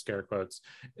in scare quotes,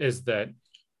 is that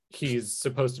he's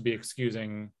supposed to be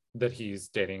excusing that he's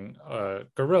dating a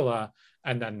gorilla.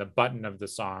 And then the button of the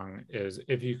song is,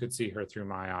 If you could see her through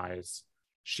my eyes,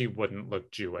 she wouldn't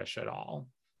look Jewish at all.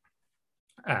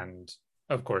 And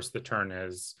of course, the turn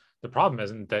is, the problem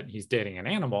isn't that he's dating an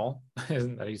animal,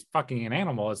 isn't that he's fucking an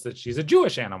animal, it's that she's a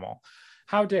Jewish animal.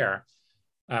 How dare.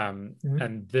 And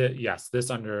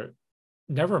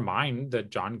never mind that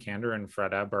John Kander and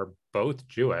Fred Ebb are both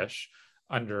Jewish,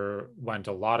 underwent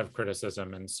a lot of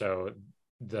criticism. And so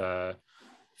the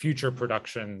future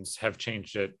productions have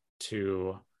changed it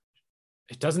to,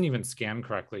 it doesn't even scan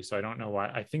correctly. So I don't know why.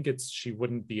 I think it's, she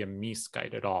wouldn't be a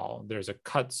Mieskite at all. There's a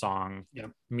cut song,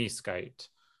 Mieskite.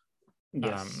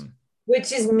 Yes.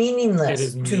 Which is meaningless. It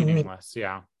is meaningless,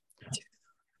 yeah.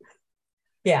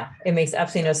 Yeah, it makes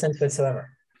absolutely no sense whatsoever.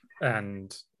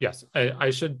 And yes,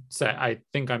 I should say, I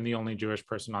think I'm the only Jewish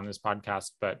person on this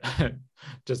podcast, but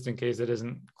just in case it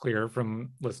isn't clear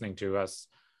from listening to us.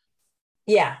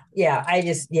 Yeah,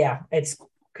 it's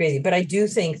crazy. But I do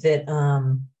think that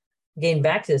getting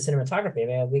back to the cinematography, I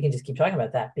mean, we can just keep talking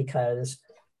about that because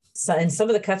and some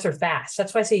of the cuts are fast.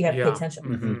 That's why I say you have to pay attention.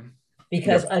 Mm-hmm.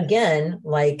 Because Yep. again,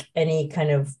 like any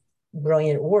kind of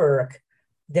brilliant work,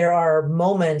 there are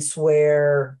moments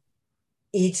where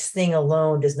each thing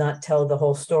alone does not tell the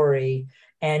whole story,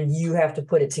 and you have to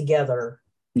put it together,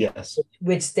 Yes.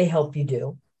 which they help you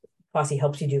do. Fosse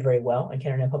helps you do very well, and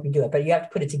Karen help you do it, but you have to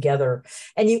put it together.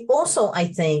 And you also, I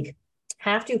think,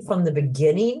 have to from the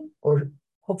beginning, or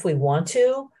hopefully want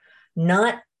to,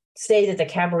 not say that the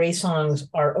cabaret songs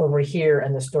are over here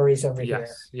and the story's over here.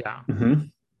 Yes. Yeah. Mm-hmm.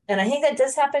 And I think that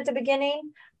does happen at the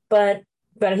beginning, but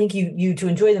I think you to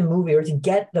enjoy the movie or to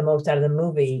get the most out of the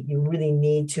movie, you really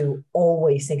need to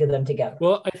always think of them together.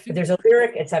 Well, I If think there's a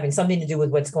lyric, it's having something to do with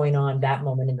what's going on that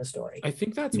moment in the story. I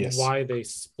think that's Yes. why they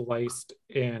spliced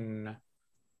in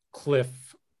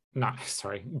Cliff, not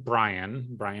sorry, Brian.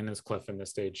 Brian is Cliff in the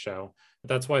stage show.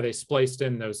 That's why they spliced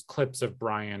in those clips of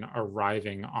Brian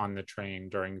arriving on the train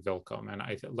during Vilcom. And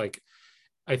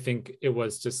I think it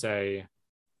was to say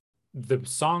the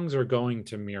songs are going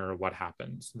to mirror what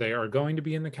happens. They are going to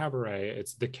be in the cabaret.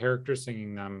 It's the character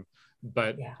singing them,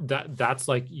 but Yeah. that's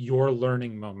like your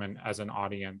learning moment as an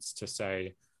audience to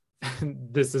say,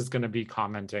 this is going to be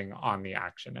commenting on the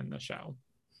action in the show.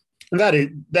 That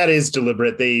is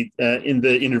deliberate. They in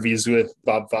the interviews with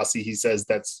Bob Fosse, he says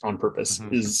that's on purpose,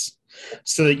 is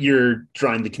so that you're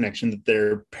drawing the connection that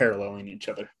they're paralleling each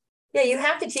other. Yeah, you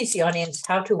have to teach the audience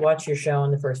how to watch your show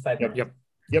in the first 5 minutes.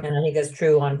 Yep. And I think that's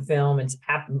true on film. It's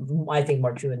I think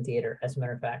more true in theater, as a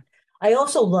matter of fact. I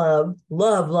also love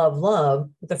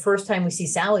the first time we see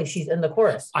Sally, she's in the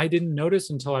chorus. I didn't notice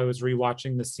until I was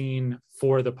rewatching the scene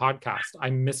for the podcast. I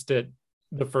missed it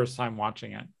the first time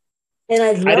watching it. And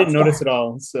I didn't notice at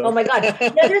all. So. Oh my God.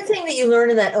 The other thing that you learn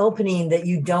in that opening that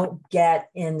you don't get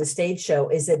in the stage show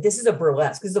is that this is a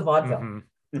burlesque. This is a vaudeville. Mm-hmm.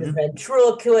 There's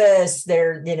ventriloquists.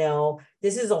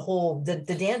 This is a whole, the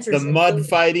dancers. The mud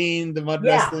fighting, the mud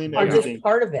wrestling. Are just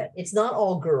part of it. It's not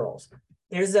all girls.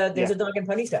 There's a dog and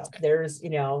pony show. There's,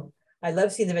 I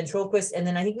love seeing the ventriloquist. And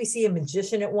then I think we see a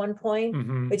magician at one point.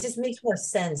 Mm-hmm. It just makes more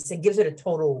sense. It gives it a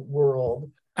total world.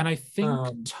 And I think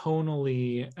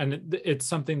tonally, and it's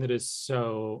something that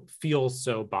feels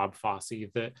so Bob Fosse,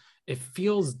 that it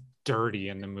feels dirty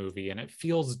in the movie, and it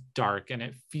feels dark, and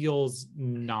it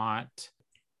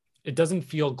doesn't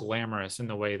feel glamorous in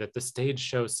the way that the stage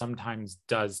show sometimes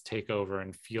does take over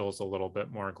and feels a little bit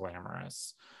more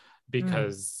glamorous,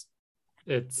 because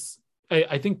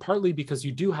I think partly because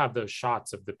you do have those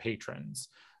shots of the patrons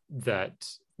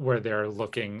where they're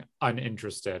looking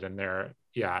uninterested and they're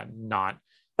not.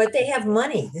 But they have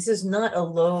money. This is not a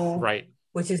low, right?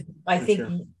 Which is, I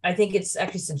think it's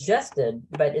actually suggested,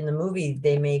 but in the movie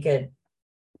they make it.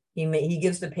 He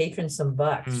gives the patrons some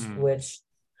bucks, which,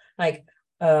 like,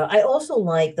 I also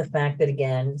like the fact that,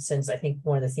 again, since I think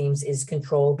one of the themes is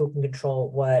control, who can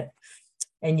control what,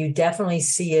 and you definitely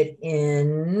see it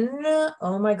in.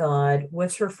 Oh my God,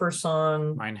 what's her first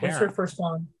song? Mein Herr. What's her first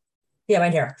song? Yeah,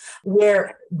 Mein Herr,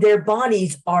 where their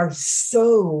bodies are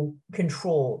so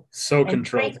controlled.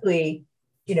 Frankly,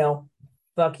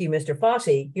 fuck you, Mr.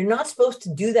 Fosse. You're not supposed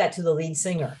to do that to the lead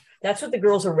singer. That's what the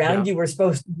girls around you were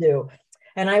supposed to do.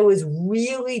 And I was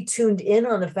really tuned in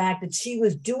on the fact that she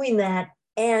was doing that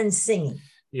and singing.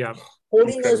 Yeah.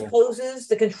 Holding those poses.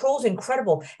 The control's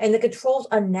incredible. And the control's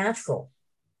unnatural.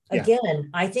 Yeah.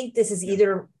 Again, I think this is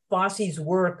either Fosse's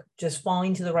work just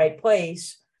falling to the right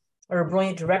place, or a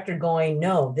brilliant director going,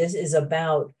 no, this is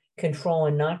about control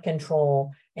and not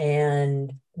control.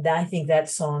 And I think that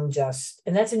song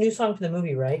and that's a new song for the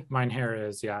movie, right? Mein Herr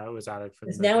is, it was added for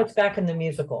the movie. Now it's back in the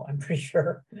musical, I'm pretty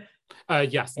sure.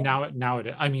 Yes, now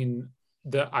it, I mean,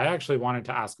 I actually wanted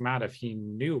to ask Matt if he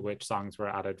knew which songs were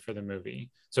added for the movie.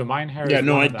 So Mein Herr is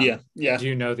no idea. Yeah. Do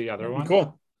you know the other one?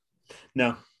 Cool.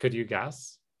 No. Could you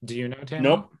guess? Do you know, Tammy?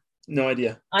 Nope. No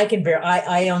idea.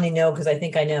 I only know because I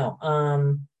think I know.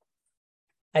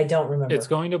 I don't remember. It's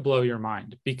going to blow your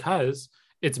mind because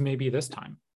it's Maybe This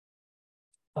Time.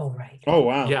 Oh, right. Oh,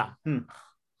 wow. Yeah.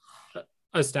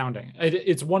 Astounding.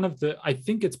 It's one of I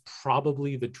think it's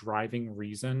probably the driving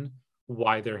reason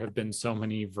why there have been so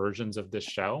many versions of this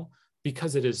show,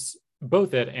 because it is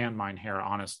both it and Mein Herr,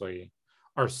 honestly,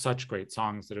 are such great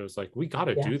songs that it was like, we got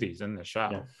to do these in the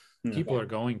show. Yeah. People are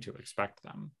going to expect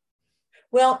them.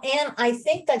 Well, and I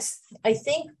think that's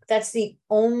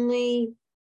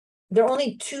there are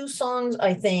only two songs,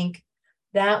 I think,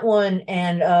 That one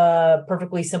and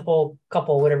Perfectly Simple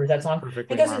Couple, whatever that song. I think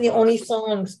Perfectly those are the only Marvelous.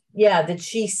 songs, yeah, that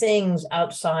she sings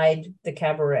outside the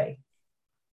cabaret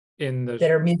In the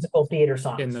that are musical theater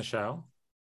in the songs show.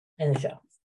 in the show.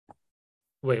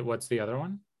 Wait, what's the other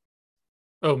one?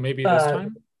 Oh, maybe this Uh,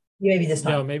 time? maybe this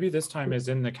No, time. maybe this time is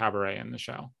in the cabaret in the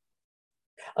show.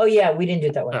 Oh yeah, we didn't do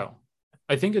it that way. Oh,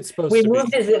 I think it's supposed to be.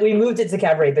 We moved it to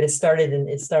cabaret, but it started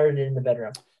in the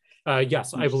bedroom.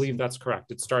 Yes, I believe that's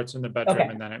correct. It starts in the bedroom Okay.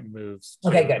 and then it moves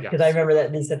Okay, to, good. Because I yes. remember that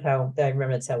at least that's how I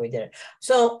remember that's how we did it.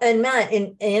 So, and Matt,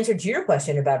 in answer to your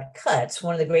question about cuts,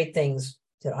 one of the great things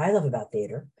that I love about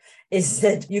theater is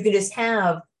that you can just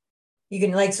have you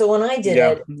can like so when I did Yeah,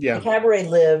 it, yeah. the cabaret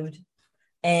lived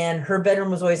and her bedroom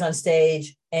was always on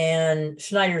stage and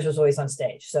Schneider's was always on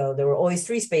stage. So there were always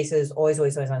three spaces, always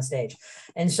on stage.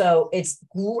 And so it's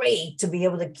great to be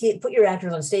able to put your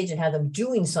actors on stage and have them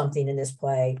doing something in this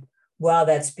play while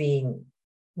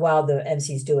while the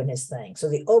MC's doing his thing. So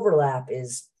the overlap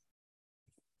is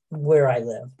where I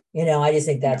live. I just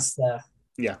think that's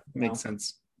Yeah, makes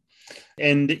sense.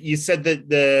 And you said that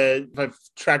if I've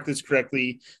tracked this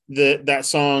correctly, that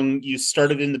song you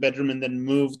started in the bedroom and then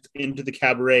moved into the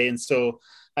cabaret, and so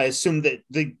I assume that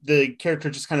the character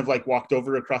just kind of like walked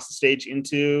over across the stage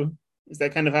into. Is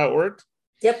that kind of how it worked?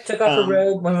 Yep, took off her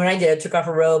robe. When I did it, took off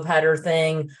her robe, had her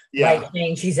thing, Yeah.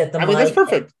 lightning. She's at the I mean, that's mic.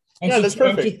 perfect. And Yeah, she that's and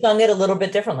she perfect. sung it a little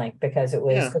bit differently because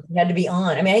Yeah. it had to be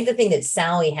on. I mean, I think the thing that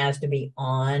Sally has to be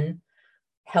on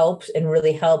helps and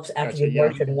really helps after the Gotcha. Yeah.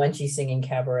 abortion when she's singing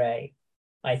cabaret,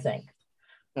 I think.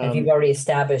 If you've Um, already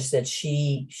established that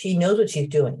she knows what she's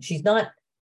doing. She's not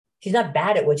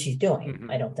bad at what she's doing,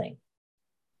 Mhm. I don't think.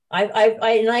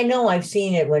 I know I've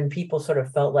seen it when people sort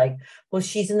of felt like, well,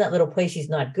 she's in that little place, she's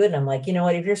not good. And I'm like, you know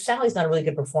what, if your Sally's not a really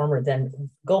good performer, then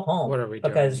go home What are we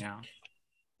doing? because Yeah.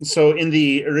 so in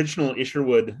the original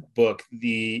Isherwood book,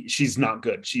 she's not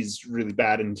good. She's really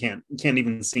bad and can't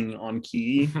even sing on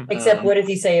key. except what did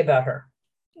he say about her?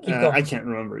 Keep going. I can't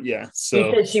remember. Yeah. He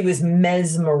So said she was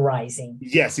mesmerizing.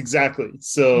 yes, exactly. You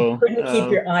So couldn't keep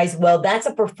your eyes. Well, that's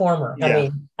a performer. I yeah,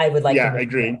 mean, I would like to yeah, I meet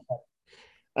agree.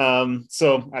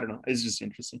 So I don't know. It's just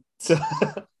interesting. So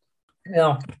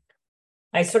no,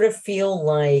 I sort of feel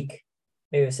like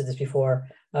maybe I've said this before.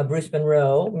 Bruce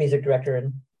Monroe, music director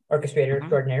and orchestrator Mhm.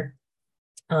 extraordinaire,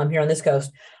 here on this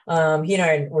coast. He and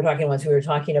I were talking once. We were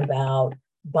talking about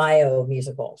bio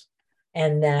musicals,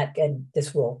 and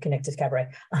this will connect to cabaret.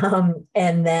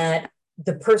 And that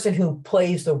the person who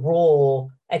plays the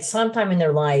role at some time in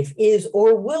their life is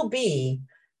or will be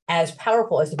as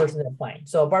powerful as the person they're playing.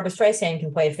 So Barbara Streisand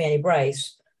can play Fanny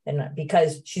Bryce, and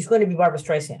because she's going to be Barbara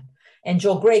Streisand, and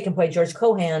Joel Grey can play George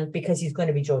Cohan because he's going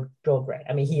to be Joel Grey.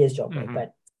 I mean, he is Joel Grey, Mhm.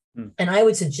 but and I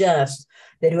would suggest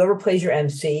that whoever plays your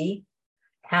MC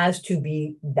has to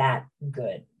be that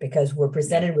good because we're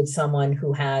presented with someone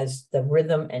who has the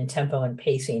rhythm and tempo and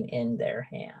pacing in their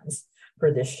hands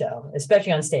for this show,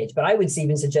 especially on stage. But I would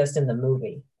even suggest in the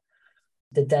movie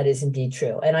that is indeed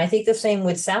true. And I think the same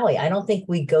with Sally. I don't think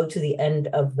we go to the end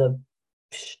of the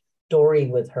story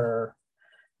with her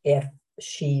if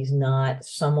she's not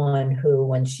someone who,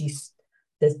 when she's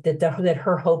that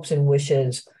her hopes and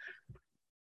wishes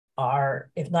are,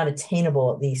 if not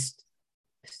attainable, at least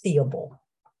seeable,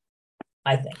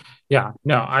 I think. Yeah,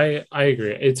 no, I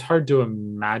agree. It's hard to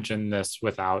imagine this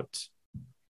without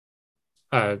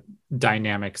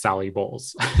dynamic Sally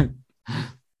Bowles.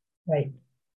 Right.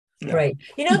 yeah. Right.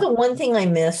 The one thing I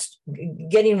missed,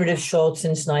 getting rid of Schultz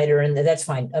and Snyder, and that's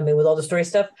fine. I mean, with all the story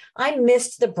stuff, I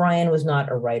missed that Brian was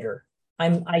not a writer.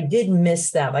 I did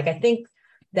miss that. Like, I think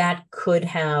that could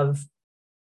have,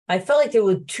 I felt like there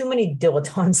were too many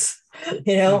dilettantes.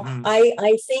 Mhm.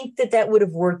 I think that would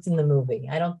have worked in the movie.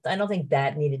 I don't think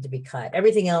that needed to be cut.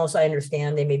 Everything else, I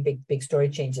understand they made big story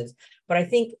changes, but I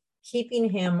think keeping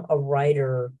him a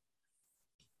writer,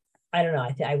 I don't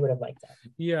know. I would have liked that.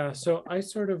 Yeah, so I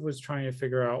sort of was trying to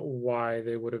figure out why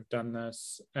they would have done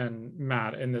this. And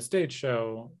Matt, in the stage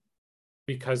show,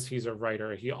 because he's a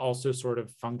writer, he also sort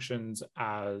of functions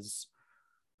as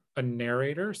a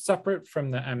narrator separate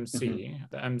from the MC. Mm-hmm.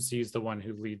 The MC is the one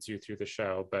who leads you through the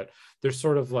show, but there's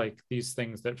sort of like these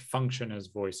things that function as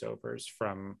voiceovers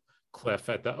from Cliff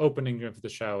at the opening of the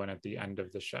show and at the end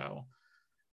of the show.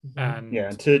 And yeah,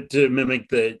 to mimic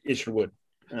the Isherwood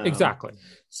exactly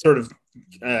sort of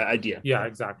idea. Yeah,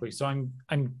 exactly. So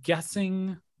I'm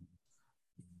guessing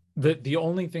that the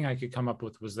only thing I could come up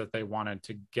with was that they wanted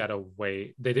to get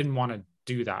away. They didn't want to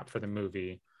do that for the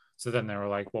movie. So then they were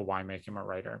like, well, why make him a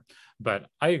writer? But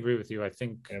I agree with you. I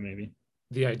think maybe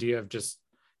the idea of just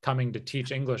coming to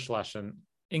teach English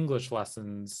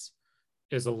lessons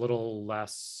is a little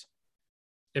less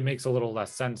it makes a little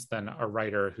less sense than a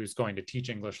writer who's going to teach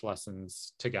English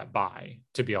lessons to get by,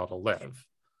 to be able to live.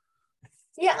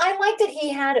 Yeah, I like that he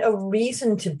had a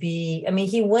reason to be. I mean,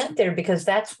 he went there because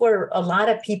that's where a lot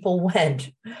of people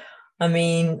went. I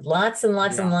mean, lots and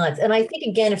lots and lots. And I think,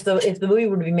 again, if the movie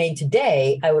were to be made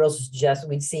today, I would also suggest that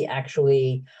we'd see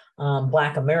actually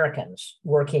Black Americans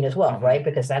working as well, right?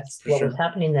 Because that's what was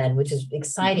happening then, which is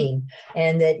exciting.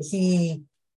 And that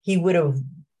he would have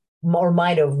or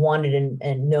might have wanted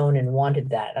and known and wanted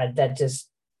that. That just,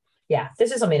 yeah,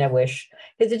 this is something I wish,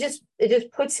 because it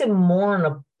just puts him more on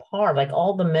a par. Like,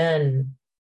 all the men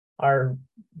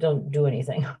don't do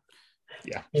anything.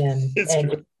 Yeah. And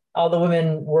true. All the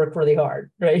women work really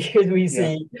hard, right? Because we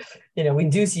see, we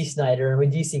do see Snyder and we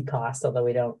do see Cost, although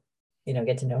we don't,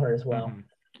 get to know her as well.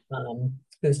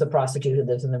 Who's the prostitute who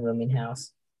lives in the rooming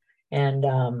house. And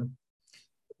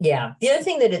the other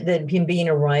thing that him being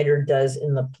a writer does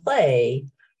in the play,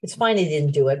 it's fine he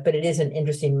didn't do it, but it is an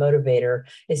interesting motivator,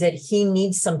 is that he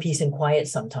needs some peace and quiet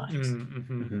sometimes.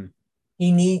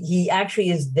 He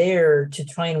actually is there to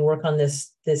try and work on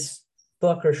this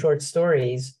book or short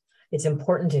stories. It's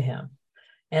important to him.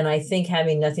 And I think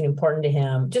having nothing important to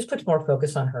him just puts more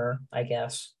focus on her, I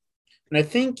guess. And I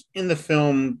think in the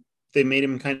film, they made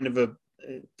him kind of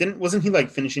wasn't he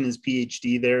like finishing his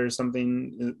PhD there or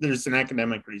something? There's an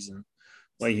academic reason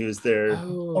why he was there.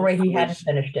 Oh, right, he hadn't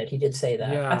finished it. He did say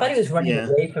that. Yeah. I thought he was running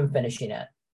away from finishing it.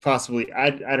 Possibly. I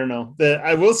don't know.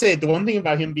 I will say the one thing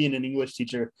about him being an English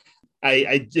teacher,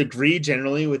 I agree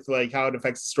generally with like how it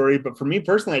affects the story, but for me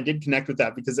personally, I did connect with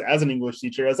that because as an English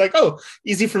teacher, I was like, oh,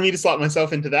 easy for me to slot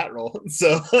myself into that role.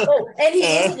 So, and he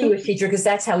is an English teacher because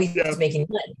that's how he's making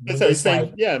money. That's how he's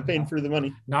paying for the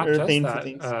money. Not just paying that, for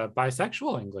things.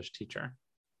 Bisexual English teacher.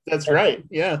 That's right.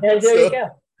 Yeah. There you go.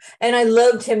 And I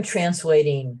loved him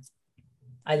translating.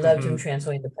 I loved him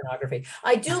translating the pornography.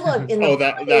 I do love in the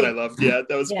that I loved. Yeah,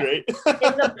 that was great. In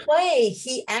the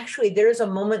play, there's a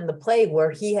moment in the play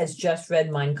where he has just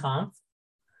read Mein Kampf,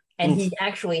 and he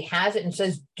actually has it and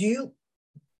says, to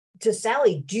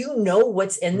Sally, do you know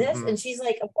what's in this? And she's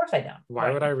like, of course I don't. Why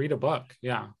would I read a book?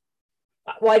 Yeah.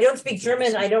 Well, I don't speak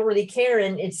German. I don't really care.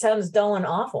 And it sounds dull and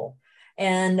awful.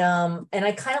 And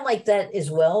I kind of like that as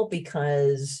well,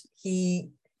 because he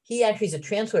actually is a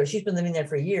translator. She's been living there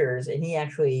for years, and he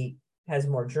actually has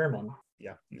more German.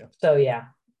 Yeah. So yeah.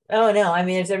 Oh no, I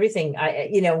mean, it's everything.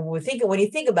 When you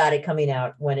think about it coming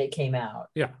out when it came out.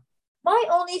 Yeah. My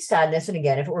only sadness, and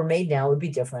again, if it were made now, it would be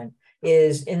different,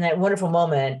 is in that wonderful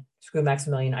moment, screw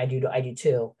Maximilian, I do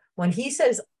too. When he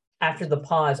says after the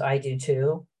pause, I do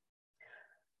too,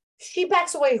 she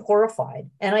backs away horrified.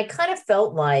 And I kind of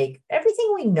felt like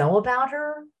everything we know about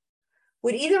her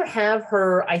would either have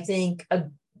her, I think,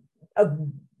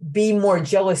 be more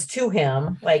jealous to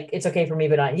him, like it's okay for me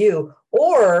but not you,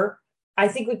 or I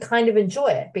think we kind of enjoy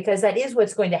it, because that is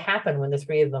what's going to happen when the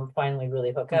three of them finally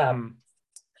really hook up.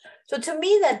 So to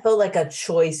me, that felt like a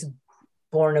choice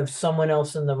born of someone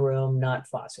else in the room, not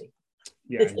Fosse.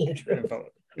 Yeah,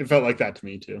 it felt like that to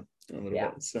me too, a little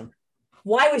bit. So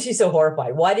why was she so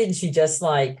horrified? Why didn't she just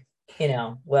like,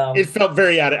 it felt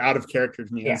very out of character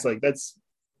to me. It's like that's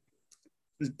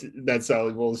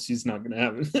Sally. Well, she's not going to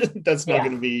have it. That's not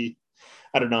going to be.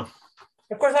 I don't know.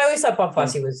 Of course, I always thought Bob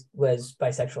Fosse was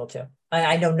bisexual too.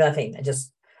 I know nothing. I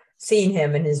just seeing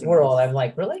him in his world. I'm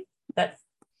like, really? That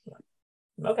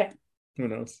okay? Who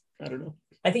knows? I don't know.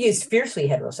 I think he's fiercely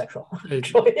heterosexual.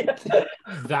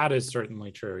 That is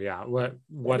certainly true. Yeah.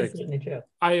 What is certainly true.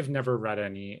 I have never read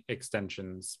any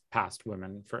extensions past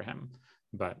women for him,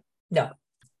 but no.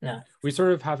 We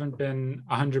sort of haven't been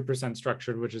 100%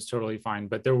 structured, which is totally fine.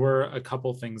 But there were a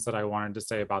couple things that I wanted to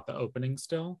say about the opening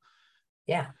still.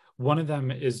 Yeah. One of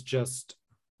them is just,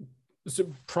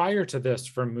 so prior to this,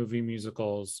 for movie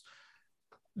musicals,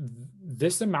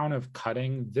 this amount of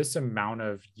cutting, this amount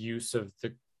of use of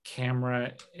the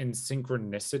camera in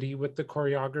synchronicity with the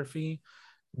choreography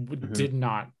did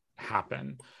not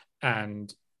happen.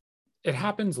 And it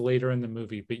happens later in the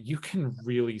movie, but you can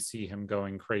really see him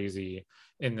going crazy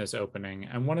in this opening.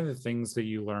 And one of the things that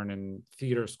you learn in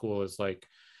theater school is like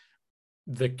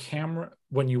the camera,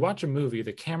 when you watch a movie,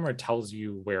 the camera tells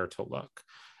you where to look,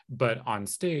 but on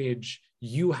stage,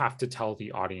 you have to tell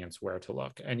the audience where to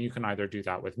look. And you can either do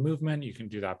that with movement, you can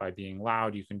do that by being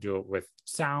loud, you can do it with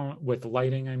sound, with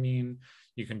lighting,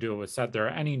 you can do it with set. There are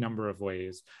any number of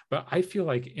ways, but I feel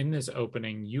like in this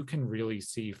opening, you can really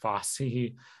see Fosse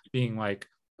being like,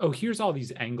 oh, here's all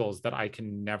these angles that I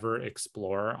can never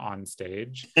explore on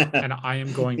stage. And I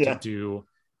am going to do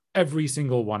every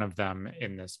single one of them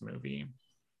in this movie.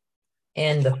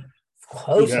 And the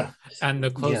close-ups. And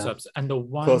the close-ups. And the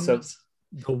one close-ups.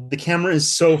 the camera is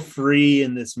so free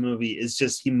in this movie. It's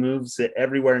just, he moves it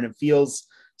everywhere and it feels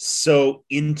so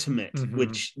intimate,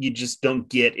 which you just don't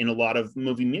get in a lot of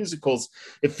movie musicals.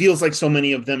 It feels like so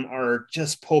many of them are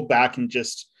just pulled back and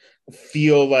just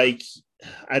feel like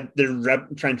they're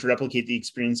trying to replicate the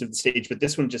experience of the stage, but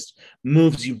this one just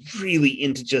moves you really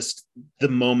into just the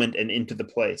moment and into the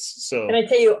place. So, can I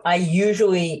tell you, I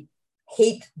usually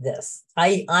hate this.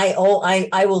 I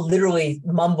will literally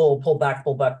mumble, pull back,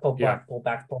 pull back, pull back, pull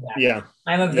back, pull back. Yeah.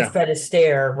 I'm of the Fred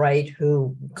Astaire, right,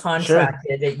 who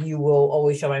contracted that you will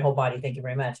always show my whole body. Thank you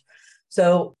very much.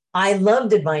 So I love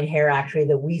Divine Hair, actually,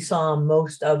 that we saw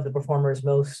most of the performers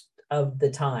most of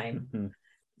the time.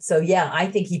 So yeah, I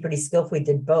think he pretty skillfully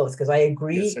did both, because I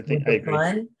agree with the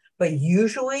fun, but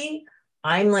usually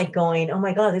I'm like going, oh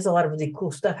my God, there's a lot of really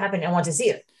cool stuff happening. I want to see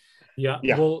it. Yeah.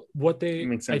 Well,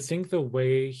 I think the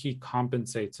way he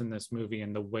compensates in this movie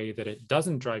and the way that it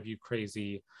doesn't drive you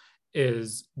crazy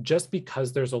is just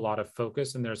because there's a lot of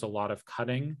focus and there's a lot of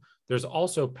cutting, there's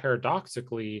also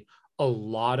paradoxically a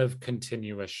lot of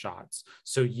continuous shots.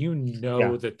 So you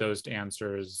know that those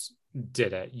dancers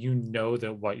did it. You know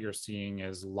that what you're seeing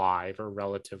is live or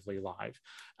relatively live.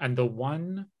 And the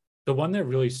one that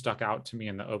really stuck out to me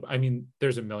in I mean,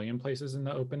 there's a million places in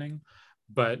the opening,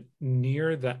 but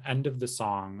near the end of the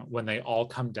song, when they all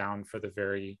come down for the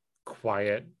very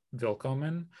quiet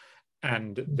Willkommen,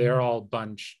 and they're all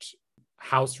bunched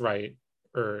house right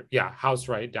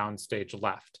downstage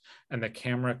left, and the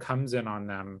camera comes in on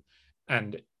them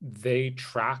and they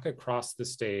track across the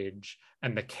stage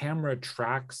and the camera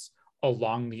tracks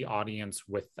along the audience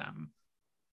with them.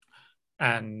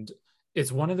 And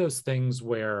it's one of those things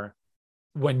where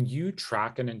when you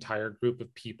track an entire group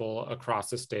of people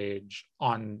across a stage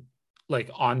on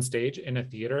stage in a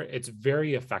theater, it's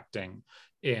very affecting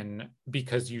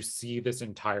because you see this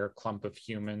entire clump of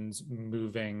humans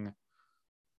moving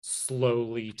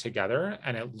slowly together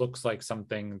and it looks like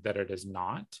something that it is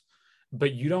not,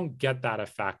 but you don't get that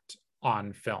effect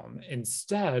on film.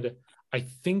 Instead, I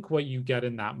think what you get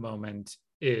in that moment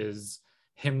is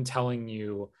him telling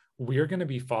you, we're going to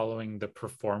be following the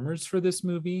performers for this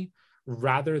movie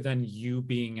rather than you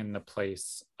being in the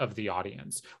place of the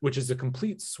audience, which is a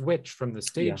complete switch from the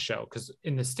stage show. Because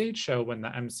in the stage show, when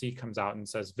the MC comes out and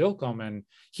says Willkommen,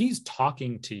 he's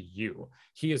talking to you.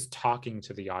 He is talking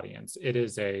to the audience.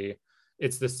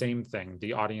 It's the same thing,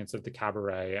 the audience of the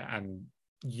cabaret and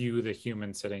you, the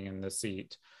human sitting in the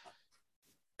seat.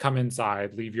 Come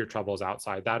inside, leave your troubles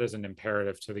outside. That is an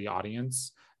imperative to the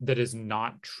audience that is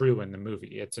not true in the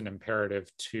movie. It's an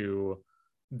imperative to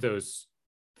those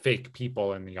fake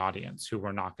people in the audience who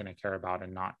we're not going to care about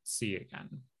and not see again.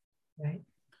 Right.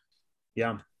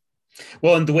 Yeah.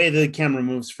 Well, and the way the camera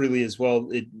moves freely as well,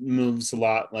 it moves a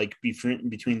lot like between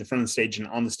the front of the stage and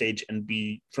on the stage, and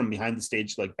from behind the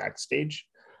stage, like backstage.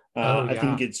 I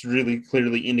think it's really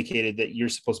clearly indicated that you're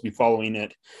supposed to be following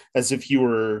it as if you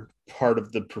were part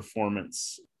of the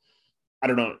performance. I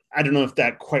don't know if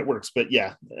that quite works, but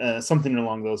something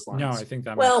along those lines. No, I think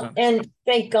that makes sense. And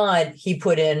thank God he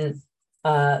put in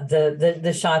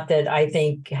the shot that I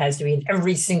think has to be in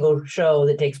every single show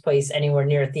that takes place anywhere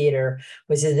near a theater,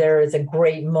 which is there is a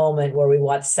great moment where we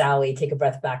watch Sally take a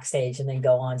breath backstage and then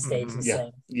go on stage and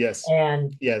sing. Yes.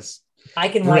 And yes, I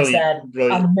can watch that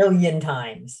a million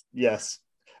times. Yes.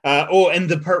 And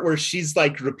the part where she's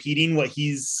like repeating what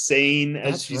he's saying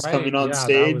as she's coming on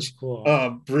stage. That was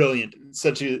cool. Brilliant.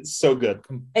 So good.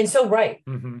 And so right.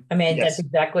 I mean, that's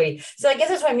exactly. So I guess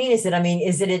that's what I mean is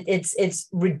that it's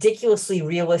ridiculously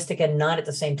realistic and not at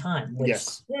the same time. Which,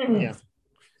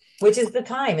 which is the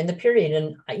time and the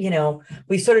period. And,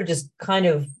 we sort of just kind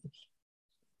of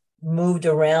moved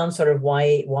around sort of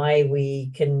why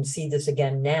we can see this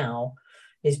again now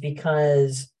is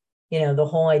because the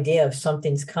whole idea of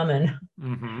something's coming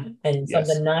and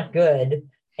something not good.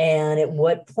 And at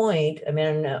what point, I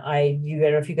mean, I don't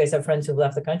know if you guys have friends who've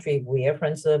left the country. We have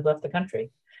friends who have left the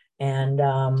country. And,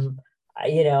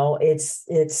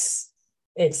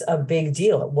 it's a big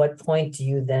deal. At what point do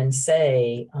you then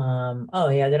say, oh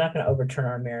yeah, they're not going to overturn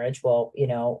our marriage? Well,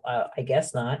 I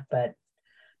guess not. But,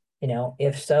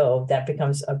 if so, that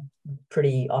becomes a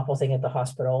pretty awful thing at the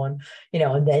hospital. And,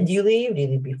 and then do you leave? Do you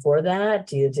leave before that?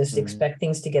 Do you just expect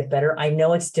things to get better? I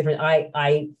know it's different.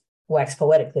 I wax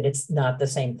poetic that it's not the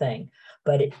same thing,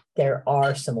 but there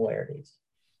are similarities.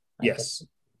 Yes.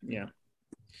 Yeah.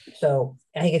 So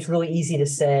I think it's really easy to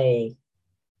say,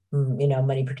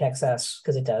 money protects us,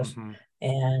 because it does.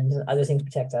 And other things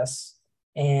protect us.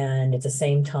 And at the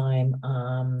same time,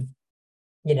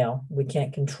 we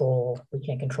can't control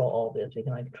all of this. We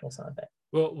can only control some of it.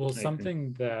 Well,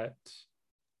 something that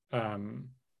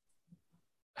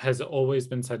has always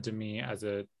been said to me as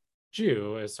a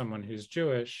Jew, as someone who's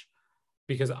Jewish,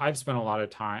 because I've spent a lot of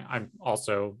time, I'm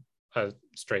also a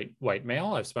straight white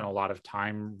male. I've spent a lot of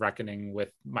time reckoning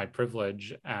with my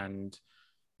privilege and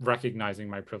recognizing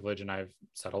my privilege. And I've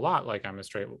said a lot, like, I'm a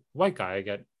straight white guy. I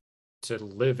get to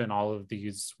live in all of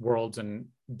these worlds and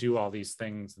do all these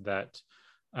things that,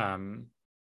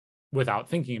 without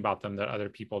thinking about them, that other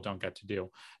people don't get to do.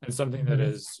 And something that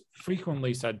is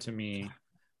frequently said to me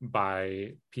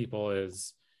by people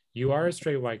is, you are a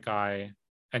straight white guy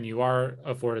and you are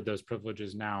afforded those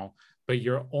privileges now, but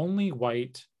you're only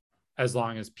white as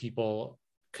long as people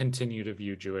continue to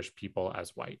view Jewish people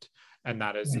as white. And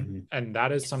that is, and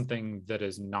that is something that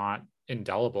is not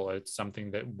indelible. It's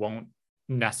something that won't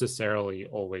necessarily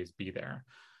always be there.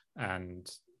 And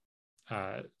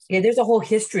there's a whole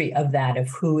history of that, of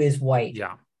who is white.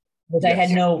 Yeah. But I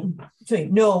had no,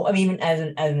 I mean,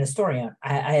 as an historian,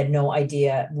 I had no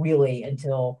idea really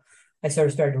until I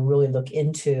started to really look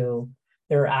into,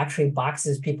 there are actually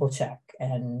boxes people check.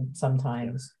 And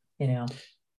sometimes,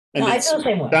 and I feel the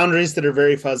same way. Boundaries that are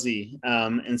very fuzzy.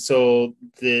 And so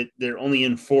they're only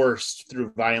enforced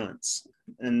through violence.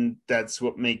 And that's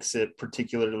what makes it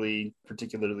particularly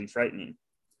frightening.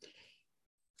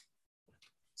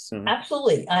 So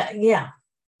absolutely. Yeah.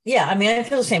 I mean, I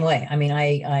feel the same way. I mean,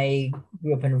 I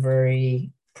grew up in a very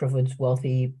privileged,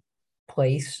 wealthy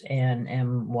place and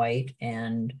am white,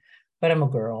 but I'm a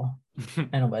girl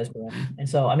and a lesbian. And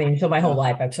so, I mean, so my whole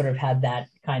life I've sort of had that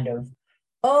kind of,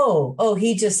 oh,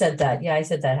 he just said that. Yeah, I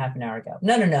said that half an hour ago.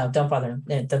 No, don't bother.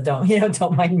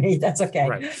 Don't mind me. That's okay.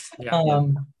 Right. Yeah.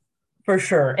 For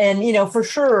sure. And, for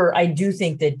sure, I do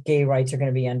think that gay rights are going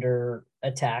to be under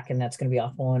attack, and that's going to be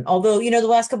awful. And although, the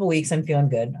last couple of weeks I'm feeling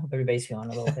good. I hope everybody's feeling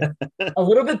a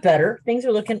little bit better. Things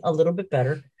are looking a little bit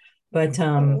better. But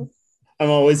I'm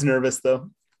always nervous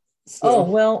though. So. Oh,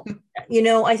 well,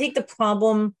 I think the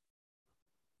problem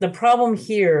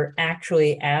here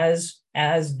actually as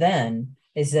then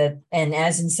is that, and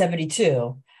as in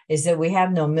 72, is that we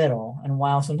have no middle. And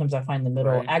while sometimes I find the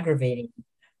middle aggravating,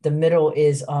 the middle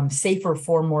is safer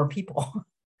for more people.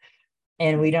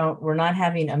 And we're not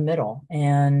having a middle.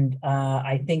 And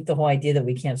I think the whole idea that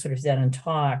we can't sort of sit down and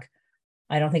talk,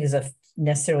 I don't think is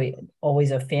necessarily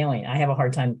always a failing. I have a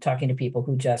hard time talking to people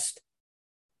who just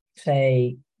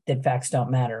say that facts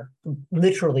don't matter,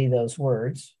 literally those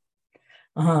words.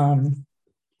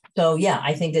 So yeah,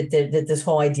 I think that this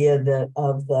whole idea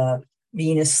of the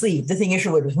being asleep, the thing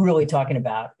Isherwood was really talking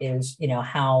about is,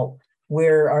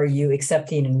 where are you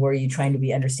accepting and where are you trying to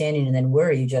be understanding, and then where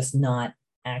are you just not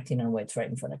acting on what's right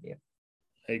in front of you.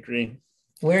 I agree.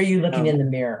 Where are you looking in the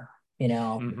mirror,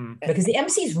 because the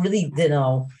MC's really,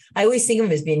 I always think of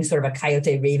him as being sort of a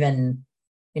Coyote Raven,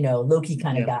 Loki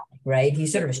kind of guy, right?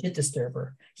 He's sort of a shit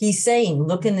disturber. He's saying,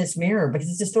 look in this mirror, because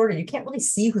it's distorted. You can't really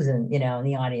see who's in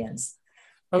the audience.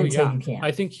 Oh yeah, you can.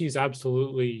 I think he's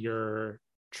absolutely your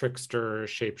trickster,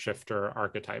 shapeshifter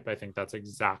archetype. I think that's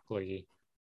exactly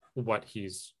what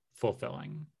he's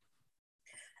fulfilling.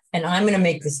 And I'm going to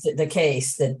make the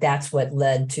case that that's what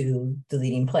led to the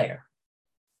leading player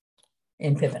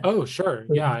in Pippin. Oh, sure.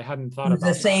 Yeah, I hadn't thought about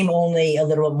the same, that. Only a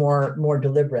little bit more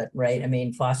deliberate, right? I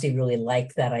mean, Fosse really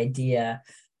liked that idea,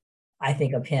 I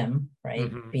think, of him,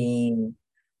 right? Being,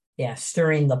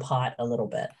 stirring the pot a little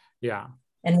bit. Yeah.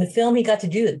 And with film, he got to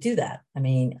do that. I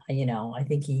mean, I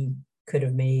think he could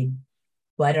have made,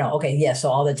 well, I don't know. Okay, yeah, so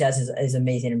All That Jazz is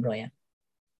amazing and brilliant.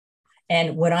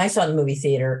 And when I saw the movie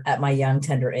theater at my young,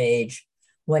 tender age,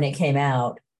 when it came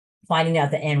out, finding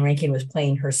out that Anne Rankin was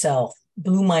playing herself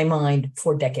blew my mind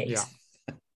for decades.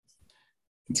 Yeah.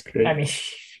 It's great. I mean,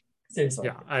 seriously.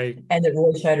 Yeah, and that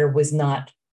Roy Scheider was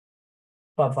not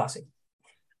Bob Fosse.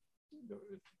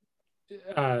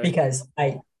 Because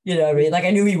I mean, like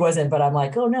I knew he wasn't, but I'm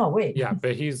like, oh no, wait. Yeah,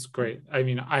 but he's great. I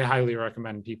mean, I highly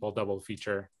recommend people double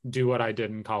feature, do what I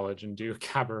did in college and do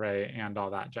Cabaret and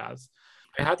All That Jazz.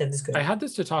 I had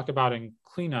this to talk about in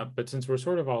cleanup, but since we're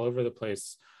sort of all over the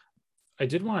place, I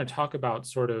did want to talk about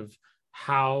sort of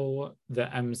how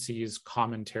the MC's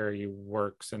commentary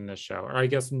works in this show, or I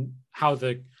guess how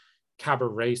the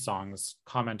cabaret songs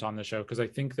comment on the show, because I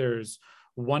think there's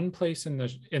one place in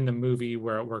the movie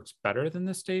where it works better than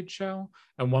the stage show,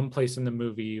 and one place in the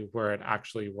movie where it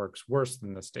actually works worse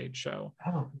than the stage show.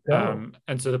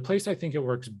 And so the place I think it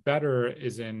works better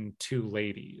is in Two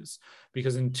Ladies,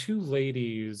 because in Two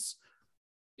Ladies,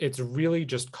 it's really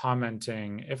just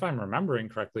commenting, if I'm remembering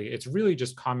correctly, it's really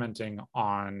just commenting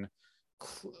on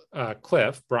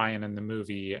Cliff, Brian in the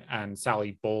movie, and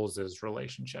Sally Bowles'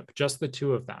 relationship, just the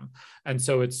two of them. And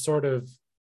so it's sort of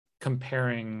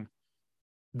comparing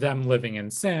them living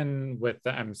in sin with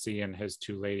the MC and his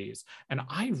two ladies. And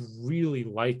I really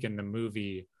like in the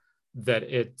movie that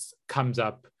it comes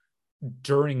up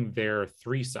during their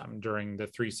threesome, during the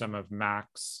threesome of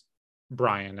Max,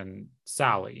 Brian, and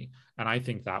Sally. And I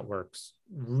think that works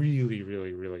really,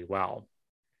 really, really well.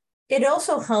 It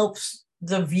also helps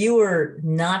the viewer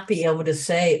not be able to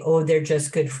say, oh, they're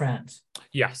just good friends.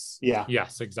 Yes. Yeah.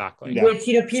 Yes, exactly. Yeah. Which,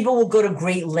 people will go to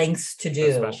great lengths to do.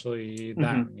 Especially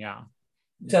then, yeah.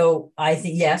 So I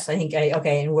think, yes,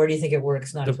 okay. And where do you think it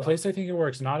works? Not the as well? place I think it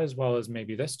works not as well as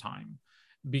maybe this time,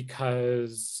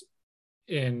 because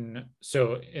in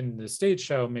the stage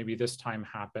show, maybe this time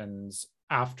happens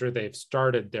after they've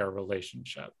started their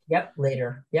relationship. Yep,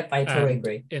 later. Yep, I totally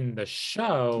agree. In the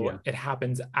show, it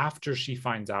happens after she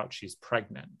finds out she's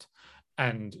pregnant.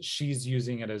 And she's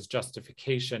using it as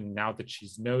justification now that she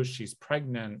knows she's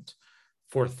pregnant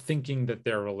for thinking that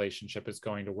their relationship is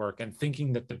going to work and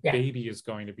thinking that the baby is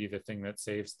going to be the thing that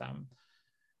saves them.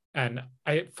 And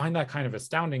I find that kind of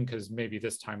astounding because maybe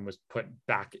this time was put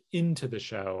back into the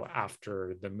show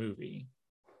after the movie.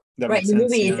 Right, the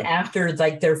movie is after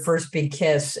like their first big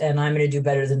kiss, and I'm going to do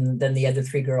better than the other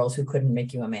three girls who couldn't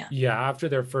make you a man. Yeah, after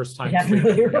their first time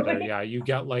together, you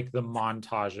get like the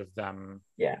montage of them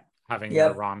having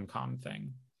their rom-com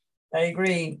thing. I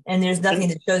agree. And there's nothing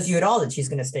that shows you at all that she's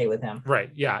going to stay with him. Right.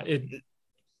 Yeah.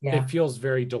 It feels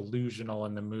very delusional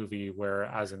in the movie,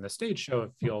 whereas in the stage show,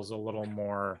 it feels a little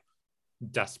more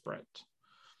desperate.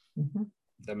 Mm-hmm.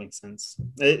 That makes sense.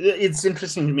 It's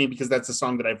interesting to me because that's a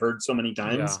song that I've heard so many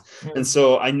times. Yeah. And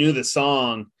so I knew the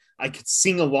song. I could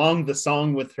sing along the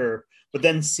song with her. But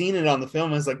then seeing it on the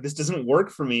film, I was like, this doesn't work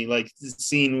for me. Like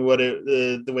seeing what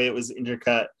the way it was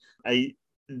intercut.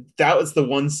 That was the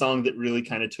one song that really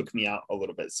kind of took me out a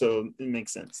little bit. So it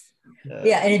makes sense. And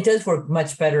it does work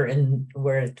much better in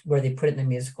where they put it in the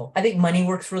musical. I think Money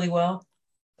works really well.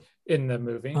 In the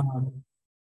movie?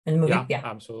 Yeah,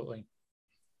 absolutely.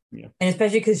 Yeah. And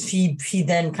especially because she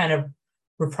then kind of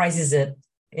reprises it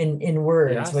in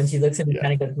words when she looks at me,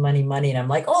 kind of goes, money, money. And I'm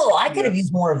like, oh, I could have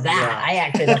used more of that. I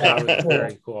actually thought that was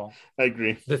very cool. I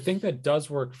agree. The thing that does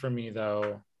work for me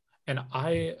though, and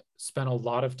I spent a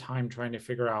lot of time trying to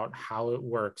figure out how it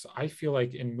works. I feel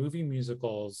like in movie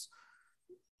musicals,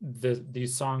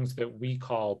 these songs that we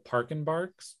call Park and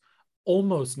Barks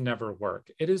almost never work.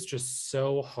 It is just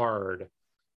so hard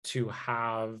to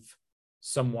have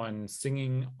someone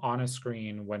singing on a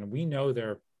screen when we know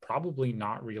they're probably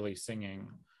not really singing.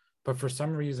 But for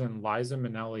some reason, Liza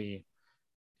Minnelli,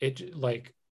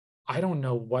 I don't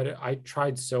know I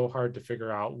tried so hard to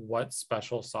figure out what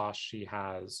special sauce she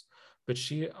has, but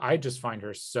I just find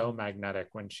her so magnetic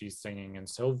when she's singing and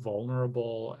so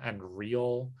vulnerable and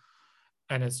real.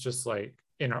 And it's just like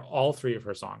in all three of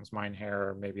her songs, Mein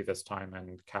Herr, Maybe This Time,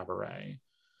 and Cabaret.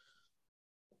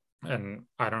 And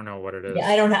I don't know what it is. Yeah,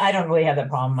 I don't really have that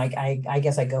problem. Like I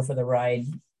guess I go for the ride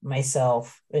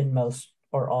myself in most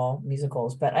or all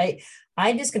musicals, but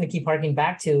I'm just going to keep harking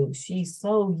back to she's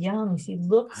so young. She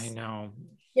looks. I know.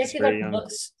 Yeah, she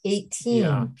looks 18.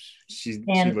 Yeah,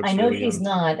 I know she's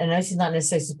not. I know she's not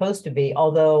necessarily supposed to be.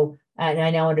 Although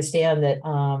I now understand that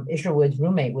Isherwood's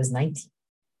roommate was 19.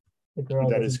 The girl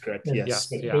that is correct. Yes,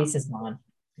 basis on.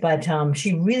 But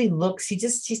she really looks. She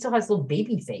still has a little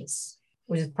baby face,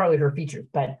 which is probably her features.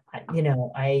 But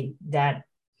that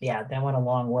went a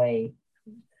long way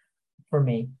for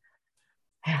me.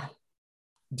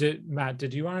 Matt,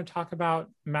 did you want to talk about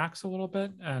Max a little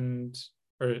bit?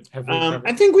 Or have we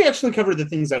I think we actually covered the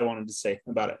things I wanted to say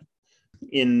about it.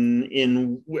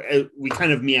 We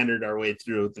kind of meandered our way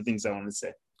through the things I wanted to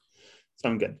say. So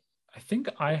I'm good. I think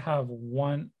I have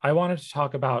one. I wanted to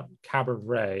talk about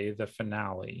Cabaret, the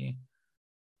finale,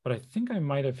 but I think I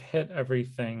might have hit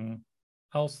everything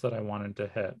else that I wanted to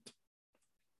hit.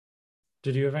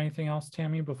 Did you have anything else,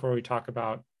 Tammy, before we talk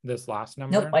about this last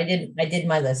number? Nope, I did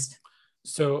my list.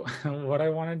 So what I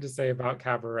wanted to say about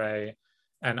Cabaret,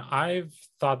 and I've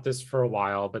thought this for a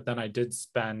while, but then I did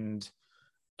spend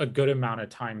a good amount of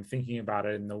time thinking about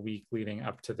it in the week leading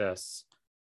up to this.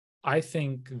 I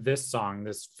think this song,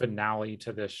 this finale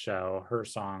to this show, her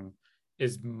song,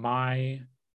 is my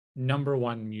number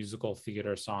one musical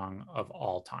theater song of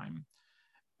all time.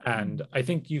 And I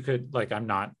think you could, I'm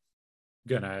not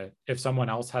gonna, if someone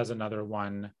else has another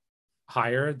one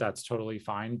higher, that's totally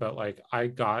fine. But I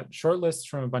got short lists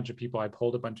from a bunch of people. I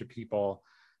polled a bunch of people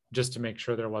just to make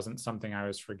sure there wasn't something I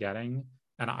was forgetting.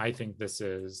 And I think this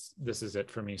is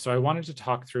it for me. So I wanted to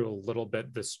talk through a little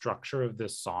bit the structure of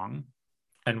this song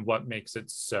and what makes it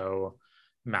so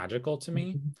magical to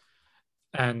me.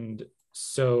 And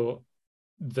so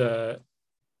this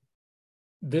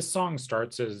song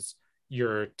starts as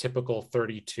your typical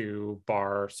 32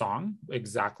 bar song,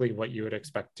 exactly what you would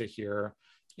expect to hear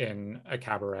in a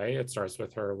cabaret. It starts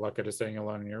with her, "What good is sitting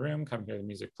alone in your room? Come hear the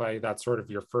music play." That's sort of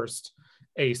your first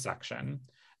A section.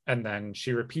 And then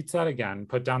she repeats that again: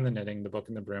 "Put down the knitting, the book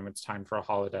and the broom, it's time for a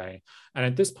holiday." And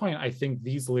at this point, I think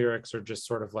these lyrics are just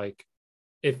sort of like,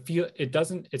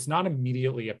 it's not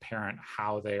immediately apparent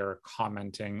how they are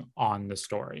commenting on the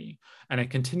story. And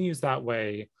it continues that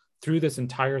way through this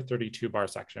entire 32 bar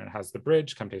section. It has the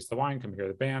bridge: "Come taste the wine, come hear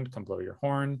the band, come blow your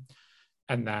horn."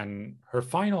 And then her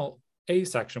final A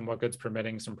section: "What good's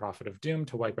permitting some prophet of doom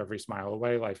to wipe every smile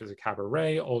away? Life is a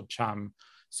cabaret, old chum,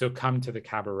 so come to the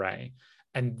cabaret."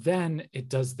 And then it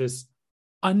does this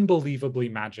unbelievably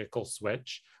magical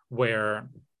switch where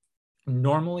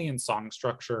normally in song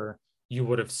structure, you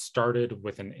would have started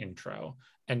with an intro.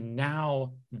 And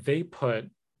now they put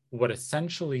what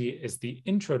essentially is the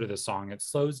intro to the song. It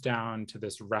slows down to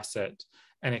this recit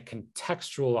and it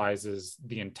contextualizes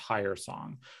the entire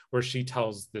song, where she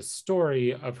tells this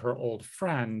story of her old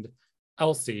friend,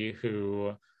 Elsie,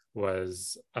 who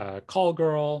was a call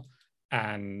girl,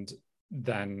 and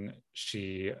then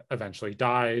she eventually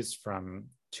dies from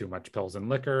too much pills and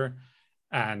liquor.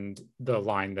 And the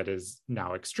line that is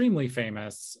now extremely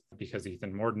famous, because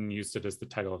Ethan Mordden used it as the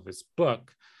title of his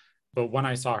book: "But when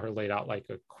I saw her laid out like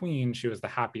a queen, she was the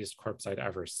happiest corpse I'd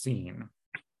ever seen."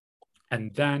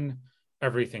 And then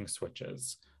everything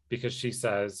switches, because she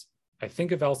says, "I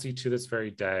think of Elsie to this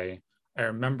very day. I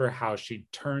remember how she'd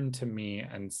turn to me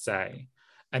and say."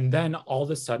 And then all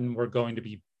of a sudden, we're going to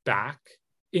be back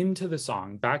into the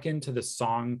song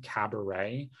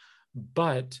cabaret,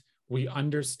 but we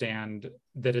understand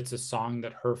that it's a song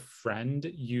that her friend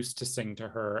used to sing to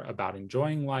her about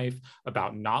enjoying life,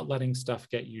 about not letting stuff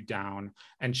get you down.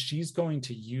 And she's going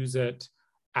to use it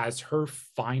as her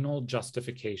final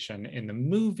justification in the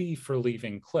movie for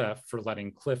leaving Cliff, for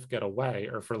letting Cliff get away,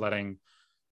 or for letting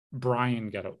Brian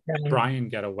get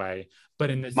away. But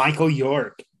in this Michael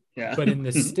York. Yeah. But in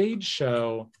the stage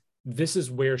show, this is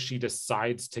where she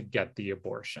decides to get the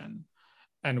abortion.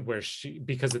 And where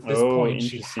because at this point,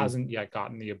 she hasn't yet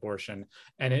gotten the abortion.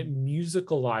 And it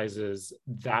musicalizes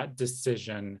that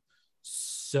decision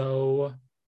so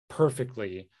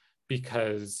perfectly,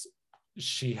 because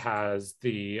she has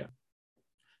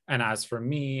 "And as for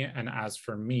me,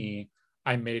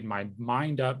 I made my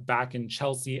mind up back in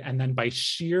Chelsea." And then by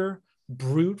sheer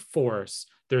brute force,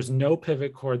 there's no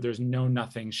pivot chord, there's no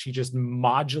nothing. She just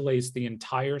modulates the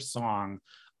entire song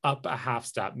up a half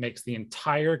step, makes the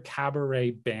entire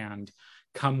cabaret band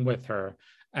come with her,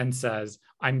 and says,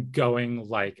 "I'm going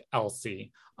like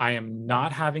Elsie. I am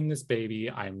not having this baby.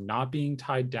 I am not being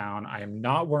tied down. I am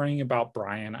not worrying about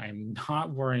Brian. I am not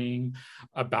worrying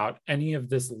about any of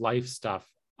this life stuff.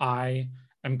 I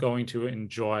am going to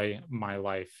enjoy my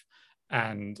life."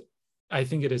 And I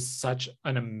think it is such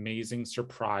an amazing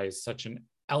surprise, such an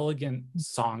elegant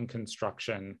song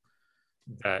construction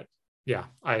that, yeah,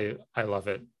 I love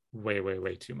it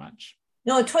way too much.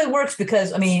 No, it totally works,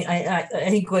 because I mean, I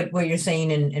think what you're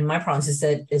saying in my province is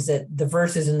that the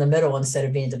verse is in the middle instead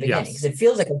of being at the beginning, because it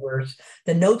feels like a verse.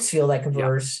 The notes feel like a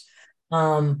verse,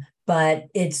 but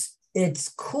it's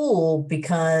cool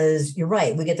because you're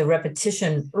right. We get the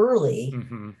repetition early,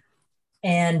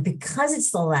 and because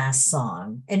it's the last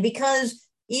song, and because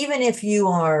even if you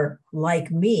are like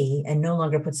me and no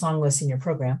longer put song lists in your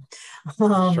program,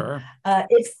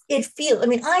 it feels. I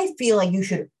mean, I feel like you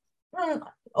should.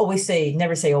 Always say,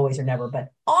 never say always or never, but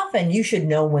often you should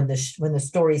know when the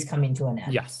story is coming to an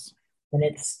end. Yes. And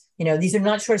it's, these are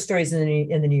not short stories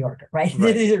in the New Yorker, right?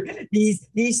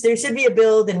 these there should be a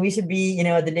build, and we should be,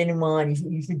 at the denouement,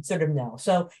 you should sort of know.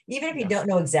 So even if you don't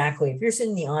know exactly, if you're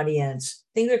sitting in the audience,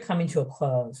 things are coming to a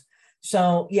close.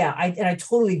 So yeah, I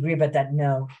totally agree about that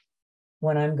note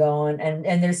when I'm going,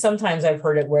 and there's sometimes I've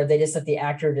heard it where they just let the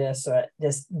actor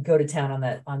just go to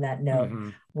town on that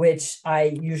note, which I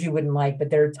usually wouldn't like. But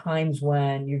there are times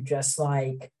when you're just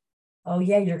like, oh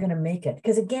yeah, you're gonna make it,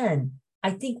 because again,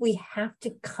 I think we have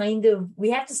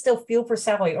to still feel for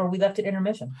Sally, or we left at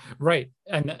intermission, right?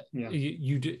 And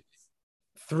you do,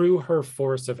 through her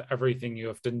force of everything, you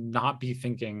have to not be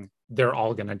thinking they're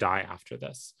all gonna die after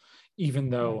this, even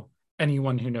though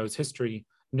anyone who knows history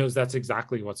knows that's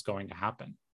exactly what's going to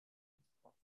happen.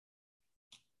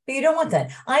 But you don't want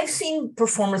that. I've seen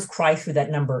performers cry through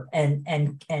that number and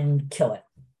kill it.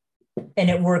 And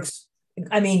it works.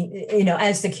 I mean,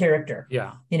 as the character,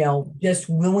 just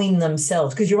willing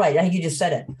themselves, because you're right. I think you just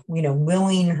said it,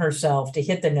 willing herself to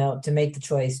hit the note, to make the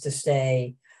choice to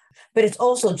stay. But it's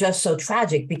also just so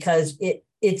tragic because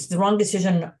it's the wrong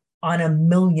decision on a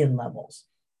million levels.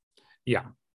 Yeah.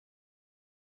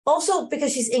 Also,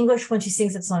 because she's English, when she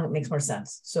sings that song, it makes more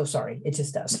sense. So sorry, it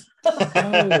just does.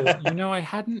 I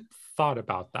hadn't thought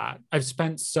about that. I've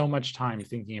spent so much time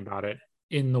thinking about it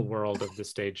in the world of the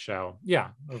stage show. Yeah,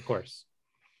 of course.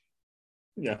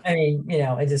 Yeah. I mean,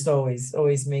 it just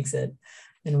always makes it.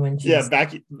 And when she's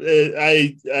I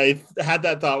had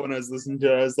that thought when I was listening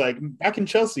to it. I was like, back in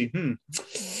Chelsea.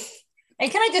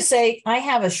 And can I just say, I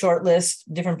have a short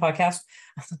list, different podcast,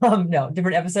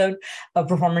 different episode of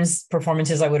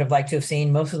performances I would have liked to have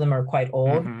seen. Most of them are quite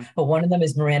old, but one of them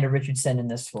is Miranda Richardson in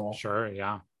this role. Sure,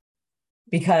 yeah.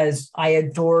 Because I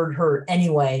adored her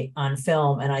anyway on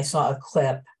film, and I saw a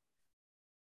clip.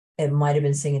 It might have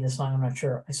been singing the song, I'm not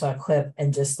sure. I saw a clip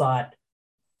and just thought,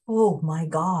 oh my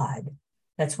God,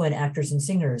 that's when actors and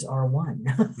singers are one.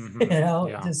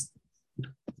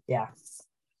 Yeah.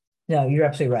 No, you're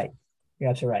absolutely right.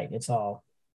 It's all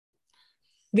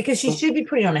because she should be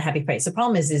putting on a happy face. The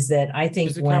problem is that I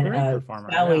think when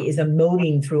Sally is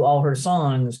emoting through all her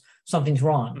songs, something's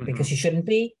wrong because she shouldn't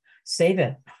be. Save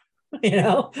it,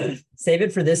 save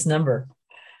it for this number.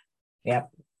 Yeah.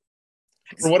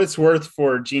 For what it's worth,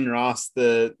 for Jean Ross,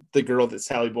 the girl that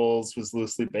Sally Bowles was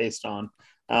loosely based on,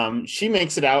 she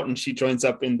makes it out and she joins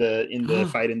up in the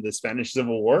fight in the Spanish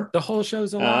Civil War. The whole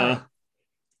show's a lie.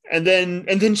 And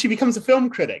then she becomes a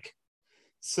film critic.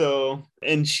 So,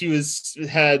 and she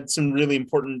had some really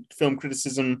important film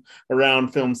criticism around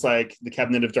films like The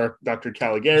Cabinet of Dr.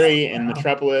 Caligari and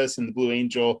Metropolis and The Blue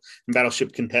Angel and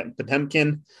Battleship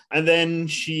Potemkin. And then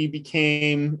she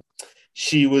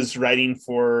was writing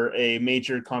for a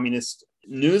major communist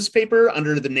newspaper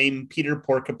under the name Peter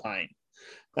Porcupine.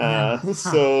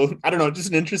 So I don't know, just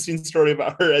an interesting story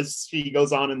about her as she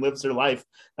goes on and lives her life.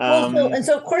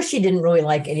 So of course she didn't really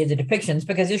like any of the depictions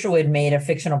because Isherwood made a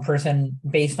fictional person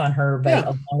based on her, but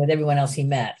along with everyone else he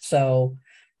met. So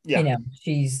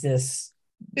she's this.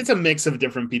 It's a mix of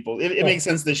different people. It makes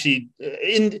sense that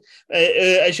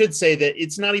I should say that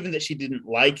it's not even that she didn't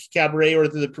like Cabaret or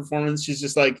the performance. She's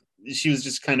just like, she was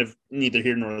just kind of neither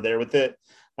here nor there with it.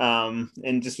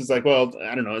 And just was like, well,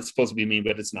 I don't know, it's supposed to be me,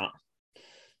 but it's not.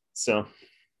 So.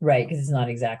 Right, because it's not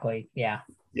exactly, yeah.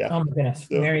 Oh my goodness,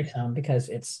 Mary Home because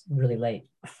it's really late.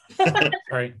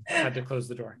 Sorry, I had to close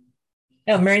the door.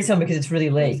 No, Mary's Home because it's really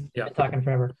late. Yeah. I'm talking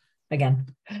forever again.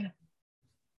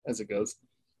 As it goes.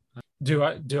 Do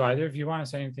either of you want to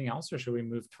say anything else, or should we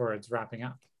move towards wrapping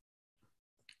up?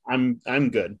 I'm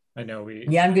good. I know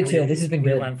I'm good too. This has been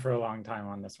good. We went for a long time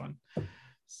on this one.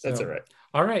 That's all right.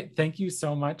 All right. Thank you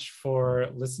so much for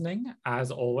listening.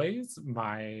 As always,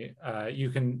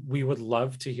 we would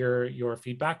love to hear your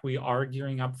feedback. We are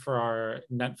gearing up for our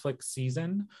Netflix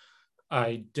season.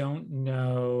 I don't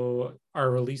know our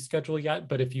release schedule yet,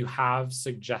 but if you have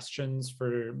suggestions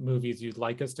for movies you'd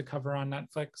like us to cover on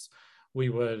Netflix, we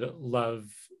would love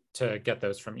to get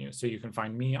those from you. So you can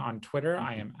find me on Twitter.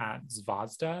 I am at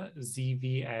Zvazda,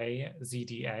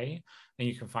 ZVAZDA. And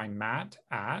you can find Matt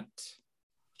at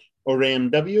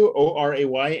ORAYMW,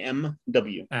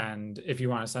 ORAYMW. And if you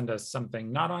want to send us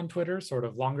something not on Twitter, sort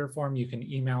of longer form, you can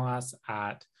email us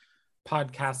at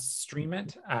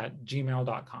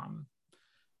podcaststreamit@gmail.com.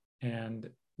 And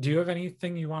do you have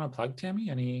anything you want to plug, Tammy?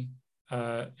 Any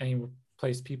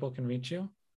place people can reach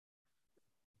you?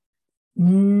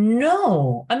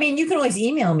 No. I mean, you can always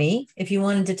email me if you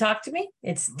wanted to talk to me.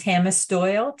 It's Tammis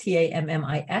Doyle,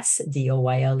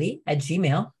 TAMMISDOYLE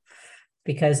 @gmail,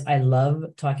 because I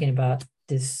love talking about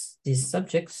these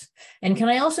subjects. And can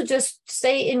I also just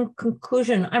say in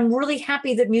conclusion, I'm really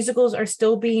happy that musicals are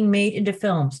still being made into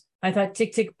films. I thought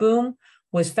Tick, Tick, Boom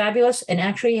was fabulous and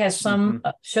actually has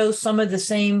shows some of the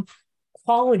same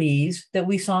qualities that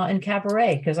we saw in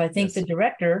Cabaret, because I think the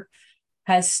director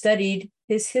has studied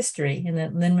his history, and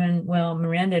that Lin-Manuel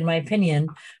Miranda, in my opinion,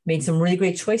 made some really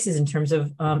great choices in terms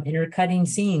of intercutting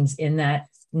scenes in that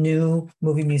new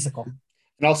movie musical.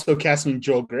 And also casting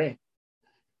Joel Grey.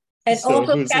 And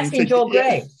also casting Joel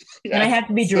Grey. Yeah. And I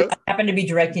happen to be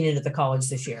directing it at the college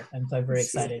this year. I'm so very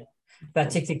excited about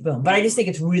Tick, Tick, Boom. But I just think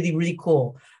it's really, really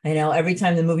cool. I know every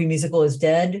time the movie musical is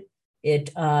dead,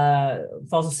 it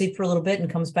falls asleep for a little bit and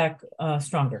comes back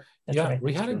stronger. That's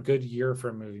we had a good year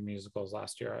for movie musicals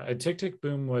last year. Tick, Tick,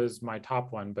 Boom was my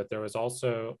top one, but there was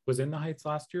also, was In the Heights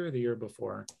last year or the year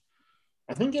before?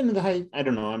 I think In the Heights, I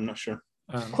don't know, I'm not sure.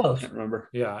 Close. I can't remember.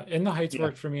 Yeah, In the Heights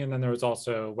worked for me, and then there was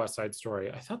also West Side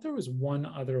Story. I thought there was one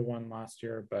other one last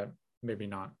year, but maybe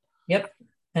not. Yep.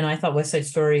 And I thought West Side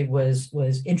Story was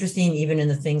interesting, even in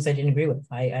the things I didn't agree with.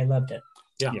 I loved it.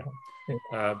 Yeah.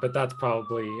 But that's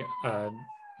probably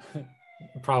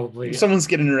probably someone's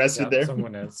getting arrested there.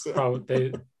 Someone is.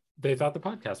 Probably They thought the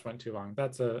podcast went too long.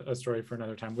 That's a story for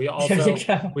another time. We There you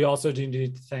go. also do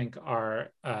need to thank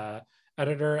our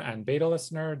editor and beta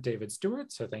listener, David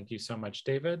Stewart. So thank you so much,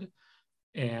 David.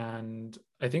 And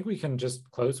I think we can just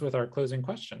close with our closing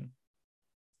question,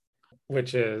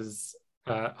 which is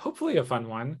hopefully a fun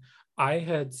one. I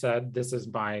had said this is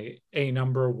my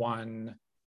number one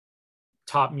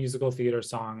top musical theater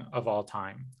song of all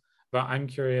time, but I'm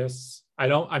curious.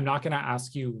 I'm not going to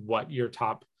ask you what your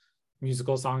top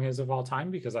musical song is of all time,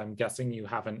 because I'm guessing you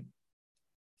haven't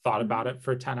thought about it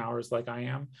for 10 hours like I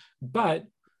am. But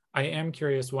I am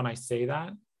curious, when I say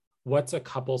that, what's a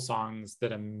couple songs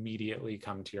that immediately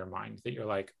come to your mind that you're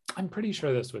like, I'm pretty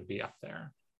sure this would be up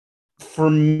there? For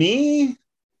me,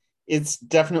 it's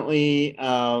definitely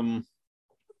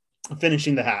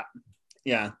Finishing the Hat.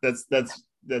 Yeah, that's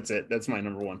it. That's my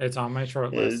number one. It's on my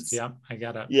short list. Yep, I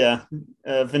get it. Yeah,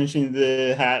 Finishing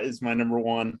the Hat is my number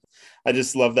one. I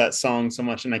just love that song so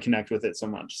much, and I connect with it so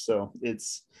much. So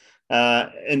it's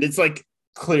and it's like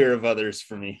clear of others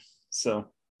for me. So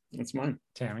it's mine.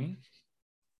 Tammy?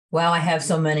 Wow, I have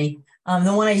so many.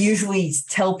 The one I usually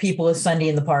tell people is Sunday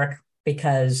in the Park,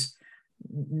 because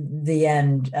the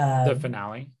end, The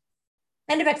finale.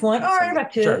 End of Act 1 or end of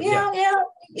Act 2. Sure, yeah.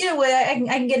 Either way, I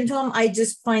can get into them. I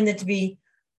just find that to be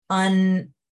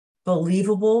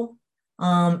unbelievable.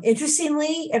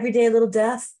 Interestingly, Every Day a Little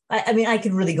Death. I mean, I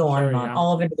could really go on and on. Yeah.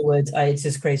 All of Into the Woods. It's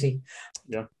just crazy.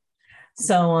 Yeah.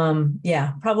 So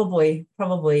yeah, probably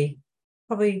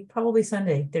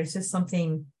Sunday. There's just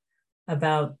something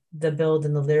about the build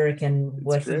and the lyric and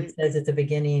what he says at the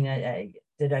beginning. I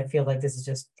feel like this is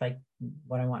just like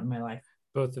what I want in my life.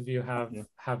 Both of you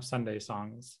have Sunday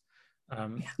songs.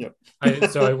 Yep.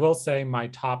 So I will say my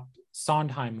top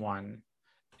Sondheim one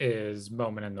is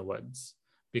Moment in the Woods,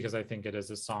 because I think it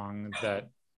is a song that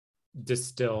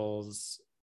distills,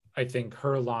 I think,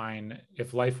 her line,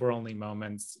 if life were only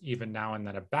moments, even now and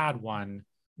then a bad one,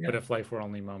 but if life were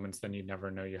only moments, then you'd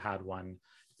never know you had one,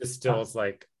 distills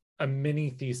like a mini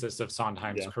thesis of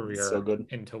Sondheim's career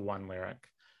into one lyric.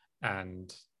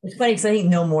 And it's funny because I think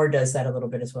No More does that a little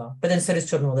bit as well, but then so does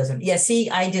Children Will Listen. Yeah, see,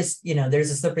 I just,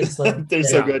 there's a slippery slope. They're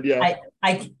so good. Yeah.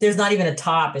 I there's not even a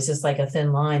top. It's just like a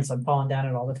thin line. So I'm falling down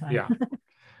it all the time. Yeah.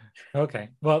 Okay.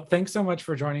 Well, thanks so much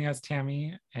for joining us,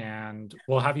 Tammy. And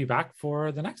we'll have you back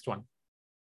for the next one.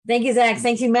 Thank you, Zach.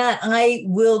 Thank you, Matt. I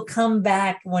will come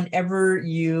back whenever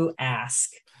you ask.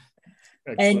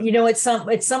 Excellent. And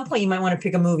at some point you might want to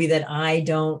pick a movie that I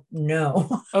don't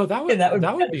know. Oh, that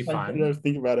would be fun.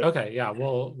 Think about it. Okay, yeah,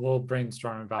 we'll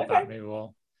brainstorm about that. Maybe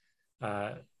we'll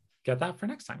get that for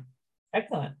next time.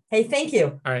 Excellent. Hey, thank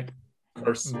you. All right. Of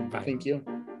course. Bye. Thank you.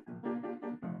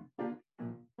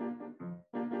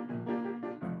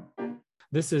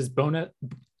 This is God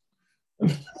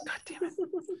damn it.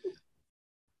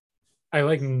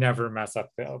 I never mess up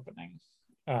the opening.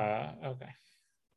 Okay.